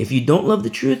 If you don't love the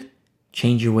truth,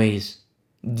 change your ways.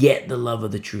 Get the love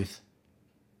of the truth.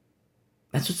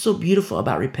 That's what's so beautiful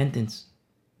about repentance.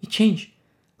 You change.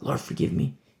 Lord, forgive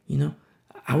me.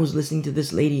 I was listening to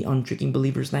this lady on Tricking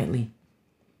Believers Nightly.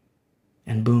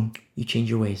 And boom, you change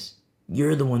your ways.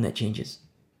 You're the one that changes.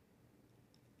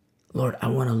 Lord, I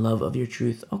want a love of your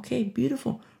truth. Okay,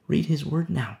 beautiful. Read his word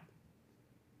now.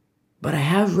 But I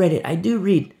have read it. I do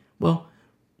read. Well,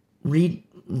 read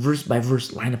verse by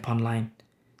verse, line upon line.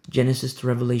 Genesis to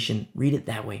Revelation. Read it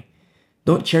that way.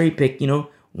 Don't cherry pick,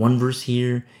 one verse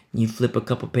here, you flip a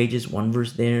couple pages, one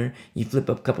verse there, you flip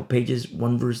up a couple pages,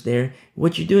 one verse there.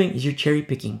 What you're doing is you're cherry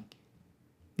picking.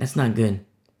 That's not good.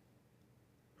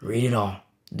 Read it all.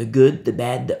 The good, the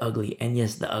bad, the ugly. And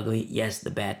yes, the ugly, yes, the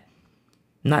bad.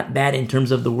 Not bad in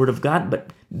terms of the Word of God,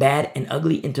 but bad and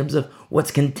ugly in terms of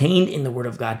what's contained in the Word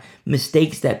of God.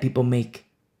 Mistakes that people make.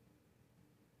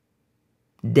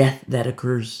 Death that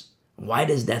occurs. Why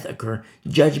does death occur?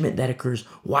 Judgment that occurs.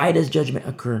 Why does judgment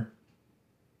occur?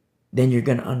 Then you're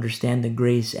going to understand the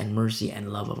grace and mercy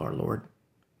and love of our Lord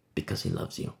because he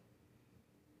loves you.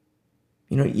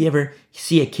 You ever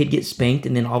see a kid get spanked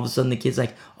and then all of a sudden the kid's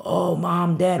like, oh,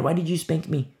 mom, dad, why did you spank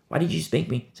me? Why did you spank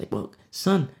me? It's like, well,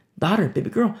 son, daughter, baby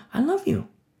girl, I love you.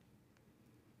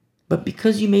 But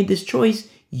because you made this choice,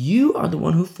 you are the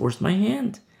one who forced my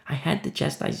hand. I had to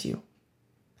chastise you.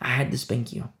 I had to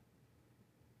spank you.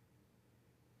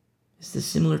 It's a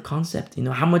similar concept.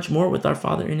 How much more with our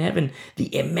Father in heaven,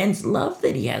 the immense love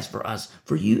that he has for us,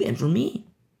 for you and for me.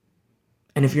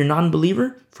 And if you're a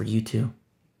non-believer, for you too.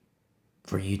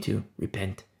 For you to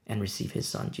repent and receive his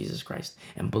Son, Jesus Christ,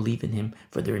 and believe in him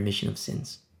for the remission of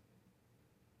sins.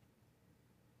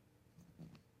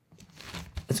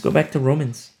 Let's go back to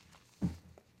Romans.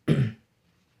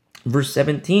 Verse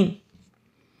 17.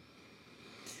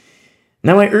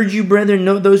 Now I urge you, brethren,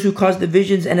 note those who cause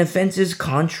divisions and offenses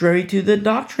contrary to the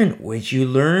doctrine which you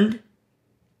learned,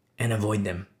 and avoid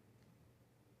them.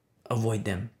 Avoid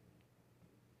them.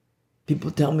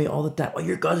 People tell me all the time, oh,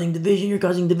 you're causing division, you're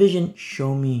causing division.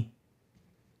 Show me.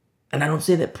 And I don't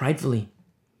say that pridefully.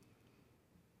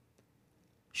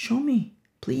 Show me.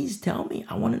 Please tell me.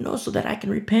 I want to know so that I can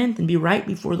repent and be right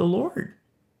before the Lord.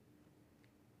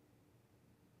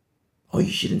 Oh,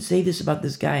 you shouldn't say this about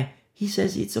this guy. He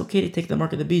says it's okay to take the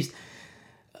mark of the beast.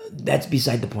 That's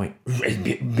beside the point.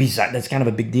 That's kind of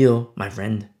a big deal, my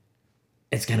friend.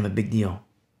 It's kind of a big deal.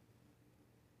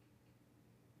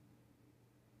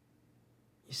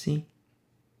 You see?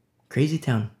 Crazy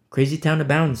town. Crazy town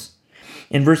abounds.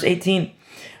 In verse 18,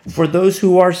 for those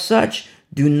who are such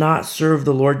do not serve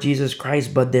the Lord Jesus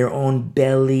Christ, but their own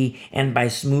belly, and by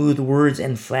smooth words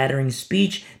and flattering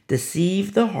speech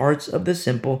deceive the hearts of the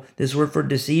simple. This word for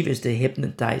deceive is to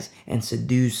hypnotize and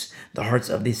seduce the hearts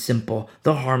of the simple,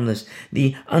 the harmless,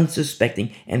 the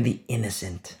unsuspecting, and the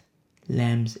innocent.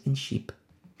 Lambs and sheep.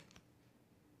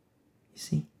 You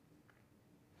see?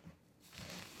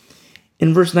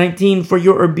 In verse 19, for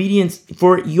your obedience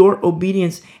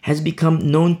has become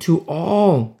known to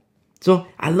all. So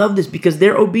I love this because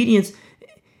their obedience,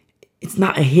 it's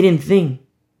not a hidden thing.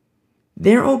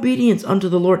 Their obedience unto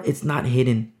the Lord, it's not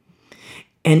hidden.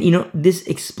 And this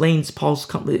explains Paul's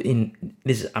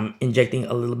I'm injecting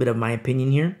a little bit of my opinion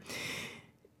here.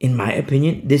 In my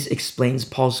opinion, this explains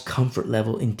Paul's comfort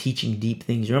level in teaching deep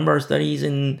things. Remember our studies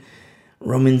in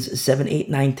Romans 7, 8,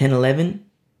 9, 10, 11?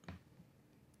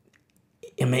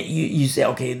 I mean, you say,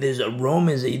 okay,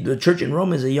 the church in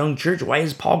Rome is a young church. Why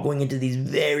is Paul going into these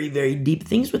very, very deep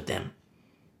things with them?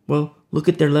 Well, look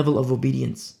at their level of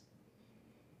obedience.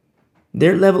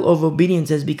 Their level of obedience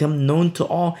has become known to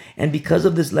all. And because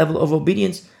of this level of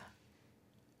obedience,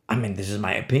 this is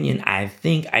my opinion. I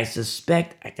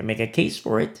suspect, I can make a case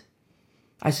for it.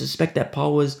 I suspect that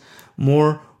Paul was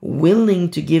more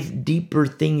willing to give deeper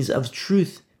things of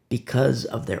truth because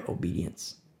of their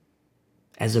obedience.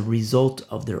 As a result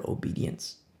of their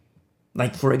obedience.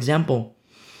 Like, for example,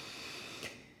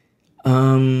 get a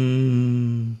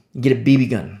BB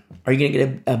gun. Are you going to get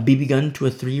a BB gun to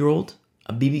a 3-year-old?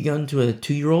 A BB gun to a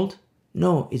 2-year-old?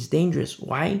 No, it's dangerous.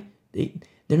 Why?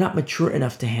 They're not mature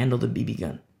enough to handle the BB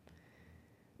gun.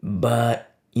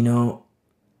 But, a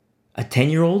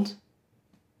 10-year-old?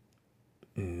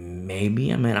 Maybe.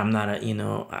 I'm not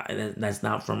that's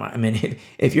not from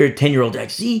if you're a 10-year-old, like,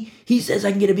 see, he says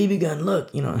I can get a BB gun.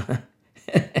 Look,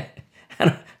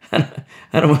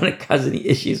 I don't want to cause any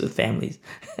issues with families.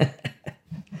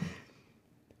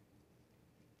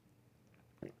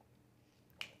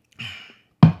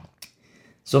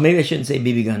 So maybe I shouldn't say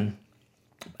BB gun.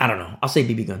 I don't know. I'll say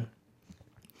BB gun.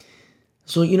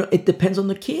 So, it depends on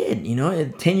the kid. A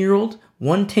 10-year-old,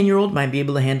 one 10-year-old might be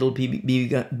able to handle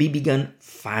BB gun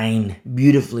fine,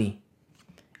 beautifully.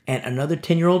 And another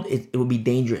 10-year-old, it would be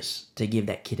dangerous to give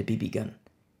that kid a BB gun.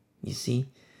 You see?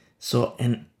 So,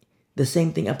 and the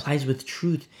same thing applies with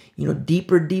truth.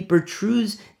 Deeper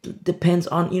truths depends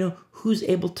on, who's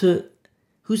able to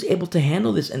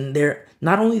handle this, and their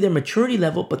not only their maturity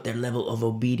level, but their level of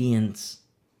obedience.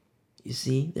 You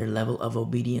see, their level of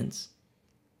obedience.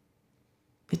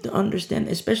 You have to understand,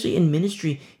 especially in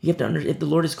ministry, you have to understand if the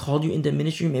Lord has called you into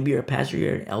ministry, maybe you're a pastor,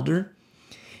 you're an elder,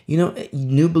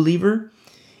 new believer,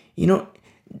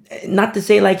 not to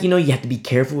say like, you have to be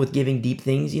careful with giving deep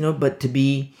things, but to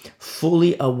be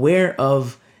fully aware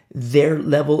of their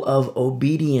level of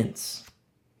obedience.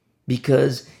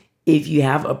 Because if you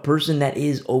have a person that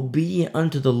is obedient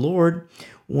unto the Lord,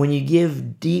 when you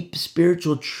give deep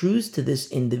spiritual truths to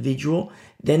this individual,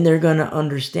 then they're going to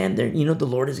understand the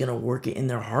Lord is going to work it in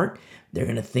their heart. They're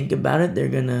going to think about it. They're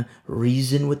going to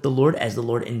reason with the Lord as the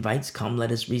Lord invites, come,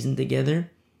 let us reason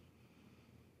together.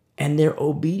 And their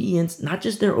obedience, not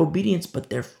just their obedience, but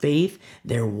their faith,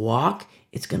 their walk,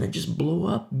 it's going to just blow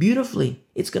up beautifully.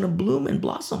 It's going to bloom and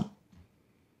blossom.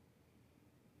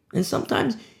 And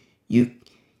sometimes you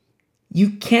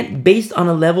can't, based on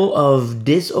a level of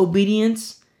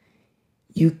disobedience,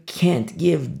 you can't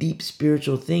give deep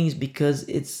spiritual things because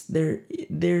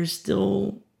they're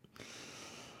still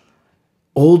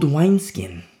old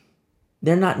wineskin.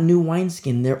 They're not new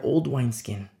wineskin, they're old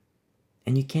wineskin.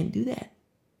 And you can't do that.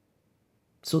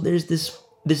 So there's this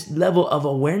level of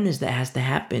awareness that has to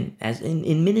happen as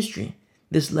in ministry.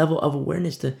 This level of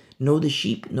awareness to know the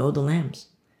sheep, know the lambs.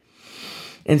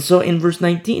 And so in verse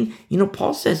 19,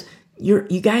 Paul says,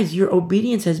 you guys, your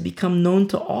obedience has become known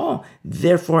to all.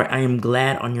 Therefore, I am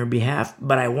glad on your behalf,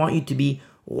 but I want you to be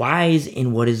wise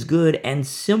in what is good and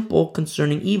simple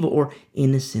concerning evil, or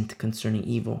innocent concerning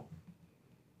evil.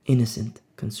 Innocent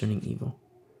concerning evil.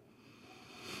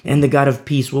 And the God of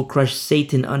peace will crush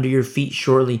Satan under your feet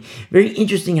shortly. Very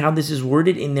interesting how this is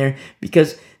worded in there,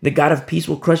 because the God of peace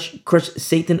will crush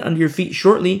Satan under your feet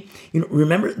shortly.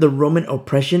 Remember the Roman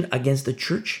oppression against the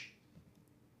church,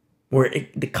 where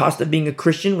the cost of being a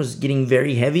Christian was getting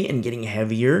very heavy and getting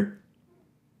heavier.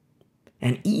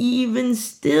 And even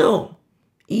still,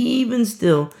 you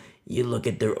look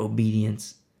at their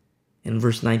obedience. In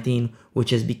verse 19, which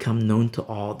has become known to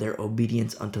all, their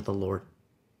obedience unto the Lord.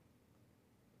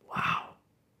 Wow.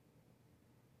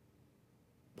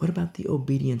 What about the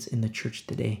obedience in the church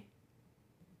today?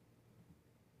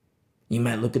 You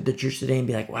might look at the church today and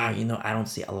be like, wow, I don't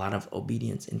see a lot of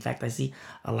obedience. In fact, I see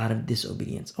a lot of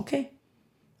disobedience. Okay.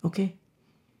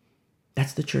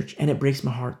 That's the church, and it breaks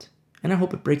my heart. And I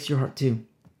hope it breaks your heart too.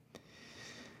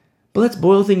 But let's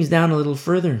boil things down a little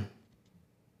further.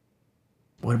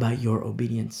 What about your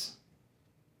obedience,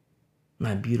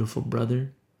 my beautiful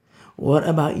brother? What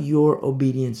about your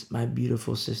obedience, my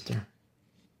beautiful sister?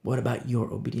 What about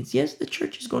your obedience? Yes, the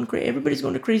church is going crazy. Everybody's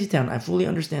going to crazy town. I fully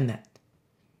understand that.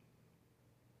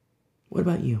 What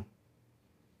about you?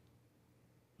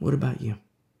 What about you?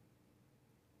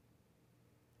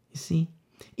 You see,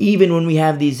 even when we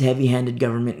have these heavy-handed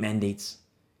government mandates,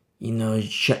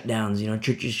 shutdowns,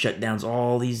 churches shutdowns,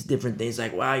 all these different things,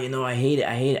 like, wow, I hate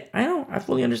it. I know, I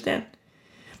fully understand.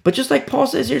 But just like Paul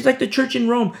says here, it's like the church in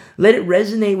Rome. Let it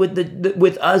resonate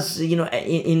with us,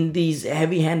 in these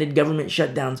heavy-handed government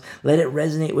shutdowns. Let it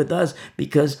resonate with us,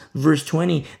 because verse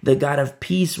 20, the God of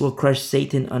peace will crush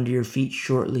Satan under your feet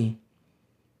shortly.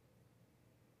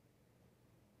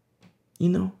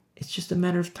 It's just a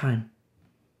matter of time.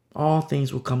 All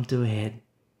things will come to a head.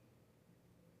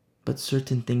 But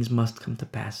certain things must come to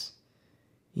pass.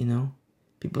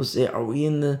 People say, are we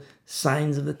in the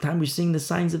signs of the time? We're seeing the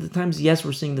signs of the times. Yes,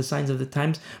 we're seeing the signs of the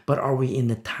times. But are we in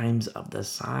the times of the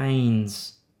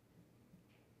signs?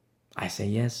 I say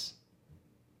yes.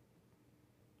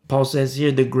 Paul says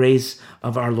here, the grace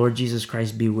of our Lord Jesus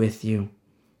Christ be with you.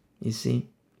 You see?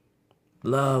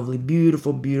 Lovely,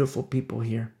 beautiful, beautiful people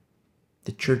here.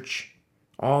 The church.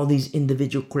 All these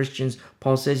individual Christians.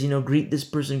 Paul says, greet this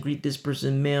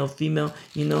person, male, female,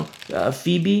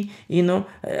 Phoebe,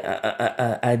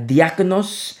 a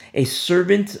diakonos, a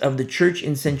servant of the church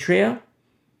in Centrea,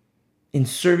 in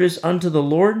service unto the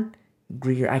Lord.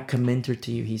 Greet her. I commend her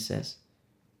to you, he says.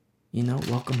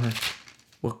 Welcome her.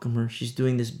 Welcome her. She's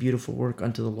doing this beautiful work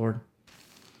unto the Lord.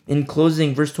 In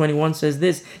closing, verse 21 says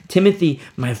this: Timothy,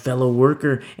 my fellow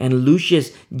worker, and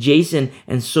Lucius, Jason,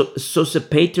 and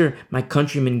Sosipater, my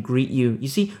countrymen, greet you. You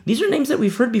see, these are names that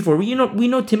we've heard before. We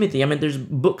know Timothy. There's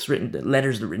books written,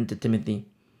 letters written to Timothy.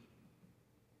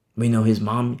 We know his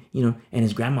mom, and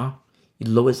his grandma,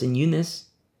 Lois and Eunice.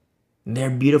 Their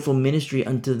beautiful ministry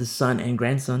unto the son and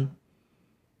grandson.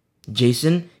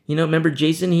 Jason, remember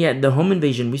Jason? He had the home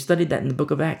invasion. We studied that in the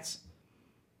book of Acts.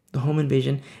 The home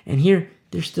invasion. And here,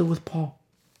 they're still with Paul.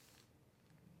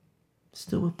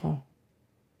 Still with Paul.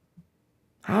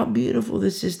 How beautiful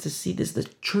this is to see this, the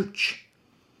church.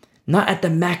 Not at the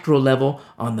macro level,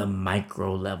 on the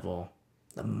micro level.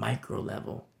 The micro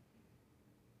level.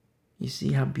 You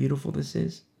see how beautiful this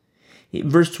is?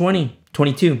 Verse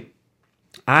 22.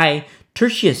 I,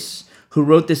 Tertius, who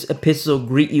wrote this epistle,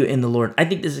 greet you in the Lord. I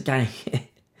think this is kind of,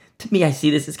 to me, I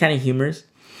see this, it's kind of humorous.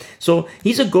 So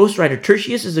he's a ghostwriter.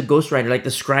 Tertius is a ghostwriter, like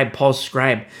the scribe, Paul's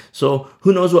scribe. So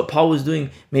who knows what Paul was doing?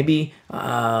 Maybe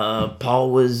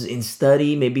Paul was in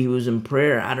study. Maybe he was in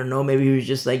prayer. I don't know. Maybe he was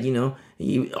just like,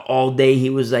 all day he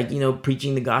was like,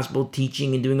 preaching the gospel,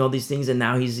 teaching and doing all these things. And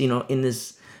now he's, in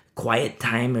this quiet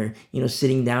time or,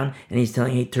 sitting down and he's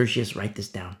telling, hey, Tertius, write this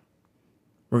down.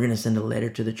 We're going to send a letter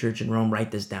to the church in Rome.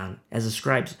 Write this down. As a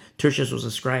scribe, Tertius was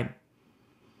a scribe.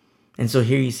 And so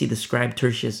here you see the scribe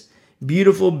Tertius.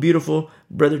 Beautiful, beautiful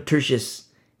brother Tertius,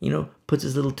 puts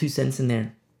his little 2 cents in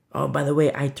there. Oh, by the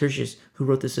way, I, Tertius, who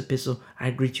wrote this epistle, I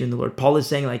greet you in the Lord. Paul is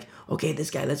saying like, okay, this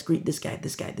guy, let's greet this guy,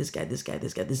 this guy, this guy, this guy,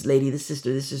 this guy, this lady, this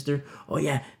sister. Oh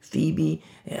yeah, Phoebe,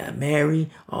 Mary,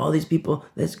 all these people,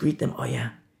 let's greet them. Oh yeah.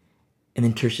 And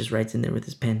then Tertius writes in there with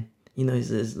his pen,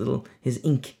 his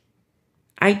ink.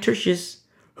 I, Tertius,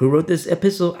 who wrote this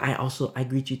epistle, I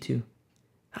greet you too.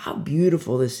 How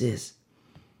beautiful this is.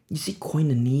 You see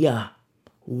koinonia,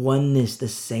 oneness, the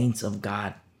saints of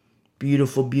God.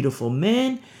 Beautiful, beautiful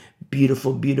men,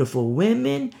 beautiful, beautiful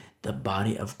women, the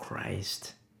body of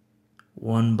Christ.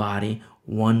 One body,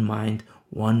 one mind,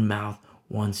 one mouth,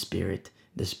 one spirit,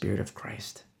 the Spirit of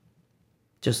Christ.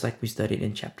 Just like we studied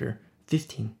in chapter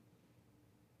 15.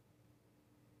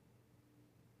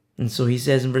 And so he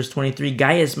says in verse 23,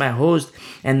 Gaius, my host,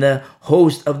 and the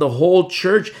host of the whole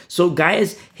church. So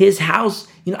Gaius, his house,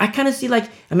 I kind of see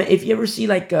if you ever see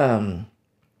like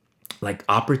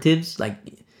operatives,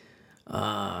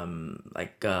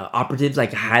 operatives,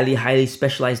 like highly, highly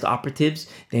specialized operatives,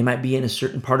 they might be in a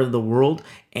certain part of the world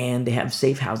and they have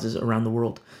safe houses around the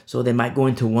world. So they might go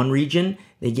into one region,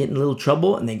 they get in a little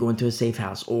trouble and they go into a safe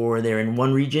house, or they're in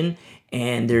one region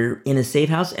and they're in a safe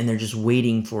house and they're just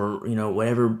waiting for,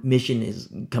 whatever mission is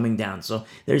coming down. So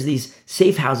there's these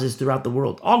safe houses throughout the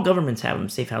world. All governments have them,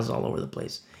 safe houses all over the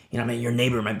place. Your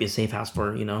neighbor might be a safe house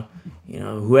for,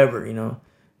 whoever,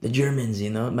 the Germans,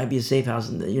 it might be a safe house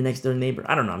in your next door neighbor.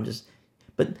 I don't know.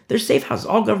 But there's safe houses.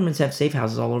 All governments have safe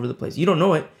houses all over the place. You don't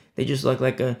know it. They just look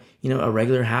like a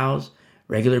regular house.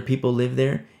 Regular people live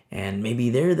there. And maybe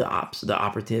they're the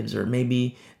operatives, or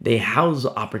maybe they house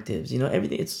operatives.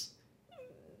 Everything.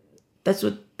 That's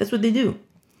what they do.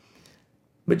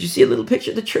 But you see a little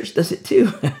picture, the church does it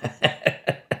too.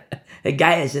 A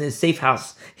guy is in his safe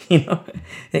house,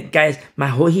 That guy is he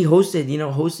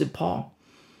hosted Paul,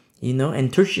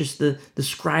 and Tertius the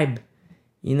scribe,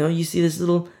 you see this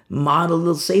little model,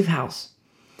 little safe house.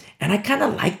 And I kind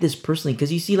of like this personally,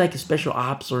 because you see like a special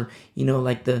ops, or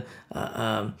like the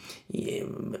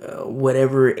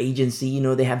whatever agency,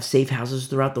 they have safe houses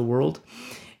throughout the world,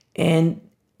 and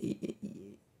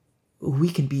we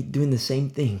can be doing the same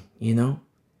thing,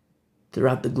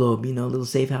 throughout the globe. Little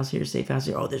safe house here, safe house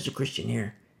here. Oh, there's a Christian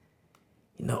here.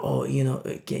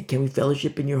 Can we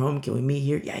fellowship in your home? Can we meet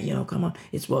here? Yeah, come on.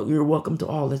 You're welcome to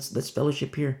all. Let's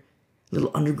fellowship here.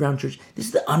 Little underground church. This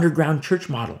is the underground church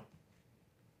model.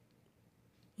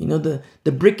 The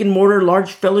brick and mortar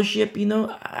large fellowship,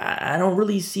 I don't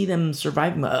really see them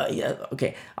surviving.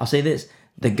 Okay, I'll say this.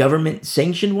 The government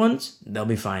sanctioned ones, they'll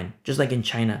be fine. Just like in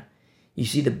China. You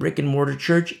see the brick and mortar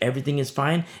church, everything is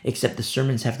fine, except the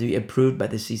sermons have to be approved by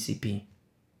the CCP.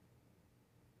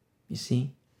 You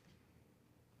see?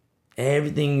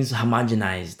 Everything's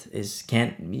homogenized.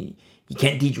 You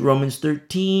can't teach Romans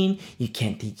 13. You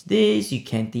can't teach this. You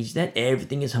can't teach that.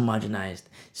 Everything is homogenized,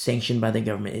 sanctioned by the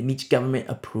government. It meets government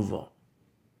approval.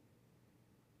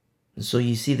 And so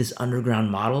you see this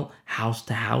underground model, house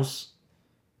to house,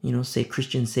 say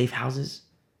Christian safe houses.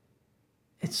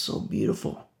 It's so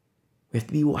beautiful. We have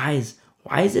to be wise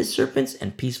as serpents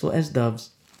and peaceful as doves.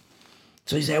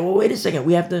 So you say, well, wait a second.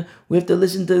 We have to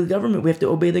listen to the government. We have to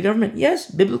obey the government. Yes,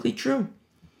 biblically true.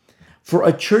 For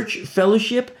a church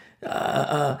fellowship,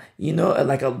 the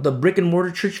brick and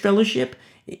mortar church fellowship,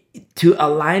 to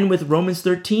align with Romans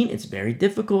 13, it's very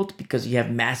difficult because you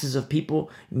have masses of people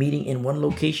meeting in one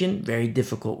location. Very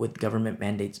difficult with government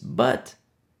mandates. But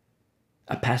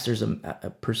a pastor is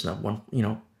a person of one,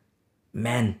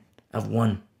 man of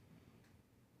one.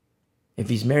 If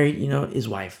he's married, his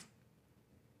wife.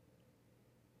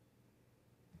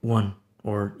 One,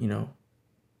 or,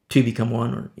 two become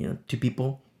one, or, two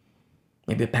people.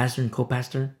 Maybe a pastor and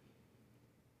co-pastor.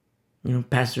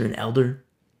 Pastor and elder.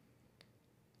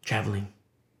 Traveling.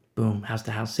 Boom, house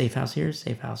to house, safe house here,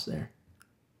 safe house there.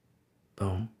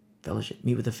 Boom. Fellowship.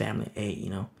 Meet with the family.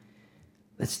 Hey,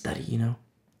 let's study,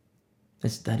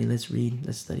 Let's study. Let's read.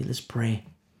 Let's study. Let's pray.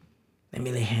 Let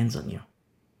me lay hands on you.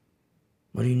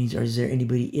 What do you need? Is there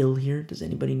anybody ill here? Does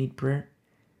anybody need prayer?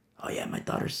 Oh yeah, my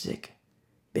daughter's sick.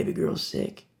 Baby girl's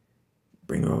sick.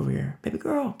 Bring her over here. Baby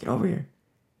girl, get over here.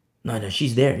 No,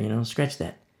 she's there, scratch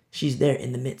that. She's there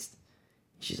in the midst.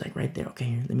 She's like right there. Okay,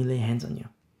 here, let me lay hands on you.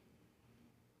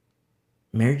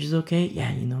 Marriage is okay?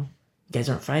 Yeah, You guys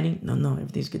aren't fighting? No,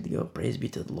 everything's good to go. Praise be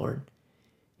to the Lord.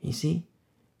 You see?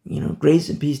 Grace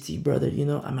and peace to you, brother.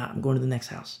 I'm out. I'm going to the next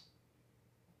house.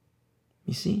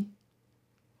 You see?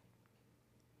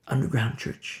 Underground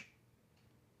church.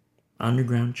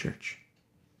 Underground church.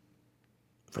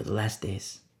 For the last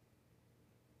days.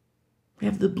 We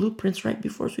have the blueprints right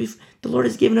before us. The Lord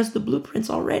has given us the blueprints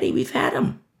already. We've had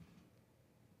them.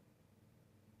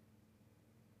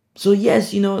 So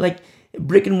yes, like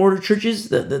brick and mortar churches,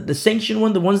 the sanctioned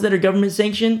one, the ones that are government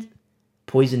sanctioned,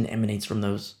 poison emanates from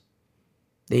those.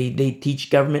 They teach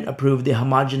government approved, the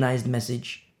homogenized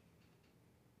message.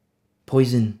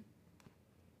 Poison.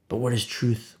 But what is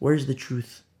truth? Where is the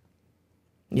truth?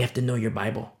 You have to know your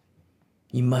Bible.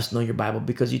 You must know your Bible,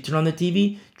 because you turn on the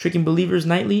TV, Tricking Believers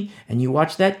Nightly, and you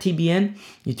watch that, TBN,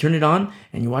 you turn it on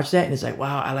and you watch that and it's like,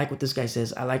 wow, I like what this guy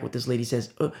says. I like what this lady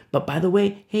says. But by the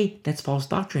way, hey, that's false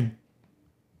doctrine.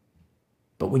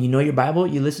 But when you know your Bible,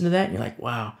 you listen to that and you're like,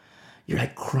 wow, you're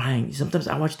like crying. Sometimes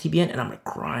I watch TBN and I'm like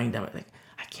crying down. Like,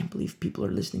 I can't believe people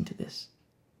are listening to this.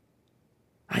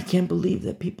 I can't believe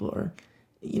that people are,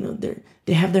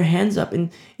 they have their hands up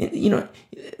and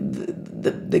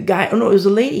the guy, it was a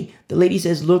lady. The lady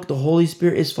says, look, the Holy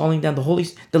Spirit is falling down.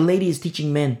 The lady is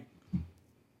teaching men.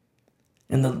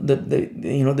 And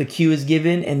the cue is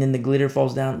given and then the glitter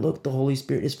falls down. Look, the Holy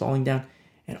Spirit is falling down.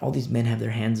 And all these men have their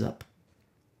hands up,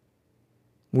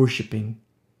 worshiping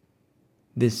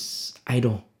this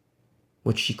idol,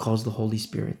 what she calls the Holy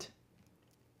Spirit.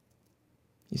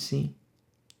 You see?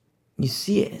 You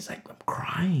see it, it's like, I'm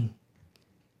crying.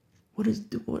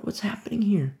 What's happening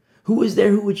here? Who is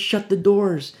there who would shut the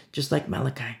doors, just like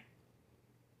Malachi?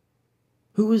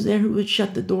 Who is there who would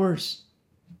shut the doors?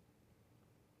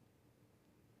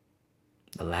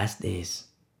 The last days.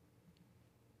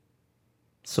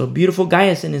 So beautiful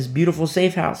Gaius in his beautiful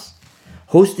safe house,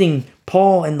 hosting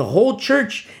Paul, and the whole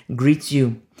church greets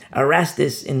you.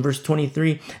 Erastus in verse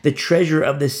 23, the treasurer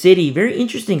of the city. Very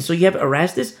interesting. So you have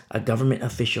Erastus, a government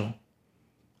official.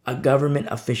 A government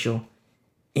official.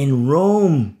 In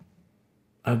Rome,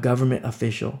 a government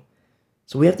official.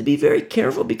 So we have to be very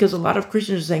careful, because a lot of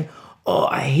Christians are saying, oh,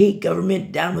 I hate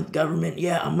government, down with government.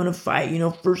 Yeah, I'm going to fight,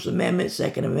 First Amendment,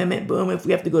 Second Amendment, boom. If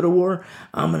we have to go to war,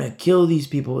 I'm going to kill these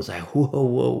people. It's like,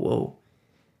 whoa.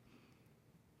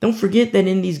 Don't forget that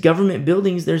in these government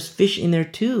buildings, there's fish in there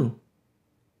too.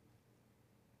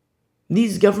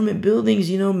 These government buildings,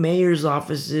 mayor's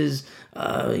offices,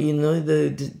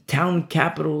 the town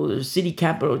capital, city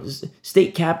capital,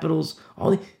 state capitals,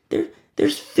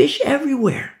 there's fish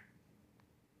everywhere.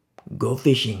 Go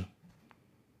fishing.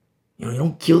 You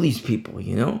don't kill these people,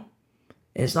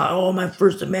 It's not, oh, my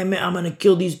First Amendment, I'm going to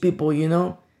kill these people,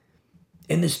 In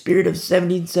the spirit of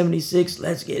 1776,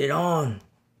 let's get it on.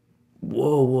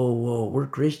 Whoa, we're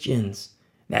Christians.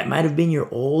 That might have been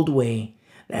your old way.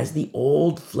 That's the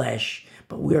old flesh.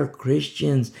 But we are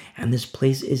Christians, and this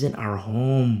place isn't our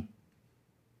home.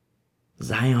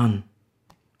 Zion,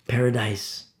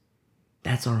 paradise.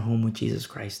 That's our home with Jesus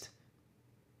Christ.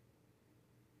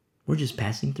 We're just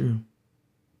passing through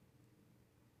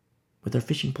with our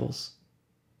fishing poles.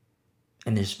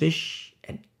 And there's fish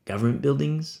at government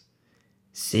buildings,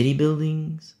 city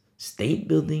buildings, state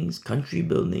buildings, country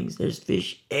buildings. There's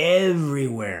fish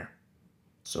everywhere.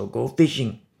 So go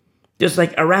fishing. Just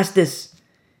like Erastus,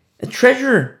 a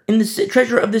treasurer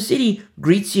treasurer of the city,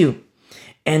 greets you.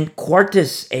 And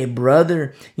Quartus, a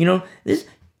brother.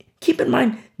 Keep in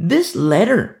mind, this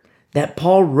letter that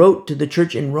Paul wrote to the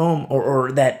church in Rome,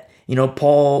 or that,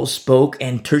 Paul spoke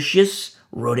and Tertius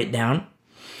wrote it down.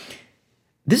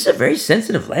 This is a very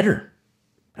sensitive letter.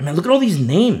 I mean, look at all these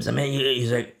names. I mean,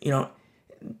 he's like,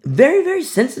 very, very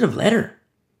sensitive letter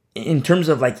in terms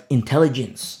of like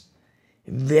intelligence.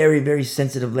 Very, very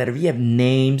sensitive letter. You have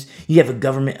names. You have a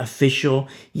government official.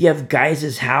 You have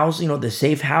Gaius' house, the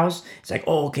safe house. It's like,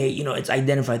 oh, okay, it's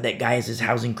identified that Gaius is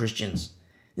housing Christians.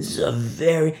 This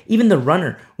is even the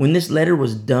runner, when this letter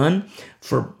was done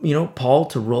for, Paul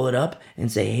to roll it up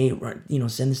and say, hey,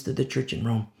 send this to the church in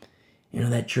Rome.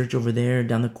 That church over there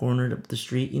down the corner up the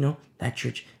street, that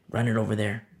church, run it over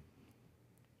there.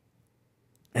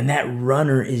 And that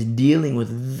runner is dealing with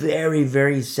very,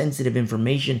 very sensitive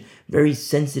information, very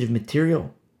sensitive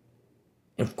material.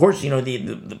 Of course,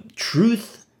 the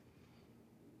truth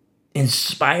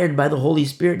inspired by the Holy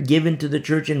Spirit given to the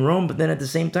church in Rome. But then at the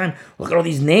same time, look at all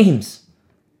these names.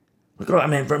 Look at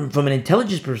all, from an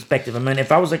intelligence perspective,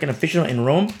 if I was like an official in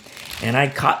Rome and I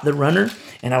caught the runner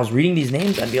and I was reading these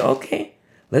names, I'd be okay.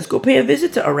 Let's go pay a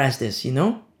visit to Erastus,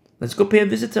 Let's go pay a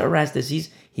visit to Erastus.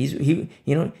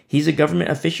 He's a government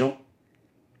official.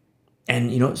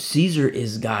 And, Caesar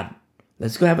is God.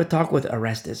 Let's go have a talk with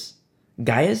Erastus.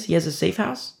 Gaius, he has a safe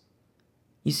house.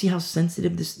 You see how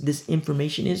sensitive this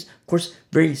information is? Of course,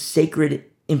 very sacred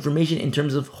information in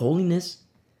terms of holiness.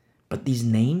 But these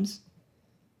names,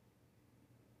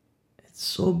 it's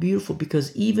so beautiful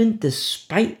because even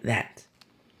despite that,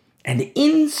 and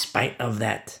in spite of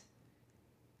that,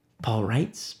 Paul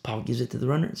gives it to the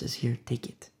runner and says, here, take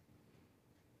it.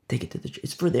 Take it to the church.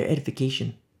 It's for their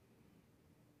edification.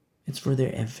 It's for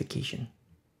their edification.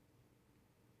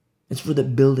 It's for the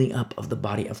building up of the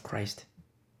body of Christ.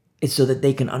 It's so that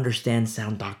they can understand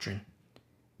sound doctrine.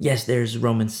 Yes, there's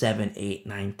Romans 7, 8,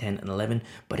 9, 10, and 11,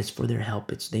 but it's for their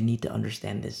help. They need to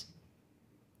understand this.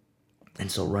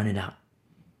 And so run it out.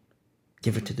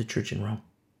 Give it to the church in Rome.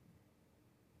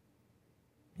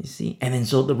 You see? And then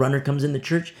so the runner comes in the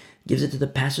church, gives it to the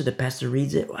pastor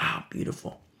reads it. Wow,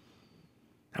 beautiful.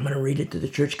 I'm going to read it to the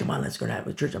church. Come on, let's go to have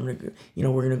a church. We're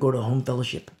going to go to a home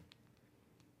fellowship.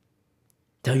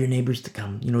 Tell your neighbors to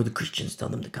come. The Christians, tell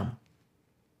them to come.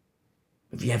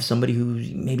 If you have somebody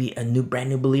who's maybe a brand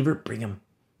new believer, bring him.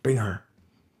 Bring her.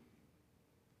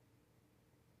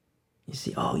 You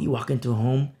see, you walk into a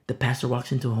home. The pastor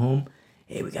walks into a home.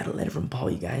 Hey, we got a letter from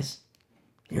Paul, you guys.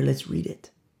 Here, let's read it.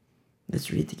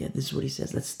 Let's read it together. This is what he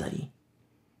says. Let's study.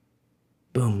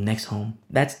 Boom, next home.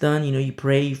 That's done. You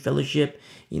pray, you fellowship,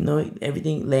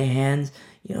 everything, lay hands,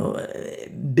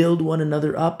 build one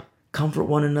another up, comfort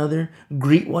one another,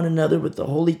 greet one another with the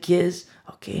holy kiss.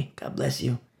 Okay, God bless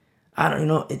you. I don't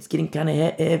know, it's getting kind of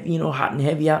heavy, hot and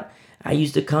heavy out. I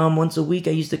used to come once a week.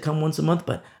 I used to come once a month,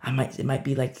 but it might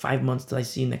be like 5 months till I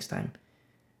see you next time.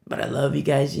 But I love you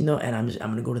guys, and I'm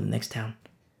going to go to the next town.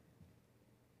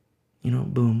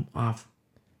 Boom, off.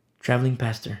 Traveling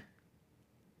pastor.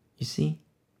 You see?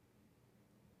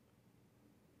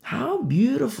 How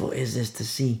beautiful is this to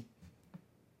see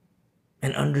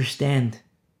and understand?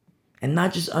 And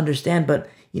not just understand, but,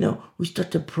 we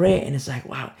start to pray and it's like,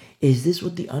 wow, is this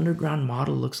what the underground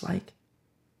model looks like?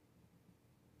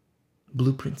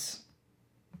 Blueprints.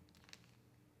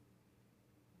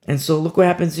 And so look what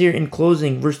happens here in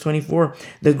closing, verse 24.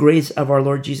 The grace of our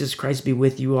Lord Jesus Christ be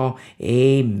with you all.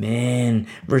 Amen.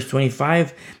 Verse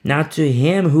 25. Now to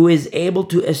him who is able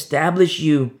to establish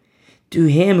you, to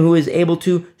him who is able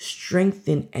to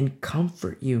strengthen and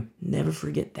comfort you. Never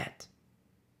forget that.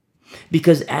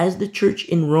 Because as the church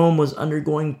in Rome was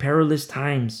undergoing perilous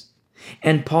times,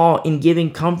 and Paul in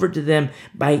giving comfort to them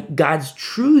by God's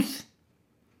truth,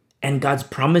 and God's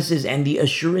promises and the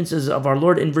assurances of our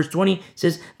Lord. In verse 20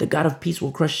 says, the God of peace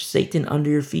will crush Satan under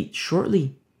your feet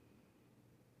shortly.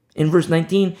 In verse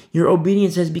 19, your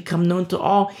obedience has become known to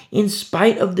all in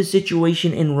spite of the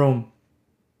situation in Rome.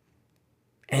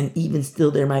 And even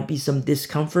still, there might be some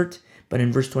discomfort. But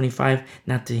in verse 25,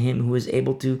 not to him who is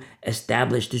able to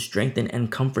establish, to strengthen,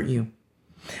 and comfort you,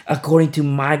 according to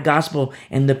my gospel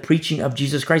and the preaching of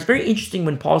Jesus Christ. Very interesting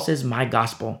when Paul says my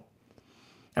gospel.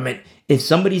 If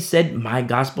somebody said my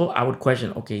gospel, I would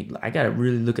question, okay, I got to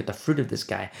really look at the fruit of this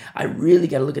guy. I really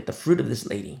got to look at the fruit of this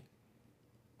lady.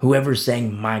 Whoever's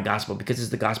saying my gospel, because it's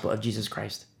the gospel of Jesus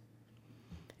Christ.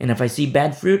 And if I see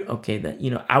bad fruit, okay,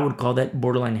 that, I would call that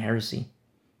borderline heresy,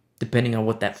 depending on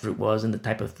what that fruit was and the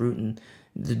type of fruit and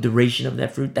the duration of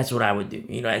that fruit. That's what I would do.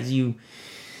 As you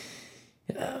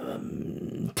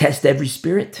test every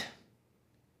spirit.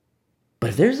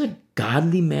 But if there's a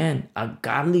godly man, a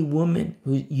godly woman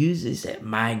who uses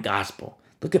my gospel.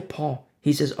 Look at Paul.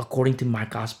 He says, according to my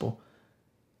gospel.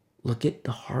 Look at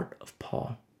the heart of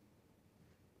Paul.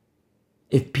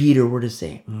 If Peter were to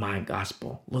say, my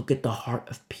gospel, look at the heart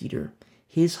of Peter.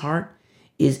 His heart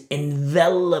is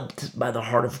enveloped by the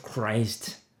heart of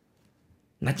Christ.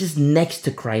 Not just next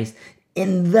to Christ,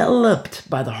 enveloped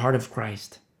by the heart of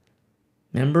Christ.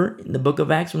 Remember, in the book of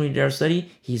Acts, when we did our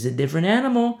study, he's a different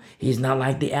animal. He's not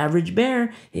like the average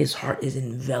bear. His heart is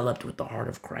enveloped with the heart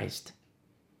of Christ.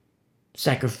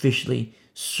 Sacrificially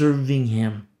serving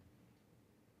him.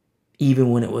 Even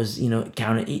when it was,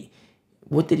 counted.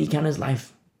 What did he count his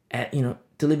life at? To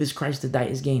live is Christ, to die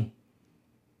is gain.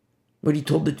 What he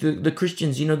told the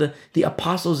Christians, the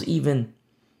apostles even.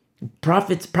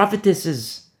 Prophets,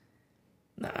 prophetesses.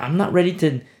 I'm not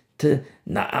ready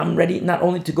I'm ready not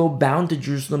only to go bound to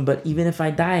Jerusalem, but even if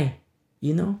I die,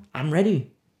 I'm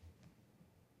ready.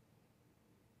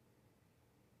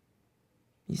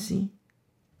 You see?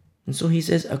 And so he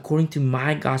says, according to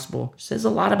my gospel, says a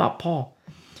lot about Paul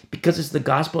because it's the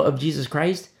gospel of Jesus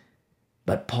Christ,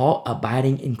 but Paul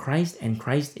abiding in Christ and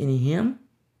Christ in him,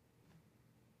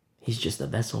 he's just a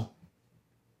vessel.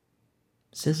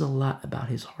 Says a lot about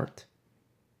his heart.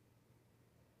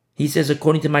 He says,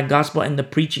 according to my gospel and the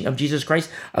preaching of Jesus Christ,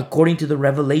 according to the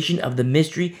revelation of the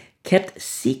mystery kept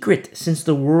secret since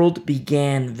the world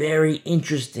began. Very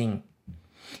interesting.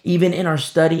 Even in our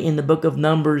study in the book of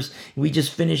Numbers, we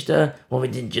just finished, we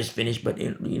didn't just finish, but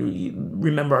you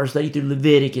remember our study through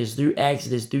Leviticus, through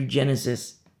Exodus, through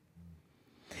Genesis.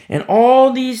 And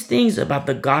all these things about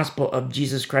the gospel of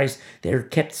Jesus Christ, they're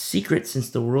kept secret since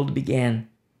the world began.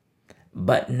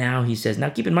 But now, he says, now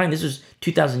keep in mind, this was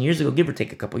 2,000 years ago, give or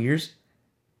take a couple years.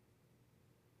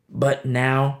 But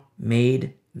now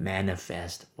made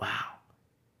manifest. Wow.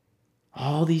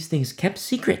 All these things kept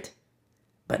secret,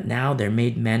 but now they're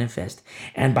made manifest.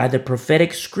 And by the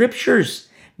prophetic scriptures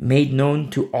made known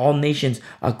to all nations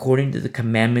according to the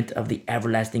commandment of the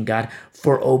everlasting God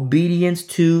for obedience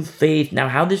to faith. Now,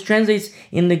 how this translates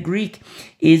in the Greek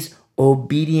is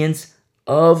obedience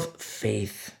of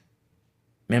faith.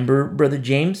 Remember, Brother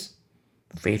James?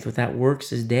 Faith without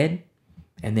works is dead.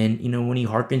 And then, when he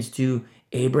hearkens to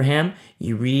Abraham,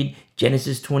 you read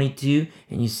Genesis 22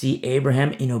 and you see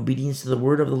Abraham in obedience to the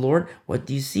word of the Lord. What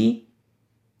do you see?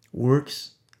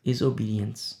 Works is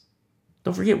obedience.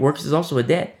 Don't forget, works is also a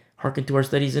debt. Hearken to our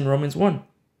studies in Romans 1.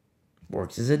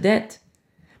 Works is a debt,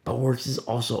 but works is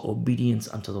also obedience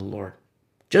unto the Lord.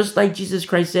 Just like Jesus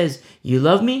Christ says, you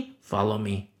love me, follow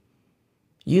me.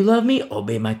 You love me,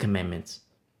 obey my commandments.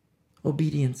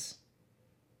 Obedience.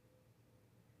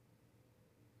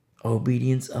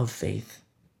 Obedience of faith.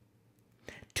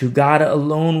 To God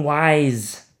alone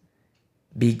wise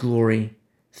be glory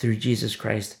through Jesus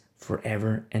Christ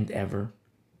forever and ever.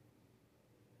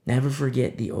 Never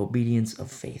forget the obedience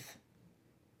of faith.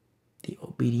 The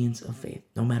obedience of faith,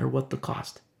 no matter what the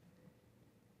cost.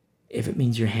 If it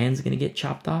means your hand's going to get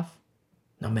chopped off,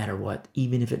 no matter what,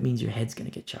 even if it means your head's going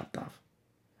to get chopped off.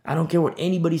 I don't care what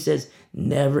anybody says,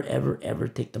 never, ever, ever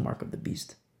take the mark of the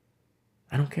beast.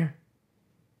 I don't care.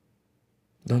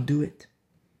 Don't do it.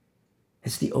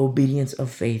 It's the obedience of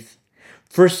faith.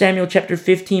 1 Samuel chapter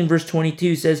 15 verse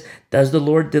 22 says, does the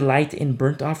Lord delight in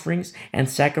burnt offerings and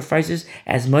sacrifices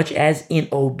as much as in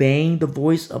obeying the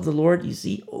voice of the Lord? You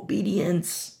see,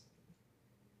 obedience.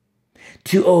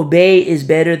 To obey is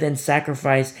better than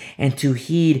sacrifice, and to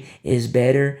heed is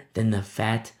better than the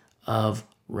fat of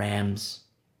rams.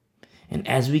 And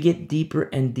as we get deeper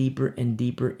and deeper and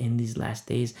deeper in these last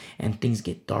days, and things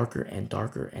get darker and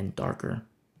darker and darker,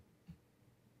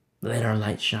 let our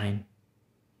light shine.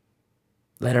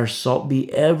 Let our salt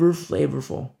be ever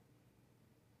flavorful.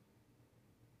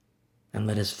 And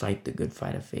let us fight the good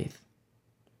fight of faith.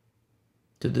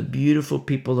 To the beautiful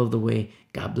people of the way,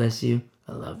 God bless you.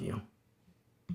 I love you.